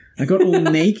 I got all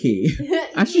naked.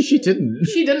 Actually, she didn't.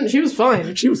 She didn't. She was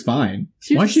fine. She was fine.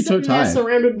 She was Why is she so tired?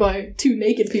 Surrounded by 2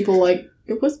 naked people. Like,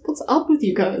 what's up with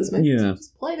you guys, man? Yeah.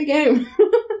 Just play the game.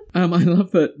 I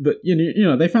love that. But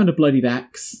they found a bloodied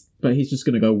axe, but he's just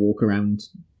going to go walk around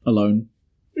alone.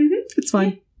 Mm-hmm. It's fine.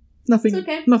 Yeah. Nothing. It's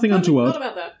okay. Nothing untoward. What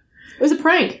about that? It was a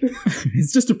prank.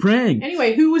 It's just a prank.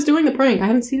 Anyway, who was doing the prank? I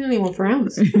haven't seen anyone for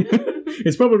hours.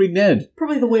 It's probably Ned.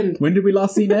 Probably the wind. When did we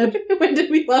last see Ned? When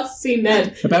did we last see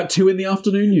Ned? About 2 p.m,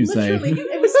 you say? Literally,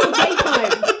 it was still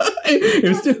daytime. It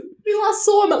was still... We last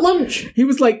saw him at lunch. He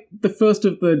was like the first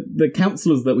of the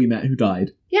counsellors that we met who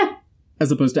died. Yeah.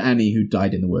 As opposed to Annie, who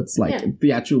died in the woods.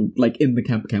 The actual, in the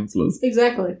camp counsellors.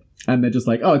 Exactly. And they're just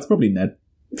like, oh, it's probably Ned.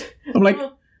 I'm like,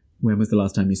 when was the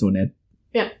last time you saw Ned?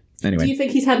 Yeah. Anyway. Do you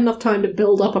think he's had enough time to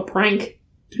build up a prank?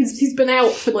 He's been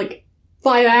out for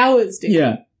 5 hours, dude.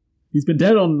 Yeah. He's been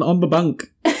dead on the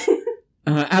bunk.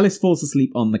 Alice falls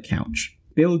asleep on the couch.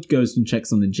 Bill goes and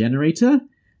checks on the generator.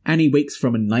 Annie wakes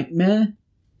from a nightmare.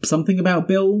 Something about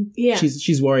Bill. Yeah.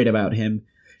 She's worried about him.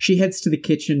 She heads to the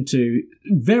kitchen to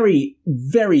very,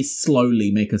 very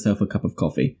slowly make herself a cup of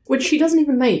coffee. Which she doesn't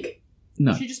even make.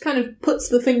 No. She just kind of puts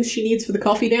the things she needs for the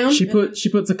coffee down. She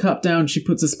puts a cup down, she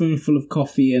puts a spoonful of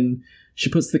coffee in, she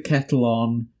puts the kettle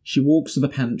on, she walks to the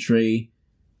pantry,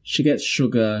 she gets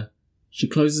sugar, she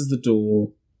closes the door,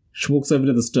 she walks over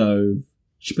to the stove,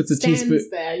 she puts a teaspoon...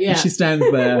 there, yeah. She stands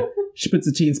there, she puts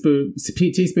a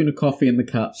teaspoon of coffee in the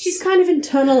cup. She's kind of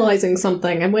internalizing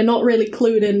something, and we're not really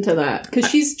clued into that. Because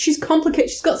she's complicated,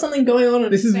 she's got something going on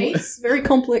in her face. Very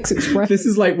complex expression. This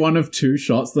is one of 2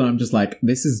 shots that I'm just like,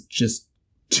 this is just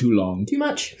too long. Too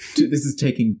much. This is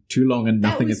taking too long and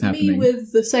nothing is happening. That was me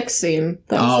with the sex scene.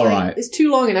 That was right. It's too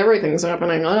long and everything's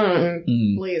happening. I don't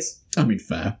know. Please. I mean,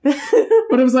 fair.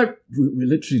 But it was like, we're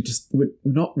literally we're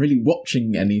not really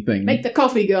watching anything. Make the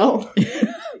coffee go.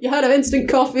 You heard of instant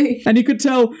coffee? And you could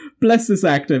tell, bless this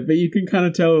actor, but you can kind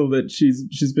of tell that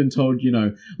she's been told,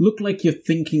 look like you're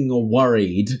thinking or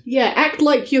worried. Yeah, act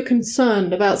like you're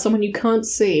concerned about someone you can't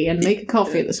see and make a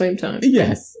coffee at the same time.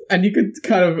 Yes. And you could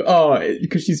kind of,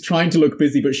 because she's trying to look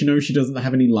busy, but she knows she doesn't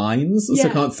have any lines, so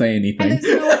can't say anything. And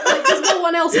there's no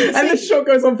one else in the And the shot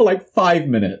goes on for like 5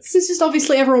 minutes. It's just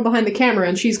obviously everyone behind the camera,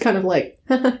 and she's kind of like,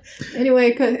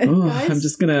 anyway, guys. I'm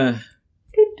just gonna...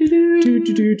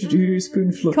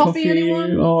 spoonful of coffee.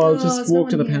 Anyone? I'll just walk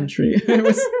to the pantry.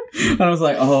 And I was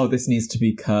like, this needs to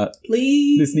be cut.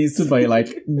 Please. This needs to be,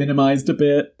 minimized a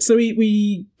bit. So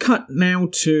we cut now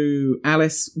to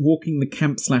Alice walking the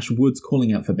camp/woods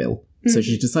calling out for Bill. So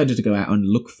she's decided to go out and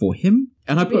look for him.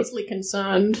 And I obviously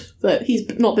concerned that he's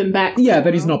not been back. Yeah,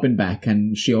 that he's not been back,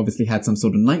 and she obviously had some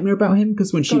sort of nightmare about him,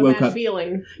 because when she woke up...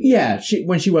 feeling. Yeah,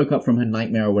 when she woke up from her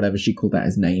nightmare or whatever, she called that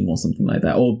his name or something like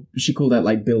that. Or she called that,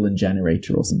 Bill and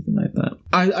Generator or something like that.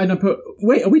 I put...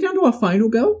 Wait, are we down to our final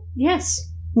girl? Yes.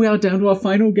 We are down to our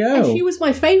final girl. And she was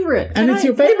my favourite. And it's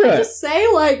your favourite. Can I just say,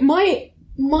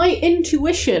 my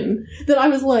intuition that I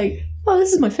was like,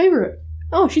 this is my favourite.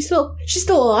 Oh, she's still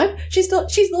alive. She's the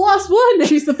last one.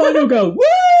 She's the final girl.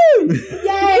 Woo! Yay,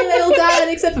 they all died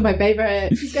except for my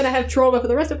favourite. She's gonna have trauma for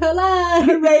the rest of her life.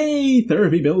 Hooray!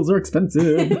 Therapy bills are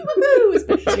expensive. Woohoo!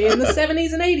 Especially in the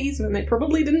 70s and 80s when they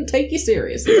probably didn't take you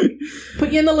seriously.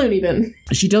 Put you in the loony bin.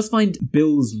 She does find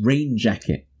Bill's rain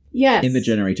jacket. Yes. In the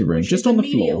generator room, just on the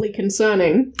floor. Immediately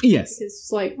concerning. Yes.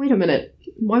 It's like, wait a minute,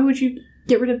 why would you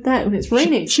get rid of that when it's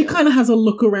raining? She kind of has a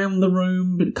look around the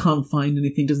room, but can't find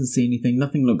anything, doesn't see anything,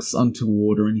 nothing looks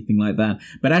untoward or anything like that.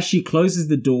 But as she closes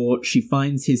the door, she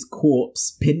finds his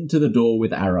corpse pinned to the door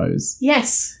with arrows.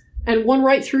 Yes, and one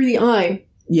right through the eye.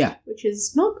 Yeah. Which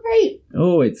is not great.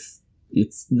 Oh, it's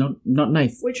not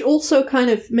nice. Which also kind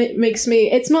of makes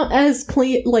me... It's not as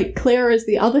clear as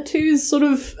the other two's sort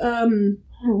of...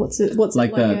 what's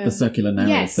the circular narrow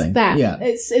thing? Yes, that. Yeah.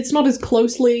 It's not as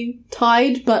closely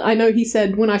tied, but I know he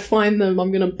said, when I find them,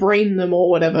 I'm going to brain them or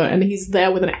whatever, and he's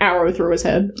there with an arrow through his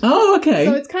head. Oh, okay.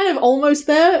 So it's kind of almost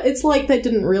there. It's like they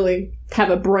didn't really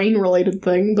have a brain-related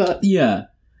thing, but... Yeah.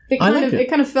 It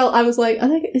kind of felt... I was like,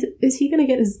 is he going to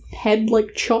get his head,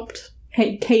 chopped?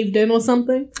 Caved in or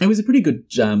something. It was a pretty good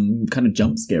kind of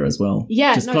jump scare as well.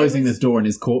 Yeah. Just closing this door and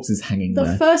his corpse is hanging there.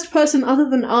 The first person other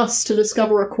than us to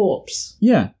discover a corpse.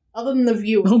 Yeah. Other than the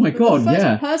viewer. Oh my god, the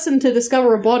first person to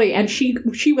discover a body, and she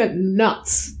went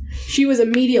nuts. She was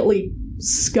immediately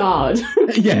scarred.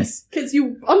 Yes. Because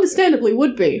you understandably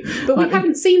would be. But we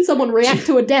haven't seen someone react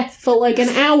to a death for an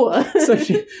hour. So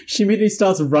she immediately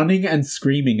starts running and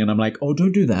screaming, and I'm like, oh,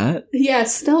 don't do that. Yeah,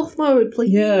 stealth mode,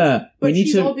 please. Yeah. But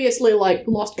she's obviously,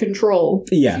 lost control.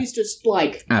 Yeah. She's just,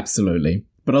 Absolutely.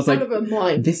 But I was out of her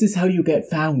mind. This is how you get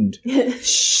found.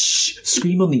 Shh.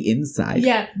 Scream on the inside.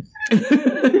 Yeah.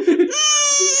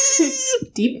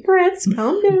 Deep breaths,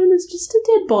 calm down, it's just a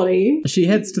dead body. She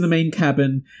heads to the main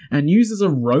cabin and uses a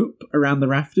rope around the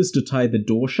rafters to tie the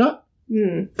door shut.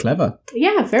 Clever.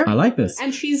 Yeah, very. I like this.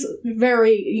 And she's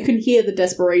you can hear the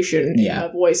desperation in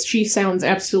her voice. She sounds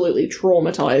absolutely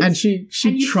traumatized. And she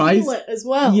you tries... feel it as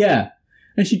well. Yeah.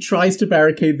 And she tries to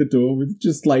barricade the door with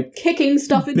just kicking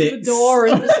stuff into bits. the door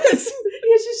and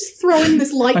she's just throwing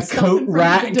this light a stuff coat in front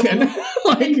rack of the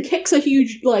door. And kicks a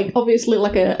huge, obviously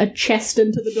a chest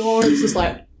into the door, and it's just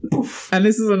poof. And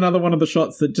this is another one of the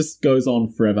shots that just goes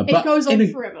on forever. It goes on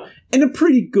forever. In a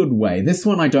pretty good way. This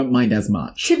one I don't mind as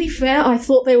much. To be fair, I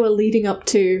thought they were leading up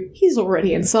to, he's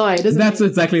already inside, isn't That's he?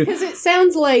 exactly... Because it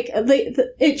sounds like,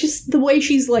 the way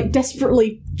she's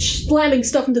desperately slamming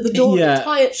stuff into the door to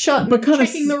tie it shut and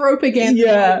checking the rope again.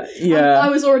 Yeah, yeah. I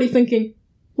was already thinking...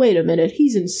 Wait a minute,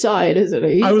 he's inside, isn't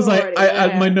he? I was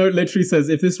my note literally says,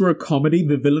 if this were a comedy,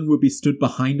 the villain would be stood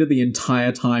behind her the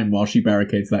entire time while she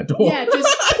barricades that door. Yeah,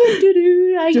 just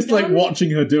just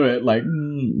watching her do it,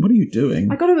 what are you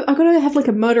doing? I gotta have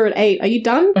a murder at 8. Are you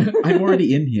done? I'm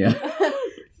already in here.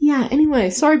 Yeah, anyway,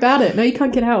 sorry about it. No, you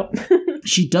can't get out.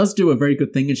 She does do a very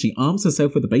good thing, and she arms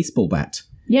herself with a baseball bat.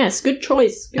 Yes, good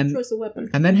choice. Good choice of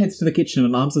weapon. And then heads to the kitchen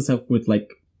and arms herself with,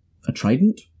 a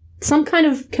trident. Some kind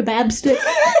of kebab stick.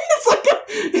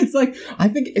 It's I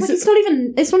think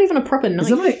it's not even a proper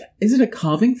knife. Is it a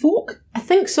carving fork? I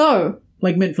think so.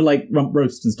 Meant for rump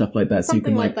roast and stuff like that. Something so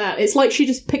you can like that. It's she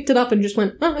just picked it up and just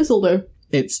went, oh, this'll do.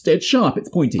 It's sharp, it's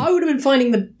pointy. I would have been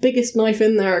finding the biggest knife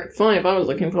in there if I was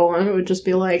looking for one. It would just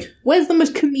be where's the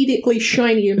most comedically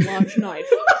shiny and large knife?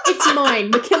 It's mine.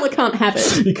 The killer can't have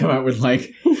it. You come out with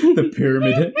the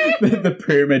pyramid the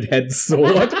pyramid head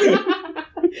sword.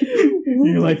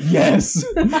 You're yes!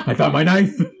 I found my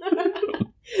knife!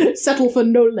 Settle for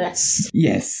no less.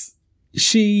 Yes.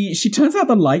 she turns out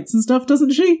the lights and stuff,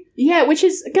 doesn't she? Yeah, which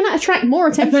is going to attract more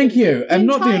attention. Thank you. I'm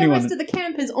not the only one. The rest of the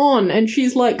camp is on, and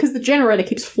she's like, because the generator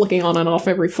keeps flicking on and off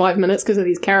every 5 minutes because of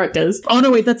these characters. Oh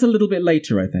no, wait, that's a little bit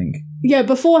later, I think. Yeah,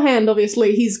 beforehand,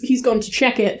 obviously, he's gone to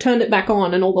check it, turned it back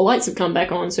on, and all the lights have come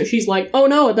back on. So she's like, "Oh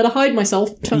no, I better hide myself."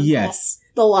 Turns off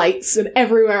the lights, and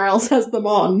everywhere else has them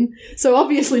on. So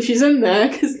obviously she's in there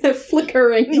because they're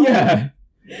flickering. Yeah.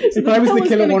 So if I was the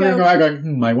killer wandering around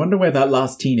going, I wonder where that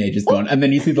last teenager's gone, and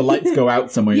then you see the lights go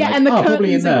out somewhere. Yeah, like, and the probably in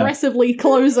curtains there. aggressively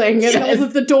closing, and all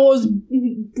of the doors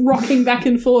rocking back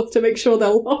and forth to make sure they're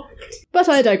locked. But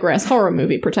I digress. Horror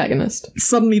movie protagonist.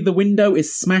 Suddenly the window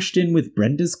is smashed in with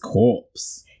Brenda's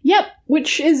corpse. Yep,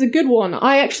 which is a good one.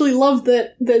 I actually love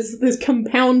that there's this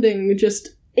compounding just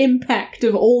impact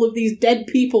of all of these dead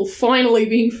people finally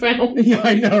being found. Yeah,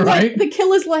 I know, right? Like, the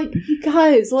killer's like, you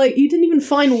guys, like, you didn't even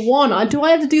find one. Do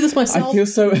I have to do this myself? I feel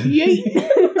so... Yeet.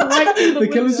 Right through the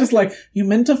killer's just like, you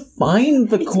meant to find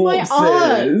the corpses. My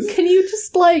art. Can you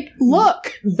just, like,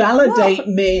 look? Validate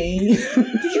me.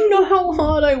 Did you know how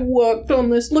hard I worked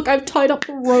on this? Look, I've tied up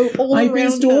the rope all around I've been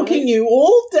stalking you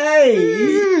all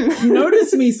day.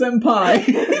 Notice me, senpai.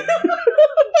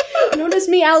 Notice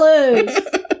me, Alice.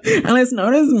 Alice,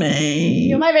 notice me.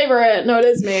 You're my favorite.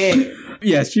 Notice me.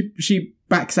 Yeah, she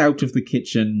backs out of the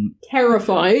kitchen,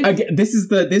 terrified. Again, this is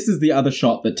the other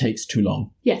shot that takes too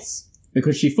long. Yes.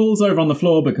 Because she falls over on the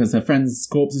floor because her friend's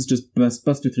corpse has just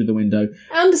busted through the window.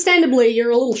 Understandably,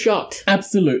 you're a little shocked.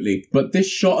 Absolutely. But this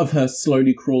shot of her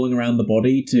slowly crawling around the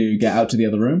body to get out to the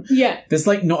other room, there's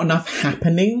like not enough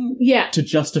happening to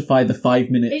justify the 5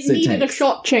 minutes it needed takes. A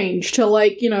shot change to,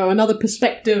 like, you know, another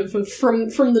perspective from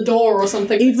the door or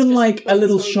something. Even like a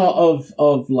little shot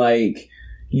of like,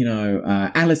 you know,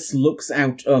 Alice looks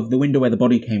out of the window where the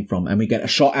body came from, and we get a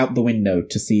shot out the window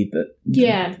to see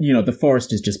that, you know, the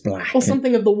forest is just black. Or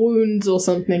something of the wounds or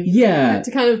something. Yeah. To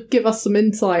kind of give us some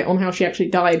insight on how she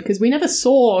actually died, because we never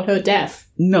saw her death.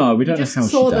 No, we don't know how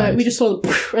she died. We just saw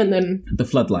the and then... The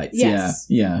floodlights, yes.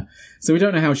 yeah. So we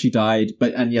don't know how she died,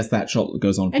 and yes, that shot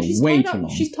goes on for way too long.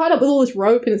 She's tied up with all this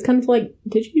rope, and it's kind of like,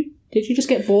 did you just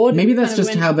get bored? Maybe that's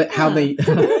just how they...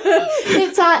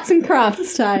 It's arts and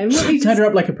crafts time. Tied her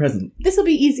up like a present. This will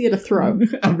be easier to throw.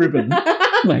 A ribbon.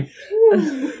 Like,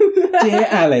 dear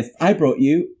Alice, I brought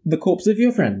you the corpse of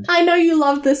your friend. I know you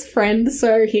love this friend,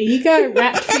 so here you go,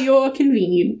 wrapped for your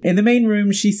convenience. In the main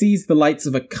room, she sees the lights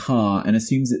of a car and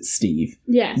assumes it's Steve.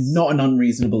 Yes. Not an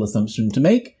unreasonable assumption to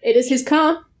make. It is his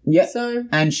car. Yeah. So.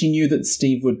 And she knew that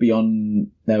Steve would be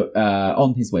on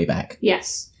his way back.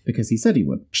 Yes. Because he said he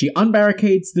would. She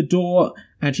unbarricades the door,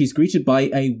 and she's greeted by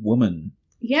a woman.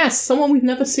 Yes, someone we've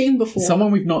never seen before.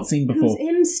 Someone we've not seen before. Who's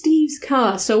in Steve's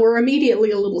car, so we're immediately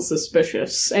a little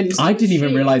suspicious. And so I didn't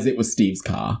even realise it was Steve's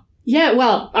car. Yeah,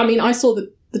 well, I mean, I saw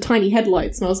the tiny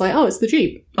headlights, and I was like, oh, it's the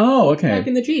Jeep. Oh, okay. Back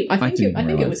in the Jeep. I think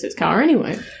it was his car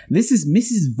anyway. This is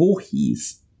Mrs.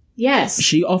 Voorhees. Yes.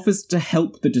 She offers to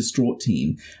help the distraught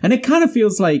teen. And it kind of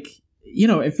feels like, you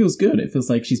know, it feels good. It feels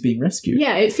like she's being rescued.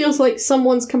 Yeah, it feels like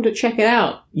someone's come to check it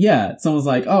out. Yeah, someone's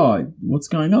like, oh, what's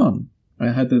going on? I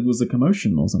heard there was a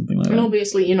commotion or something like that. And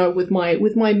obviously, you know, with my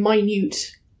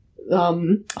minute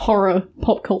horror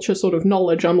pop culture sort of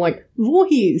knowledge, I'm like,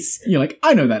 Voorhees. You're like,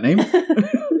 I know that name.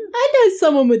 I know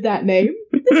someone with that name.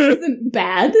 This isn't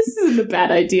bad. This isn't a bad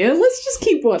idea. Let's just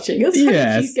keep watching. Let's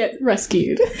have she get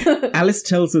rescued. Alice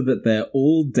tells her that they're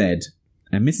all dead,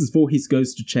 and Mrs. Voorhees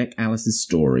goes to check Alice's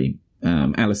story.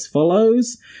 Alice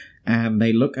follows, and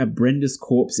they look at Brenda's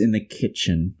corpse in the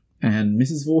kitchen. And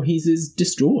Mrs. Voorhees is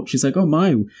distraught. She's like, oh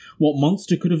my, what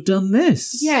monster could have done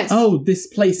this? Yes. Oh, this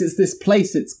place,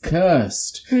 it's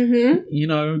cursed. Mm-hmm. You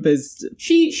know, there's...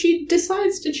 She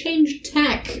decides to change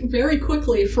tack very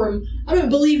quickly from, I don't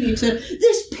believe you, to,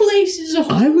 this place is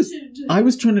haunted. I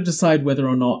was trying to decide whether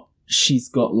or not she's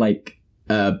got, like,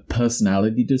 a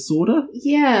personality disorder.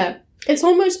 Yeah. It's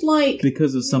almost like...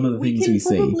 Because of some of the things we see.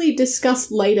 We can probably discuss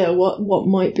later what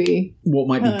might be... What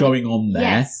might be going on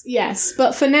there. Yes.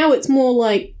 But for now, it's more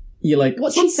like... You're like...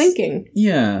 What's she thinking?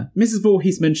 Yeah. Mrs.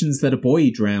 Voorhees mentions that a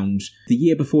boy drowned the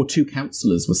year before 2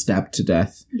 counsellors were stabbed to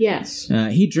death. Yes.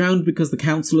 He drowned because the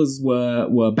counsellors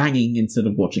were banging instead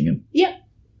of watching him. Yep.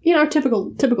 You know,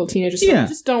 typical teenager stuff. Yeah.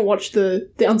 Just don't watch the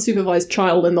unsupervised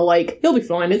child in the lake. He'll be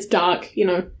fine. It's dark, you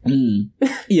know.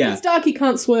 Yeah. It's dark, he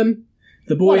can't swim.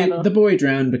 The boy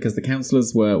drowned because the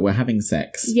counsellors were having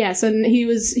sex. Yes, and he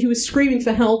was screaming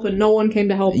for help, and no one came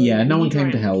to help him. Yeah, no one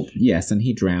came to help. Yes, and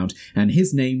he drowned, and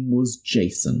his name was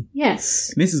Jason.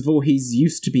 Yes. Mrs. Voorhees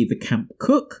used to be the camp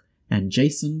cook, and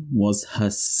Jason was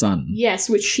her son. Yes,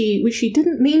 which she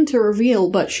didn't mean to reveal,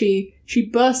 but she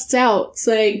bursts out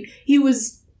saying he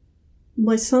was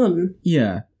my son.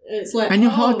 Yeah. It's like, and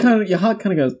your heart kind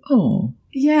of goes, oh,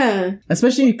 yeah.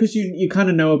 Especially because you kind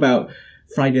of know about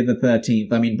Friday the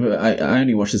 13th. I mean, I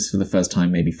only watched this for the first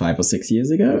time maybe 5 or 6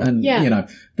 years ago, and you know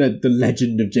the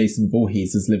legend of Jason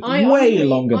Voorhees has lived way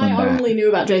longer than that. I only knew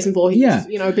about Jason Voorhees,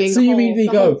 you know, being so you immediately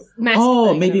go,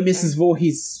 oh, maybe Mrs. thing.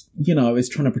 Voorhees, you know, is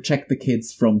trying to protect the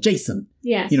kids from Jason.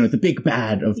 Yes. You know, the big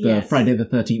bad of the Friday the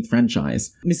 13th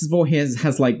franchise. Mrs. Voorhees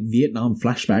has like Vietnam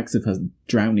flashbacks of her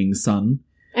drowning son.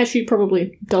 As she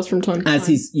probably does from time to time.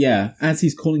 As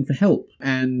he's calling for help,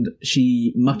 and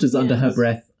she mutters under her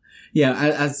breath. Yeah,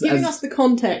 as giving us the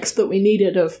context that we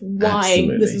needed of why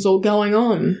this is all going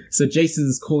on. So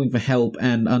Jason's calling for help,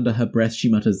 and under her breath she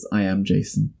mutters, "I am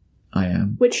Jason. I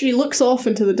am." Which she looks off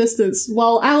into the distance,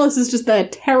 while Alice is just there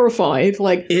terrified,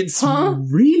 like, it's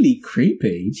really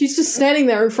creepy. She's just standing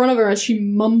there in front of her as she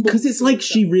mumbles. Because it's like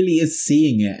she really is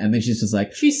seeing it, and then she's just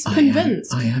like, she's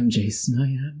convinced. I am Jason, I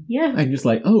am. Yeah. And just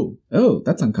like, oh,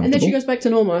 that's uncomfortable. And then she goes back to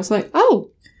normal. It's like, oh.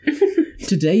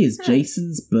 Today is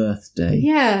Jason's birthday.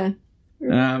 Yeah.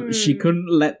 She couldn't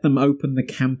let them open the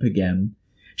camp again.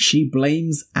 She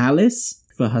blames Alice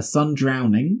for her son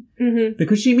drowning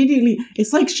because she immediately...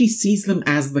 It's like she sees them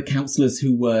as the counselors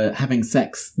who were having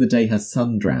sex the day her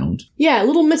son drowned. Yeah, a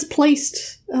little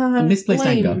misplaced... misplaced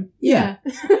blame. anger. Yeah.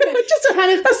 Just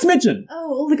a smidgen.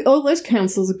 Oh, all those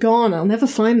counselors are gone. I'll never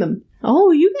find them.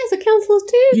 Oh, you guys are counselors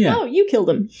too? Yeah. Oh, you killed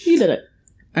him. You did it.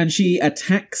 And she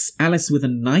attacks Alice with a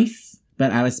knife,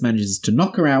 but Alice manages to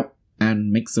knock her out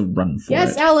and makes a run for it.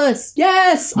 Yes, Alice!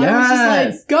 Yes! I was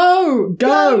just like, go,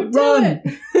 run!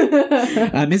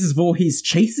 Mrs. Voorhees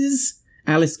chases.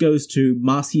 Alice goes to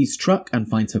Marcy's truck and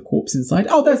finds her corpse inside.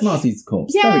 Oh, there's Marcy's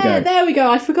corpse. Yeah, there we go.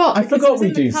 I forgot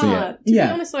we do see it. To be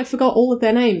honest, I forgot all of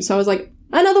their names, so I was like,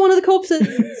 another one of the corpses!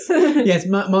 Yes,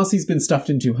 Marcy's been stuffed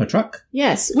into her truck.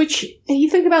 Yes, which, you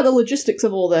think about the logistics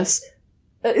of all this.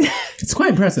 It's quite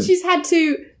impressive. She's had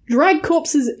to drag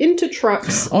corpses into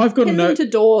trucks. Oh, I've got a note. Into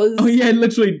doors. Oh, yeah,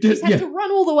 literally. She's had to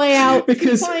run all the way out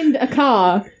to find a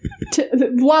car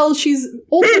while she's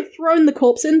also thrown the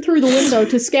corpse in through the window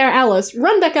to scare Alice,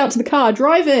 run back out to the car,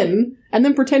 drive in, and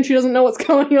then pretend she doesn't know what's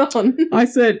going on. I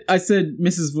said,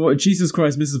 Jesus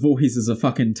Christ, Mrs. Voorhees is a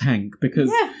fucking tank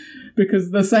because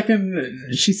the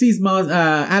second she sees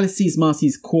Alice sees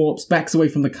Marcy's corpse, backs away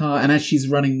from the car, and as she's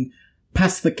running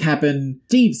past the cabin,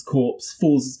 Steve's corpse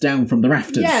falls down from the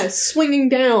rafters. Yeah, swinging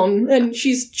down, and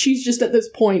she's just at this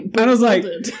point. And I was like,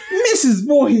 Mrs.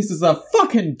 Voorhees is a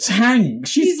fucking tank.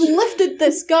 She's lifted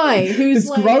this guy who's this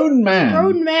like grown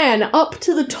man up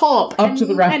to the top, to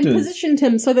the rafters, and positioned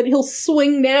him so that he'll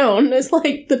swing down. It's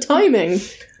like the timing.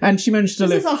 And she managed to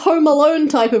lift. This is a Home Alone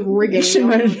type of rigging. She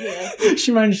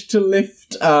managed to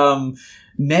lift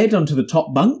Ned onto the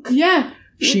top bunk. Yeah.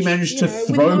 She managed to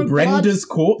throw Brenda's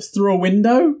corpse through a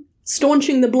window.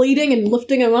 Staunching the bleeding and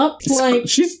lifting him up.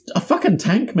 She's a fucking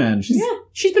tank, man.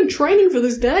 She's been training for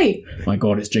this day. My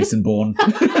God, it's Jason Bourne.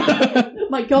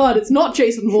 My God, it's not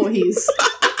Jason Voorhees.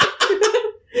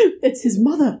 It's his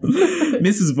mother.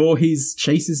 Mrs. Voorhees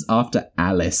chases after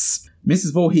Alice.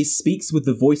 Mrs. Voorhees speaks with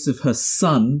the voice of her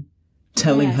son,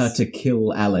 telling her to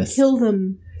kill Alice. Kill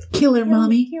them. Kill her,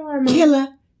 Mommy. Kill her, Mommy. Kill her.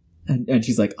 And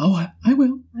she's like, oh, I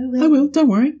will. I will, don't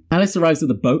worry. Alice arrives at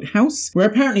the boathouse, where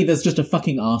apparently there's just a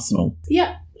fucking arsenal.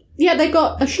 Yeah. Yeah, they've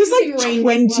got a shooting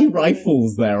range. 20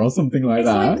 rifles there or something like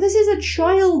that. Like, this is a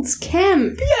child's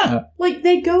camp. Yeah. Like,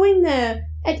 they're going there,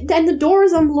 and the door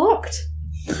is unlocked.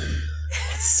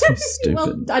 So stupid.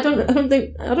 Well, I don't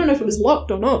know if it was locked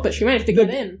or not, but she managed to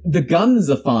get in. The guns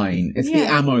are fine. It's the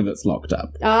ammo that's locked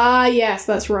up. Ah, yes,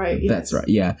 that's right. Yes. That's right,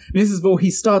 yeah. Mrs.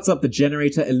 Voorhees starts up the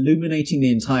generator, illuminating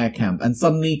the entire camp, and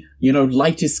suddenly,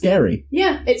 light is scary.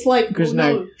 Yeah, it's like, because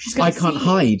now I can't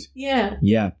hide. Yeah.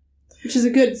 Yeah. Which is a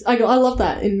good... I love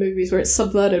that in movies where it's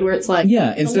subverted, where it's like,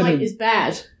 the light is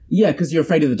bad. Yeah, because you're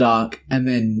afraid of the dark, and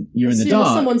then you're in the dark. As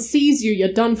soon as someone sees you,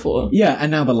 you're done for. Yeah, and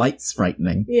now the light's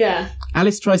frightening. Yeah.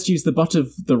 Alice tries to use the butt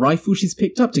of the rifle she's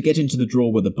picked up to get into the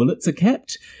drawer where the bullets are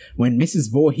kept, when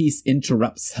Mrs. Voorhees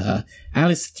interrupts her.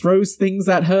 Alice throws things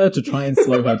at her to try and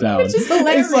slow her down. Which is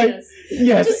hilarious. It's like,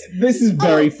 yes, this is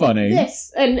very funny.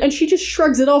 Yes, and she just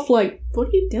shrugs it off like, what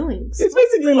are you doing? It's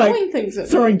basically like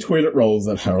throwing me. Toilet rolls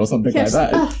at her or something like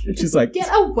that. She's like, get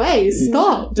away,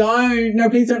 stop. No,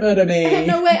 please don't murder me.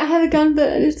 No, wait, I have a gun,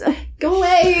 but go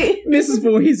away. Mrs.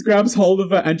 Voorhees grabs hold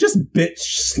of her and just bitch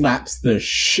slaps the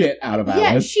shit out of Alice.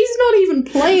 Yeah, she's not even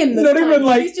playing the Not even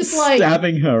like she's just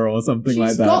stabbing her or something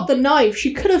like that. She's got the knife.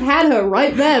 She could have had her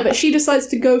right there, but she decides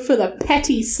to go for the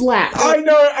petty slap. I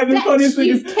know, and the funniest thing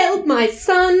is... You killed my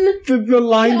son. The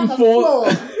line before...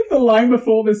 The line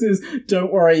before this is,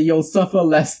 "Don't worry, you'll suffer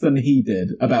less than he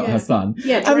did," about her son.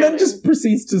 Yeah, and then just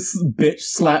proceeds to bitch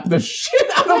slap the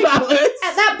shit out of Alice.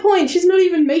 At that point, she's not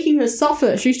even making her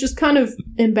suffer. She's just kind of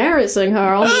embarrassing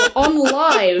her on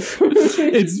live.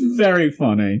 It's very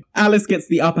funny. Alice gets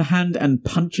the upper hand and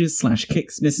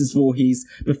punches/kicks Mrs. Voorhees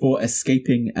before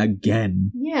escaping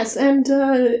again. Yes, and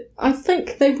I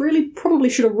think they really probably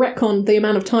should have retconned the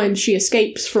amount of times she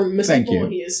escapes from Mrs.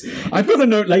 Voorhees. I've got a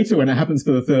note later when it happens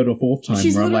for the third or fourth time.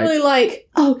 She's where literally I'm like,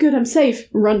 "Oh, good, I'm safe."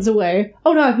 Runs away.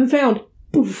 "Oh no, I've been found."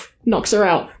 Poof, knocks her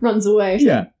out. Runs away.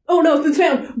 Yeah. "Oh no, I've been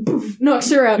found." Poof,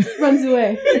 knocks her out. Runs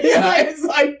away. It's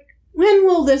like, when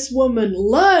will this woman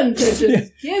learn to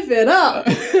just give it up?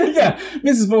 Yeah,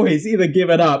 Mrs. Voorhees, either give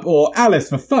it up or, Alice,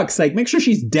 for fuck's sake, make sure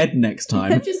she's dead next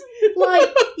time. Just like,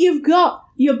 you've got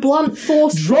your blunt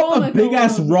force. Drop a big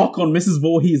ass rock on Mrs.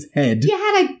 Voorhees' head. You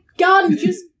had a gun,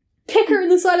 just kick her in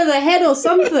the side of the head or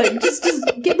something. Just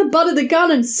get the butt of the gun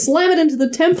and slam it into the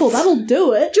temple. That'll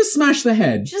do it. Just smash the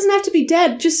head. She doesn't have to be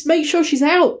dead. Just make sure she's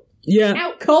out. Yeah.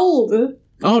 Out cold.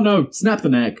 Oh no, snap the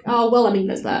neck. Oh, well, I mean,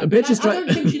 there's that. A bitch is I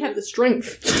don't think she'd have the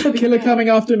strength. Killer coming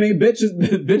after me, bitch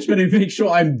better make sure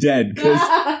I'm dead, because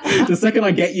the second I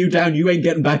get you down, you ain't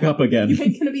getting back up again. You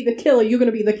ain't gonna be the killer, you're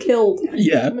gonna be the killed.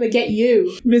 Yeah. I'm gonna get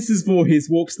you. Mrs. Voorhees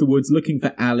walks the woods looking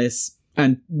for Alice,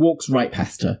 and walks right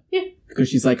past her. Yeah. Because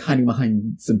she's like hiding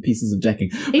behind some pieces of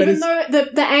decking. Even though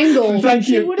the angle, thank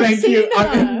she you. would have seen her.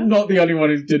 I'm not the only one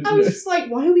who didn't. I was just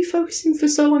like, why are we focusing for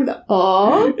so long?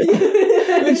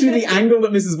 Literally, the angle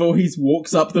that Mrs. Voorhees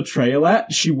walks up the trail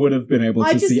at, she would have been able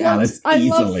to see Alice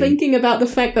easily. I love thinking about the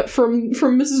fact that from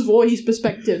Mrs. Voorhees'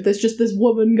 perspective, there's just this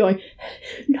woman going,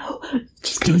 "No,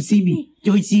 just don't see me.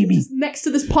 Don't see me." Just next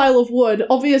to this pile of wood,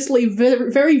 obviously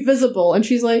very visible, and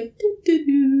she's like,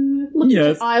 looking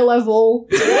at eye level.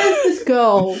 Where's this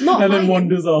girl? Not and then hiding.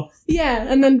 Wanders off. Yeah,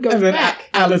 and then goes And then back.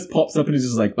 Alice pops up and is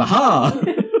just like, "Aha!"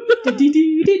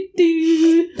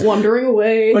 Wandering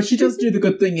away. But she does do the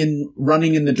good thing in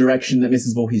running in the direction that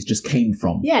Mrs. Voorhees just came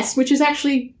from. Yes, which is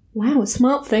actually, wow, a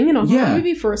smart thing in a horror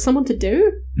movie for someone to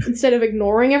do. Instead of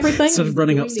ignoring everything. Instead of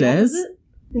running upstairs.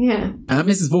 Yeah.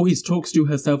 Mrs. Voorhees talks to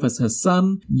herself as her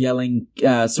son,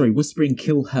 whispering,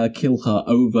 kill her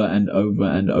over and over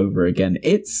and over again.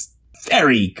 It's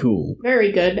very cool.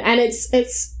 Very good. And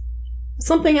it's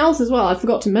something else as well I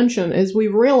forgot to mention is we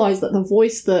realised that the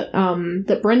voice that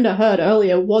Brenda heard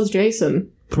earlier was Jason.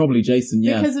 Probably Jason,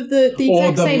 yeah. Because of the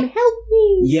exact same "help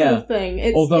me" sort of thing.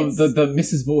 The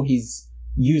Mrs. Voorhees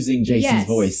using Jason's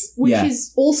voice. Which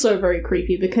is also very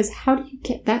creepy, because how do you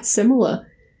get that similar?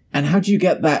 And how do you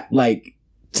get that, like,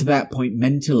 to that point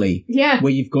mentally? Yeah.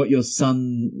 Where you've got your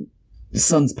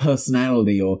son's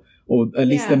personality, or at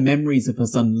least the memories of her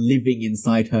son living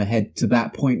inside her head to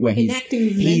that point where enacting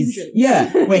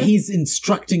vengeance. Where he's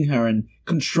instructing her and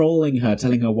controlling her,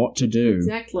 telling her what to do.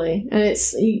 Exactly. And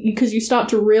it's because you start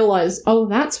to realise, oh,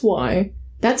 that's why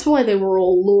they were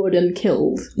all lured and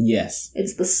killed. Yes.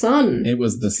 It's the son. It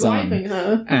was the son. Driving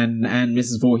her. And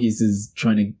Mrs. Voorhees is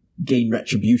trying to gain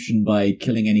retribution by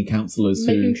killing any counselors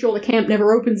making sure the camp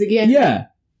never opens again.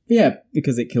 Yeah,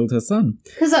 because it killed her son.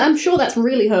 Because I'm sure that's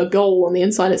really her goal on the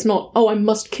inside. It's not, oh, I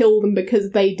must kill them because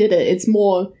they did it. It's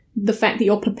more the fact that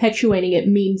you're perpetuating it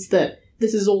means that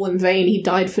this is all in vain. He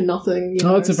died for nothing.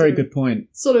 That's a very good point.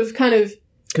 Sort of kind of...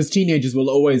 Because teenagers will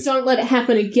always... Don't let it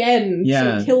happen again.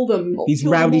 Yeah. So kill them. These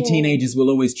rowdy teenagers will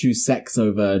always choose sex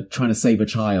over trying to save a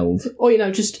child. Or,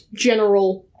 just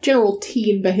general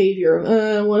teen behaviour.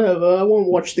 Whatever. I won't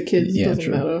watch the kids. It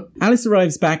doesn't matter. Alice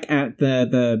arrives back at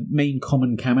the main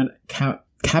common cabin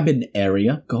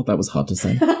area. God, that was hard to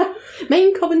say.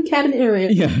 Main common cabin area.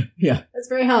 Yeah. That's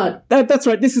very hard. That's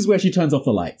right. This is where she turns off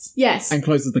the lights. Yes. And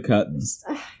closes the curtains.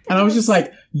 And I was just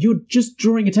like, you're just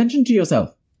drawing attention to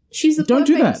yourself. She's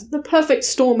the perfect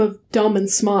storm of dumb and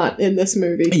smart in this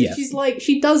movie. Yes. She's like,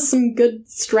 she does some good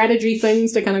strategy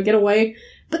things to kind of get away,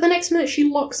 but the next minute she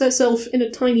locks herself in a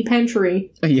tiny pantry.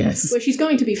 Yes. Where she's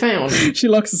going to be found. She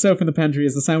locks herself in the pantry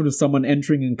as the sound of someone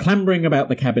entering and clambering about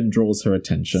the cabin draws her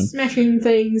attention. Smashing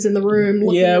things in the room.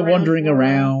 Wandering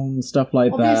around, stuff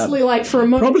like that. Obviously, like, for a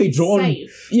moment,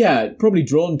 probably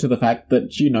drawn to the fact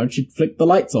that, she'd flick the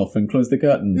lights off and close the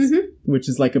curtains. Mm-hmm. Which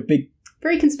is like a big...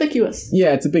 Very conspicuous.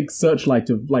 Yeah, it's a big searchlight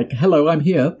of, like, hello, I'm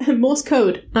here. Morse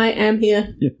code. I am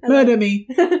here. Yeah. Murder me.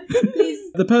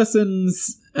 Please. The person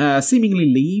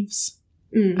seemingly leaves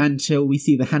until we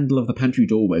see the handle of the pantry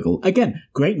door wiggle. Again,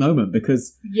 great moment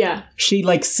because she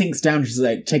like sinks down. She's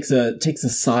like takes a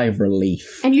sigh of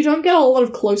relief. And you don't get a lot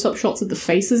of close-up shots of the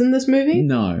faces in this movie.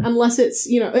 No, unless it's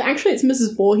actually it's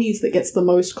Mrs. Voorhees that gets the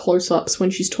most close-ups when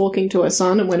she's talking to her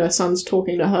son and when her son's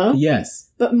talking to her. Yes.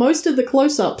 But most of the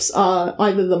close-ups are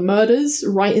either the murders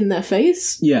right in their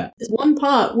face. Yeah. There's one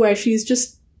part where she's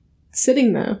just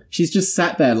sitting there. She's just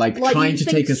sat there, like trying to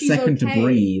take a second to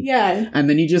breathe. Yeah. And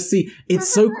then you just see, it's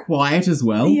so quiet as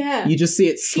well. Yeah. You just see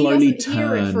it slowly she doesn't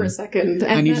hear it for a second.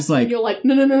 And you're just like... you're like,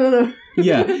 no.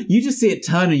 Yeah. You just see it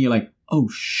turn and you're like, oh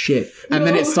shit. And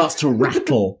then it starts to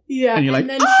rattle. Yeah. And you're like,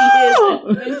 then she hears it.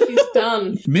 And then she's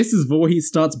done. Mrs. Voorhees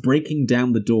starts breaking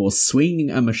down the door,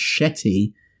 swinging a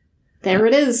machete. There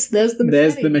it is. There's the machete.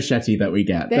 There's the machete that we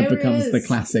get. That becomes the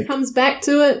classic. Comes back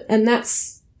to it, and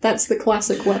that's the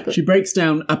classic weapon. She breaks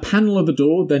down a panel of the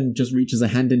door, then just reaches a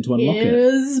hand in to unlock it.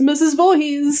 Here's Mrs.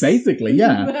 Voorhees. Basically,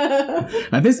 yeah.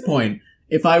 At this point,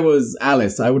 if I was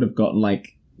Alice, I would have gotten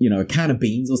like, a can of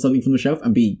beans or something from the shelf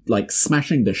and be like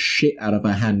smashing the shit out of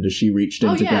her hand as she reached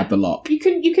in to grab the lock. You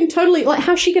can totally, like,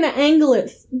 how's she going to angle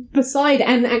it beside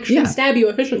and actually stab you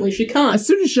efficiently? She can't. As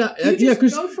soon as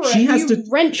she has to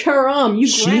wrench her arm.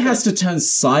 She has to turn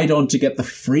side on to get the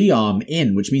free arm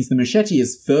in, which means the machete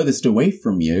is furthest away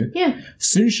from you. Yeah. As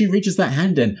soon as she reaches that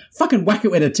hand in, fucking whack it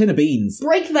with a tin of beans.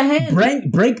 Break the hand.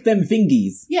 Break them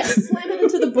fingies. Yeah, slam it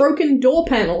into the broken door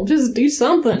panel. Just do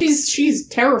something. She's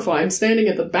terrified, standing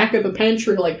at the back of the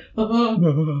pantry like, I'm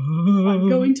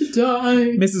going to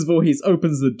die. Mrs. Voorhees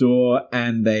opens the door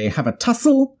and they have a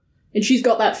tussle. And she's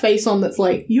got that face on that's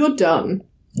like, you're done.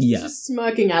 Yeah. Just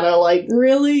smirking at her like,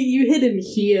 really? You hid in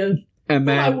here? And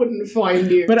then, I wouldn't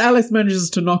find you. But Alice manages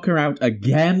to knock her out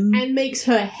again. And makes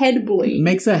her head bleed.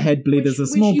 There's a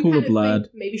small pool of blood.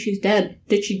 Maybe she's dead.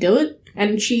 Did she do it?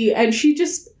 And she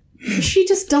just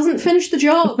doesn't finish the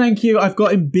job. Thank you. I've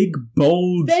got in big,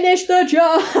 bold... Finish the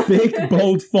job! Big,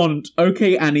 bold font.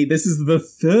 Okay, Annie, this is the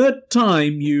third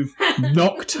time you've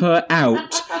knocked her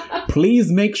out.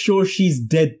 Please make sure she's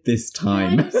dead this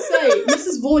time. I have to say,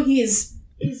 Mrs. Voorhees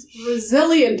is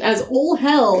resilient as all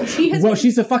hell.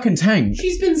 She's a fucking tank.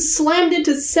 She's been slammed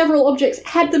into several objects,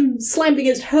 had them slammed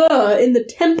against her in the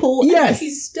temple, and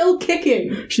she's still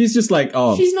kicking. She's just like,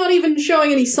 She's not even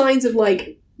showing any signs of,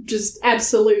 like, just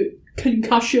absolute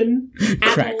concussion.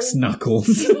 Cracks knuckles.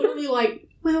 She's literally like,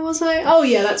 where was I? Oh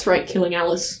yeah, that's right, killing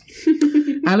Alice.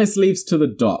 Alice leaves to the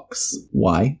docks.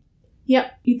 Why?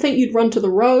 Yep, you'd think you'd run to the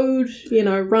road,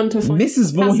 run to find...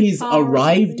 Mrs. Voorhees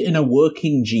arrived in a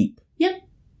working Jeep. Yep.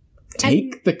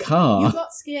 Take the car. You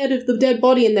got scared of the dead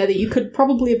body in there that you could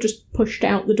probably have just pushed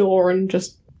out the door and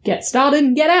just get started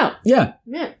and get out. Yeah.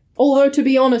 Yeah. Although, to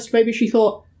be honest, maybe she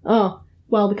thought, oh,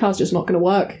 well, the car's just not going to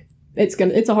work. It's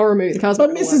a horror movie. The car's not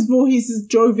gonna Mrs. Voorhees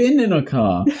drove in a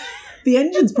car. The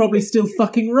engine's probably still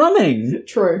fucking running.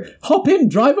 True. Hop in,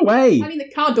 drive away. I mean,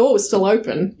 the car door was still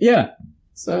open. Yeah.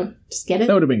 So, just get it.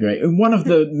 That would have been great. And one of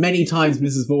the many times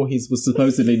Mrs. Voorhees was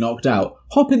supposedly knocked out,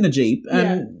 hop in the Jeep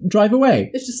and drive away.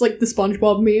 It's just like the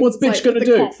SpongeBob meme. What's bitch gonna the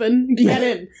do? Coffin, get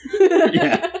in.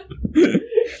 Yeah.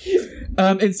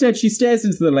 Instead, she stares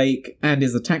into the lake and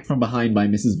is attacked from behind by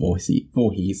Mrs.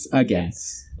 Voorhees again.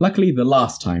 Yes. Luckily, the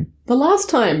last time. The last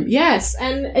time, yes.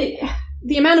 And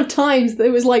the amount of times that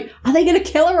it was like, are they going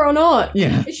to kill her or not?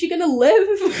 Yeah. Is she going to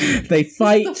live? They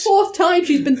fight. This is the fourth time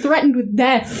she's been threatened with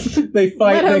death. They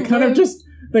fight. They're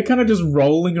kind of just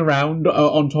rolling around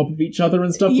on top of each other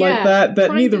and stuff like that.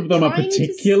 That neither of them are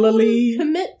particularly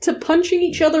commit to punching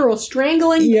each other or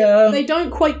strangling. Yeah, they don't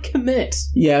quite commit.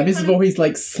 Yeah, Mrs. Voorhees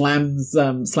like slams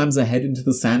her head into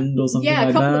the sand or something like that. Yeah,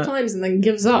 a couple of times and then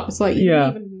gives up. It's like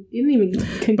you didn't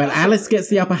even. But Alice gets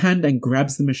the upper hand and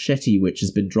grabs the machete, which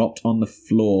has been dropped on the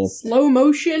floor. Slow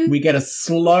motion. We get a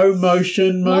slow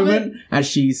motion moment as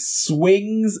she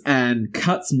swings and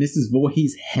cuts Mrs.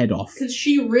 Voorhees' head off. Because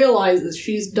she realizes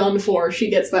she's done for. She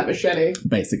gets that machete.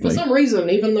 Basically. For some reason,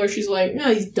 even though she's like,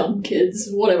 these dumb kids,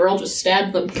 whatever, I'll just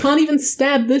stab them. Can't even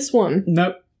stab this one.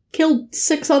 Nope. Killed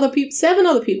 7 other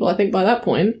people, I think, by that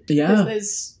point. Yeah.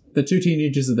 There's the 2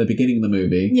 teenagers at the beginning of the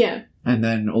movie. Yeah. And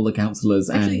then all the counsellors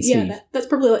and Steve. Yeah, that's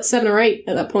probably like 7 or 8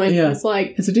 at that point. Yeah. It's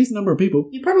like... It's a decent number of people.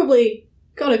 You probably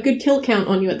got a good kill count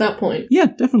on you at that point. Yeah,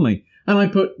 definitely. And I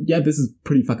put, this is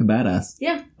pretty fucking badass.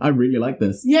 Yeah. I really like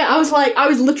this. Yeah, I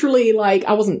was literally like,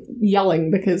 I wasn't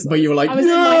yelling because... But you were like, I was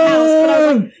in my house, but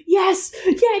I was like, yes!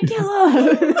 Yeah, kill her!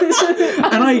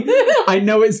 And I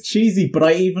know it's cheesy, but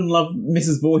I even love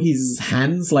Mrs. Voorhees'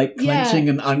 hands, like, clenching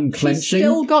and unclenching. She's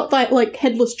still got that, like,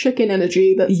 headless chicken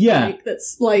energy that's,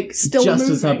 still just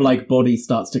moving. as her, body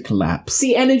starts to collapse.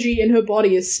 The energy in her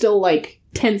body is still, like,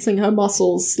 tensing her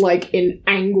muscles, like, in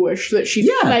anguish that she's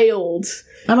failed.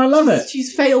 And I love it.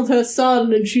 She's failed her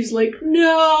son, and she's like,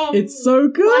 no! It's so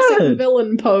good! Classic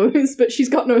villain pose, but she's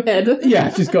got no head.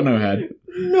 Yeah, she's got no head.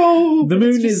 No! The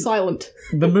moon is silent.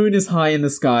 The moon is high in the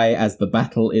sky as the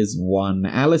battle is won.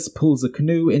 Alice pulls a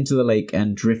canoe into the lake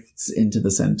and drifts into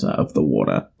the center of the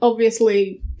water.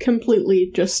 Obviously, completely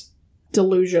just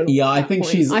delusional. Yeah, I think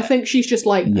she's just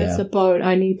like, it's a boat,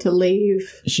 I need to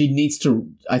leave.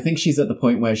 I think she's at the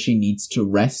point where she needs to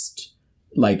rest,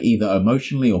 like either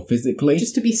emotionally or physically.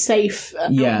 Just to be safe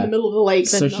out in the middle of the lake,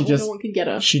 so no one can get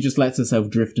her. She just lets herself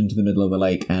drift into the middle of the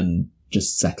lake and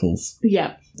just settles.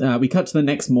 Yeah. We cut to the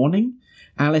next morning.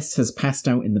 Alice has passed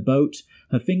out in the boat.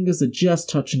 Her fingers are just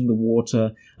touching the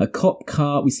water.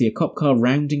 We see a cop car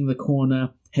rounding the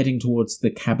corner, heading towards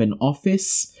the cabin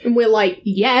office. And we're like,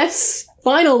 yes,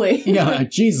 finally. Yeah,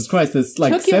 Jesus Christ, there's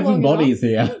like 7 bodies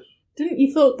here. Didn't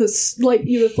you thought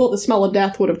you thought the smell of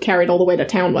death would have carried all the way to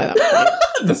town by that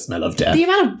point? The smell of death. The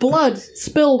amount of blood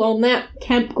spilled on that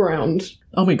campground.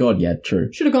 Oh my god, yeah,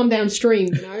 true. Should have gone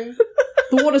downstream, you know?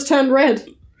 The water's turned red.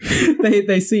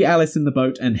 They see Alice in the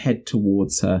boat and head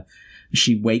towards her.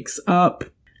 She wakes up,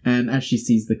 and as she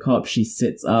sees the cop, she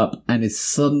sits up and is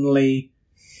suddenly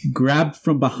grabbed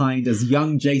from behind as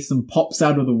young Jason pops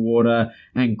out of the water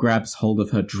and grabs hold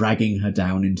of her, dragging her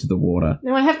down into the water.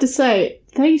 Now, I have to say,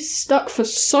 they stuck for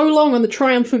so long on the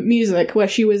triumphant music where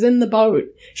she was in the boat.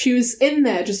 She was in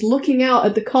there just looking out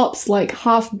at the cops like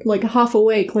half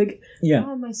awake, like,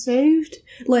 oh, am I saved?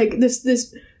 Like,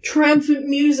 this triumphant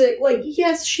music, like,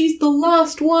 yes, she's the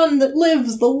last one that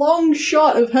lives. The long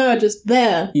shot of her just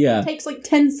there. Yeah. It takes like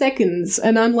 10 seconds,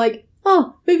 and I'm like,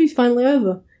 oh, movie's finally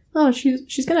over. Oh,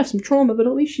 she's gonna have some trauma, but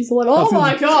at least she's alive. Oh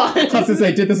my god! I was gonna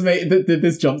say, did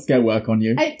this jump scare work on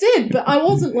you? It did, but I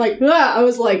wasn't like that. I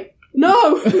was like,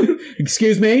 no!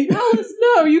 Excuse me? Alice,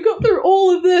 no, you got through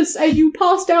all of this, and you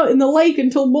passed out in the lake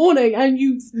until morning, and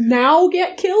you now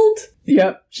get killed?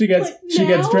 Yep, she gets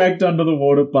dragged under the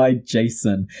water by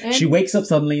Jason. And she wakes up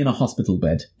suddenly in a hospital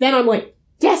bed. Then I'm like,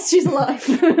 yes, she's alive!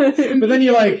 But then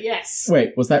you're like, yes.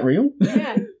 Wait, was that real?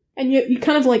 Yeah. And you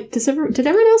kind of like, did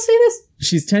everyone else see this?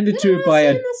 She's tended to by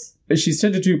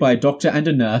a doctor and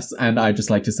a nurse, and I just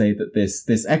like to say that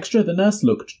this extra, the nurse,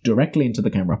 looked directly into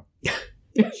the camera.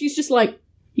 She's just like,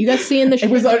 you guys seeing the shit?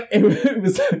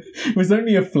 It was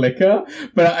only a flicker,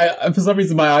 but I, for some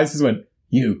reason my eyes just went,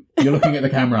 you're looking at the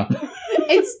camera.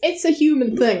 It's a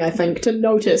human thing, I think, to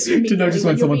notice.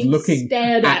 When someone's looking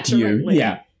at you.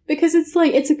 Yeah. Because it's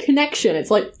like, it's a connection. It's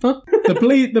like, huh?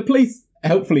 The police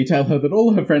helpfully tell her that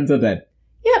all her friends are dead.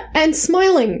 Yeah, and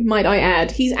smiling, might I add.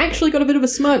 He's actually got a bit of a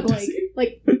smirk,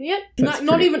 yeah,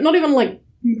 not even like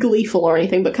gleeful or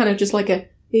anything, but kind of just like a,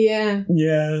 yeah.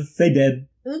 Yeah, they dead.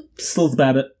 Still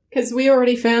about it. Because we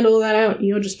already found all that out,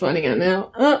 you're just finding out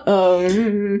now.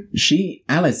 Uh-oh.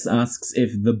 Alice asks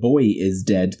if the boy is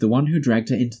dead, the one who dragged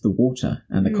her into the water,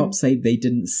 and the cops say they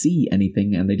didn't see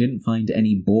anything and they didn't find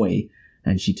any boy,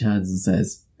 and she turns and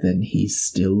says, then he's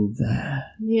still there.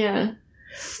 Yeah.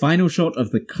 Final shot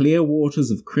of the clear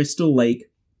waters of Crystal Lake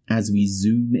as we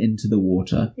zoom into the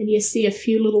water. And you see a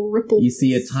few little ripples. You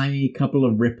see a tiny couple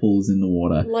of ripples in the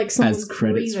water like as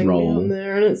credits roll. Down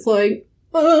there, and it's like,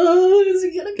 oh, is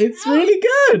it gonna It's really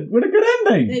good. What a good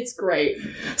ending. It's great.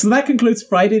 So that concludes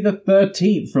Friday the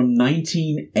 13th from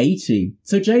 1980.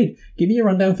 So Jade, give me a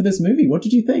rundown for this movie. What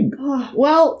did you think?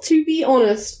 Well, to be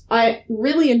honest, I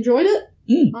really enjoyed it.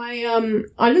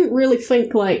 I didn't really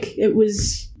think it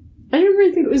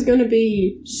was going to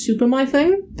be super my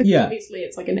thing. Because obviously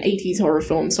it's like an 80s horror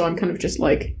film, so I'm kind of just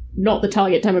like, not the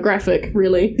target demographic,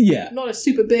 really. Yeah. Not a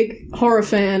super big horror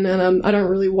fan, and I don't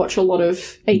really watch a lot of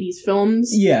 80s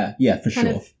films. Yeah, for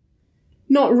sure.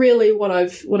 Not really what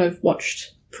I've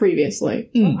watched previously.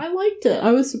 I liked it.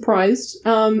 I was surprised.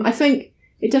 I think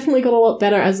it definitely got a lot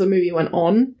better as the movie went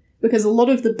on, because a lot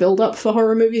of the build-up for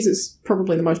horror movies is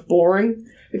probably the most boring.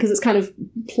 Because it's kind of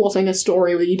plotting a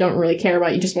story where you don't really care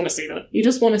about. You just want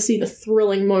to see the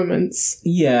thrilling moments.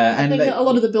 Yeah, and I think a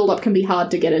lot of the build-up can be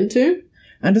hard to get into.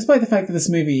 And despite the fact that this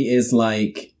movie is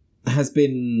like has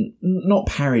been not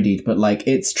parodied, but like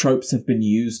its tropes have been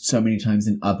used so many times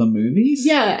in other movies.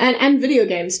 Yeah, and video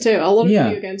games too. A lot of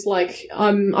video games. Like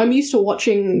I'm used to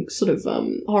watching sort of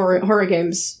horror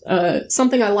games.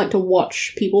 Something I like to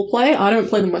watch people play. I don't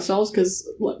play them myself because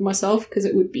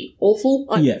it would be awful.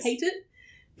 I hate it.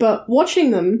 But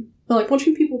watching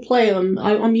people play them,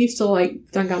 I'm used to, like,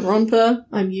 Danganronpa,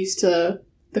 I'm used to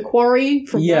The Quarry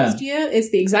from last year. It's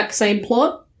the exact same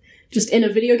plot, just in a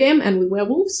video game and with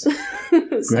werewolves.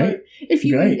 So if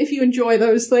you enjoy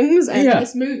those things and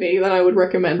this movie, then I would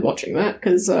recommend watching that,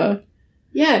 because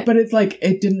Yeah. But it's like,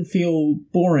 it didn't feel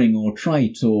boring or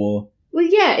trite or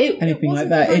anything like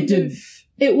that.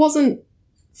 It wasn't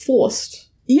forced.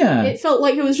 Yeah. It felt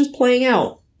like it was just playing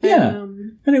out. Yeah.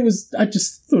 And I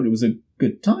just thought it was a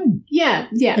good time. Yeah.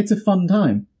 It's a fun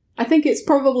time. I think it's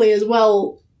probably as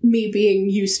well me being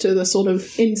used to the sort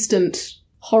of instant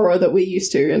horror that we're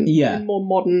used to in more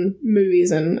modern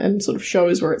movies and sort of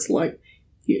shows where it's like,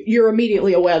 you're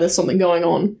immediately aware there's something going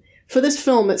on. For this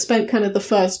film, it spent kind of the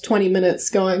first 20 minutes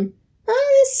going,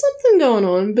 there's something going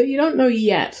on, but you don't know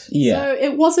yet. Yeah. So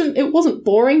it wasn't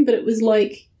boring, but it was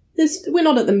like, we're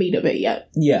not at the meat of it yet.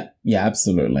 Yeah,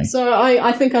 absolutely. So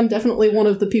I think I'm definitely one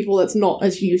of the people that's not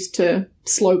as used to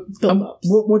slow build-ups.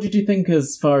 What did you think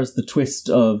as far as the twist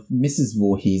of Mrs.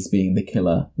 Voorhees being the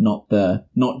killer, not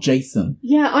Jason?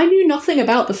 Yeah, I knew nothing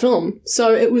about the film,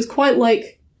 so it was quite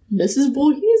like, Mrs.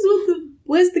 Voorhees?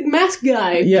 Where's the mask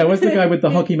guy? Yeah, where's the guy with the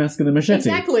hockey mask and the machete?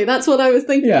 Exactly, that's what I was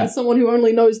thinking, as someone who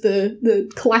only knows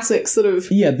the classic sort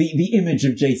of... Yeah, the image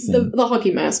of Jason. The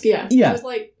hockey mask, yeah. I was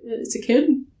like, it's a kid?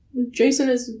 Jason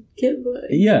is a kid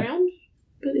around?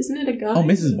 But isn't it a guy? Oh,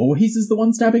 Mrs. Voorhees is the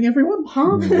one stabbing everyone?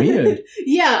 Huh? Weird.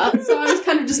 Yeah, so I was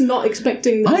kind of just not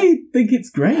expecting that. I think it's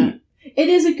great. It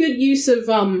is a good use of,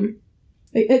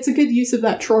 it's a good use of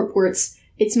that trope where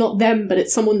it's not them, but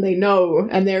it's someone they know,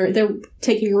 and they're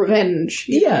taking revenge.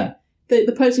 Yeah.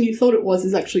 The person you thought it was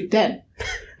is actually dead.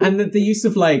 And the use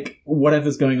of, like,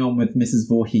 whatever's going on with Mrs.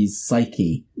 Voorhees'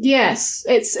 psyche. Yes,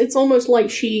 it's almost like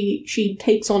she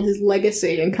takes on his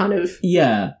legacy and kind of...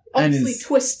 Yeah. Obviously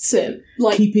twists him.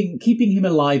 Like, keeping him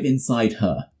alive inside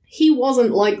her. He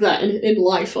wasn't like that in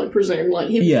life, I presume. Like,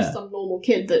 he was Yeah. just some normal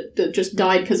kid that just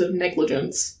died because of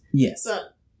negligence. Yes.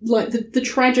 But, like, the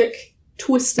tragic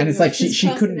twisting. And it's like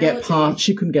she couldn't get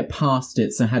past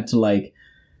it, so had to, like,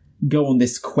 go on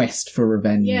this quest for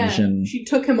revenge. Yeah, and she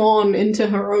took him on into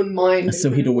her own mind. so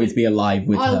he'd always be alive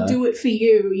with her. I'll do it for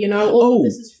you, you know? All of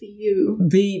this is for you.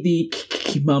 The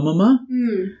mama.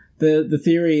 The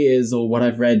theory is, or what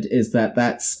I've read, is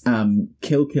that's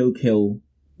kill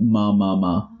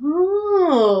ma.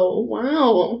 Oh,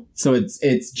 wow. So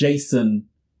it's Jason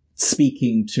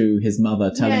speaking to his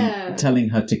mother, telling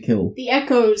her to kill. The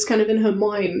echoes kind of in her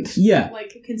mind. Yeah.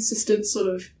 Like a consistent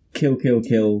sort of... Kill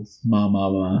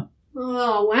ma.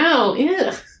 Oh, wow.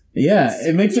 Yeah. Yeah,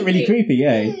 it makes it really creepy,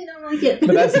 eh? I don't like it.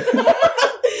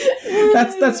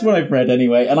 But that's what I've read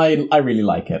anyway, and I really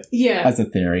like it. Yeah. As a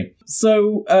theory.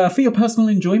 So, for your personal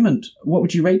enjoyment, what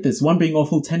would you rate this? 1 being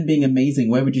awful, 10 being amazing.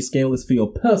 Where would you scale this for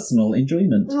your personal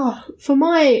enjoyment? Oh, for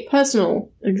my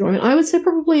personal enjoyment, I would say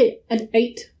probably an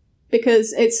 8,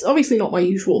 because it's obviously not my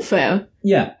usual fare.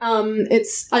 Yeah.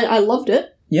 I loved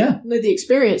it. Yeah. The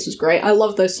experience was great. I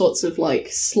love those sorts of, like,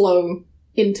 slow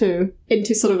into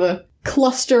sort of a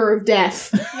cluster of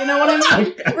death. You know what I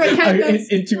mean? Where it kind of goes,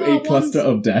 into a cluster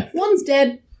of death. One's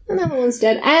dead, another one's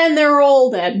dead, and they're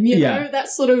all dead. You know? That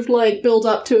sort of, like, build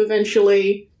up to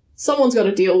eventually someone's got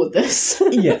to deal with this.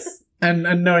 Yes. And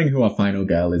knowing who our final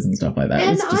girl is and stuff like that.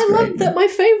 And I love that my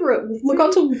favourite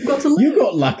got to live. You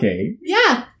got lucky.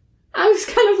 Yeah. I was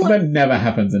kind of like... That never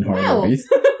happens in horror movies.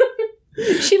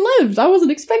 She lived. I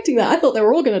wasn't expecting that. I thought they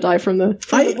were all going to die from the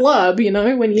blurb, you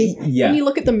know? When you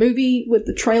look at the movie with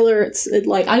the trailer, it's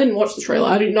like... I didn't watch the trailer.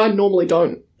 I normally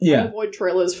don't. Yeah. I avoid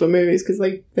trailers for movies because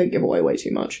they give away way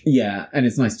too much. Yeah, and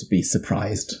it's nice to be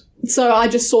surprised. So I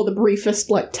just saw the briefest,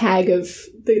 like, tag of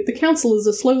the councillors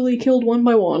are slowly killed one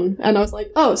by one, and I was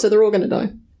like, oh, so they're all going to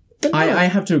die. But no. I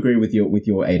have to agree with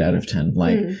your 8 out of 10.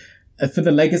 Like, for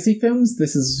the legacy films,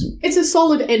 this is... It's a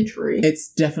solid entry. It's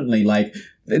definitely, like...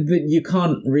 You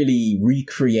can't really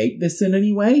recreate this in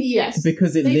any way. Yes.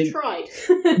 Because they've tried.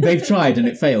 They've tried and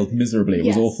it failed miserably. It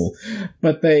was awful.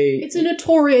 But It's a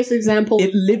notorious example.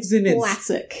 It lives in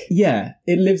classic. Yeah.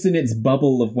 It lives in its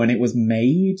bubble of when it was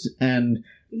made, and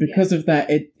because of that,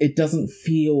 it doesn't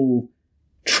feel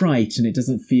trite and it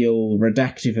doesn't feel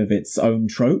reductive of its own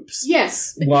tropes.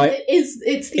 Yes.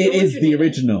 It's the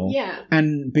original. Yeah.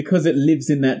 And because it lives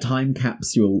in that time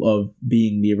capsule of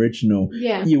being the original,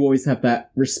 you always have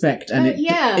that respect, and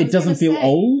it doesn't feel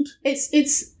old.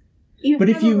 But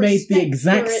if you made the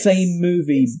exact same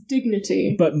movie, its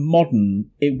dignity, but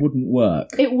modern, it wouldn't work.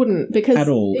 It wouldn't, because at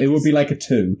all. It would be like a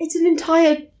 2. It's an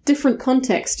entire different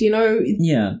context, you know.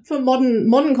 Yeah. For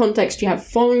modern context, you have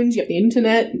phones, you have the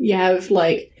internet, you have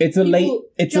like it's a late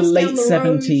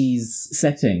 70s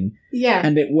setting. Yeah.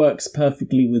 And it works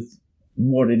perfectly with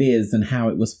what it is and how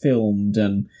it was filmed,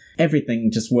 and everything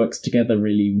just works together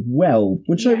really well,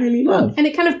 which I really love. And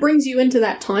it kind of brings you into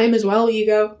that time as well. You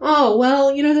go, oh,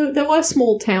 well, there were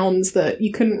small towns that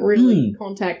you couldn't really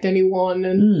contact anyone,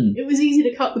 and it was easy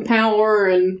to cut the power,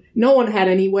 and no one had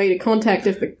any way to contact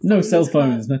if the no cell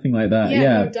phones, nothing like that.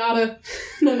 No data,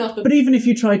 no nothing. But even if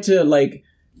you tried to, like,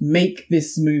 make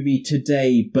this movie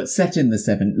today, but set in the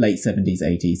late 70s,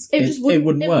 80s, it wouldn't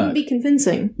work. It wouldn't be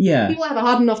convincing. Yeah. People have a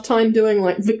hard enough time doing,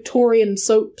 like, Victorian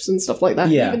soaps and stuff like that.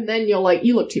 Yeah. Even then, you're like,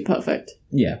 you look too perfect.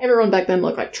 Yeah. Everyone back then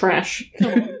looked like trash.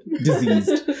 Come on.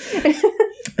 Diseased.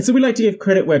 So we like to give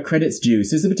credit where credit's due.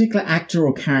 So is there a particular actor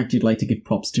or character you'd like to give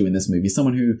props to in this movie?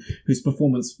 Someone whose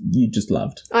performance you just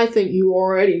loved? I think you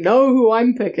already know who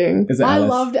I'm picking. Is it Alice? I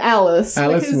loved Alice.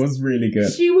 Alice was really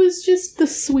good. She was just the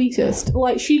sweetest.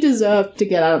 Like, she deserved to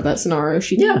get out of that scenario.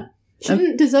 She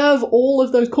didn't deserve all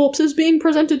of those corpses being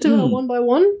presented to her one by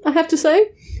one, I have to say.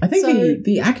 I think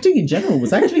the acting in general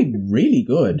was actually really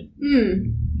good.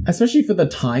 Especially for the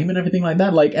time and everything like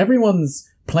that. Like, everyone's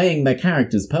playing their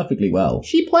characters perfectly well.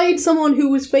 She played someone who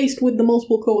was faced with the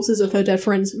multiple corpses of her dead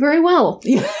friends very well.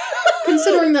 Yeah.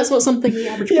 Considering that's not something the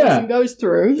average person goes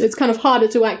through, it's kind of harder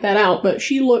to act that out, but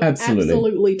she looked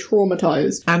absolutely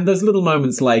traumatized. And there's little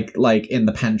moments like in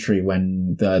the pantry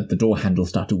when the door handle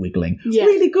started wiggling. Yeah.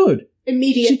 Really good.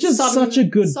 Immediate, she does such a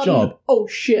good job. Oh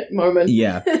shit moment.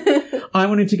 Yeah. I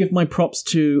wanted to give my props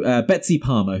to Betsy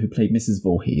Palmer, who played Mrs.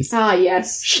 Voorhees. Ah,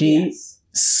 yes. She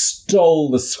stole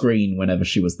the screen whenever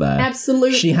she was there.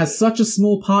 Absolutely. She has such a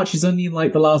small part. She's only in,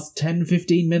 like, the last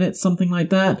 10-15 minutes, something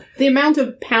like that. The amount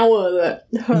of power that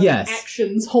her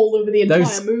actions hold over the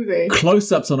entire movie.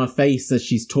 Close-ups on her face as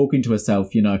she's talking to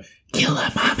herself, kill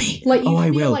her, mommy. Like,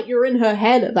 you feel like you're in her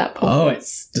head at that point. Oh,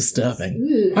 it's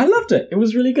disturbing. I loved it. It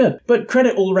was really good. But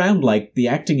credit all around, like, the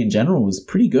acting in general was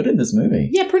pretty good in this movie.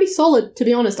 Yeah, pretty solid, to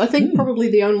be honest. I think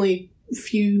probably the only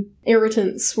few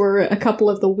irritants were a couple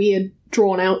of the weird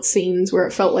drawn-out scenes where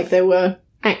it felt like they were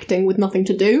acting with nothing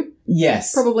to do.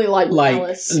 Yes. Probably like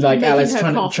Alice. Like Alice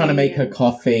trying to make her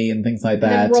coffee and things like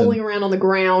that. And then rolling around on the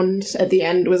ground at the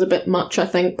end was a bit much, I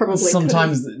think. Probably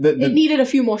sometimes it needed a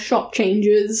few more shot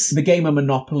changes. The game of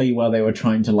Monopoly where they were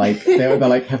trying to they're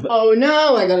like have oh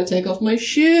no, I gotta take off my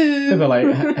shoe. They're like,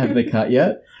 have they cut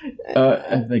yet?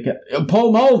 Have they cut?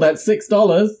 Paul Mole, that's $6.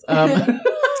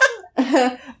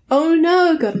 Oh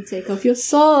no, gotta take off your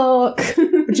sock.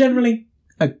 But generally,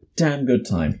 a damn good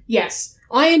time. Yes,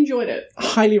 I enjoyed it.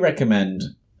 Highly recommend.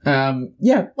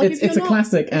 It's a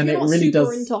classic, and it really does.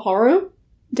 If you're into horror,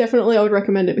 definitely I would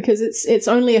recommend it because it's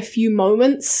only a few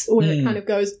moments where it kind of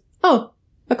goes, oh,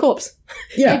 a corpse.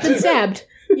 Yeah, they've been stabbed.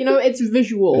 It's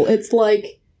visual. It's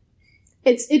like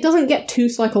it doesn't get too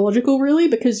psychological really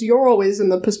because you're always in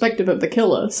the perspective of the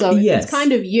killer, so it's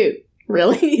kind of you.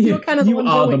 Really? You're kind of the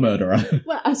one the murderer.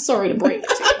 Well, I'm sorry to break it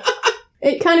to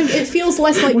you. It feels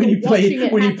less like when you play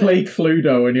play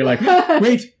Cluedo and you're like,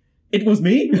 wait, it was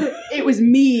me? It was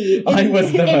me. I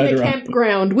was the murderer. In the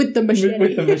campground with the machete.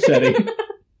 With the machete.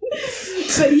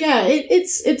 But yeah,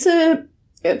 it's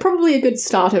probably a good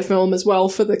starter film as well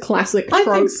for the classic trope.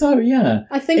 I think so, yeah.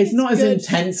 I think it's not as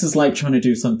intense as like trying to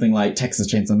do something like Texas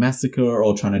Chainsaw Massacre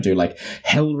or trying to do like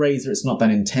Hellraiser. It's not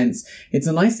that intense. It's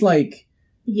a nice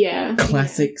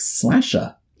classic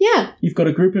slasher. Yeah. You've got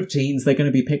a group of teens, they're going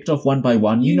to be picked off one by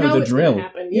one. You know the drill.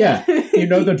 Yeah. You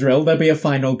know the drill. There'll be a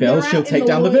final girl, she'll take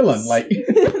down the villain.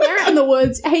 They're out in the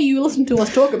woods. Hey, you listen to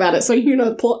us talk about it, so you know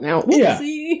the plot now.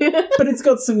 Whoopsie. Yeah. But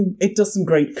it does some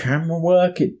great camera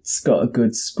work, it's got a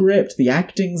good script, the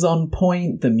acting's on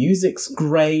point, the music's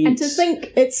great. And to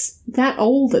think it's that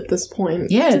old at this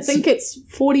point. Yeah. To think it's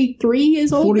 43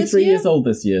 years old 43 years old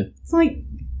this year. It's like,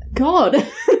 God.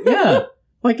 Yeah.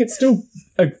 Like, it's still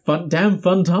a damn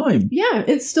fun time. Yeah,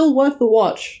 it's still worth the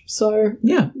watch. So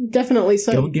yeah, definitely.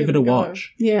 So go give it a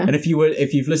watch. Yeah, and if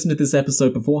you've listened to this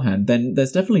episode beforehand, then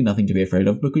there's definitely nothing to be afraid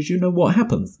of because you know what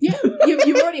happens. Yeah,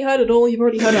 you've already heard it all. You've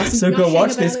already heard us. So go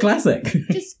watch this classic.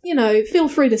 Just feel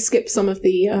free to skip some of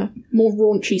the more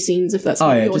raunchy scenes if that's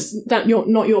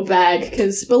not your bag.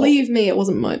 Because believe me, it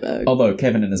wasn't my bag. Although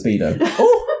Kevin and his speedo.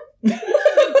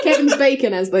 Kevin's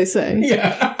bacon, as they say.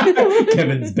 Yeah.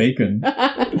 Kevin's bacon.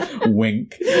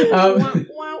 Wink. Wow.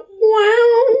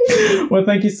 Well,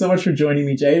 thank you so much for joining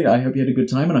me, Jade. I hope you had a good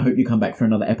time, and I hope you come back for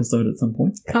another episode at some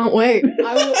point. Can't wait.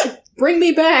 Bring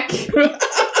me back.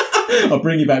 I'll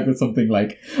bring you back with something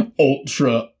like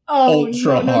ultra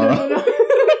horror. No.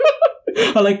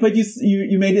 But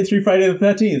you made it through Friday the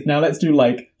 13th. Now let's do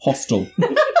Hostel.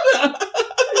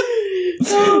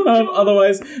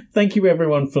 Otherwise, thank you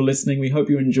everyone for listening. We hope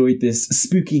you enjoyed this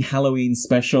spooky Halloween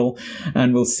special,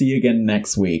 and we'll see you again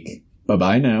next week.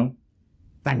 Bye-bye now.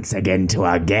 Thanks again to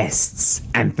our guests,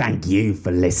 and thank you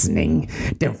for listening.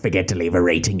 Don't forget to leave a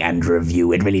rating and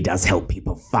review. It really does help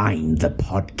people find the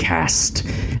podcast.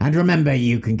 And remember,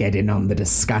 you can get in on the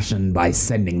discussion by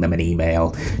sending them an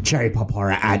email,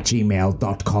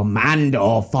 cherrypophorror@gmail.com, and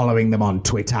or following them on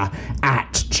Twitter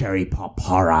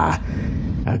 @cherrypophorror.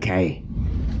 Okay,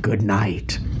 good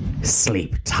night.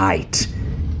 Sleep tight.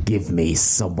 Give me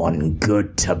someone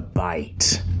good to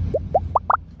bite.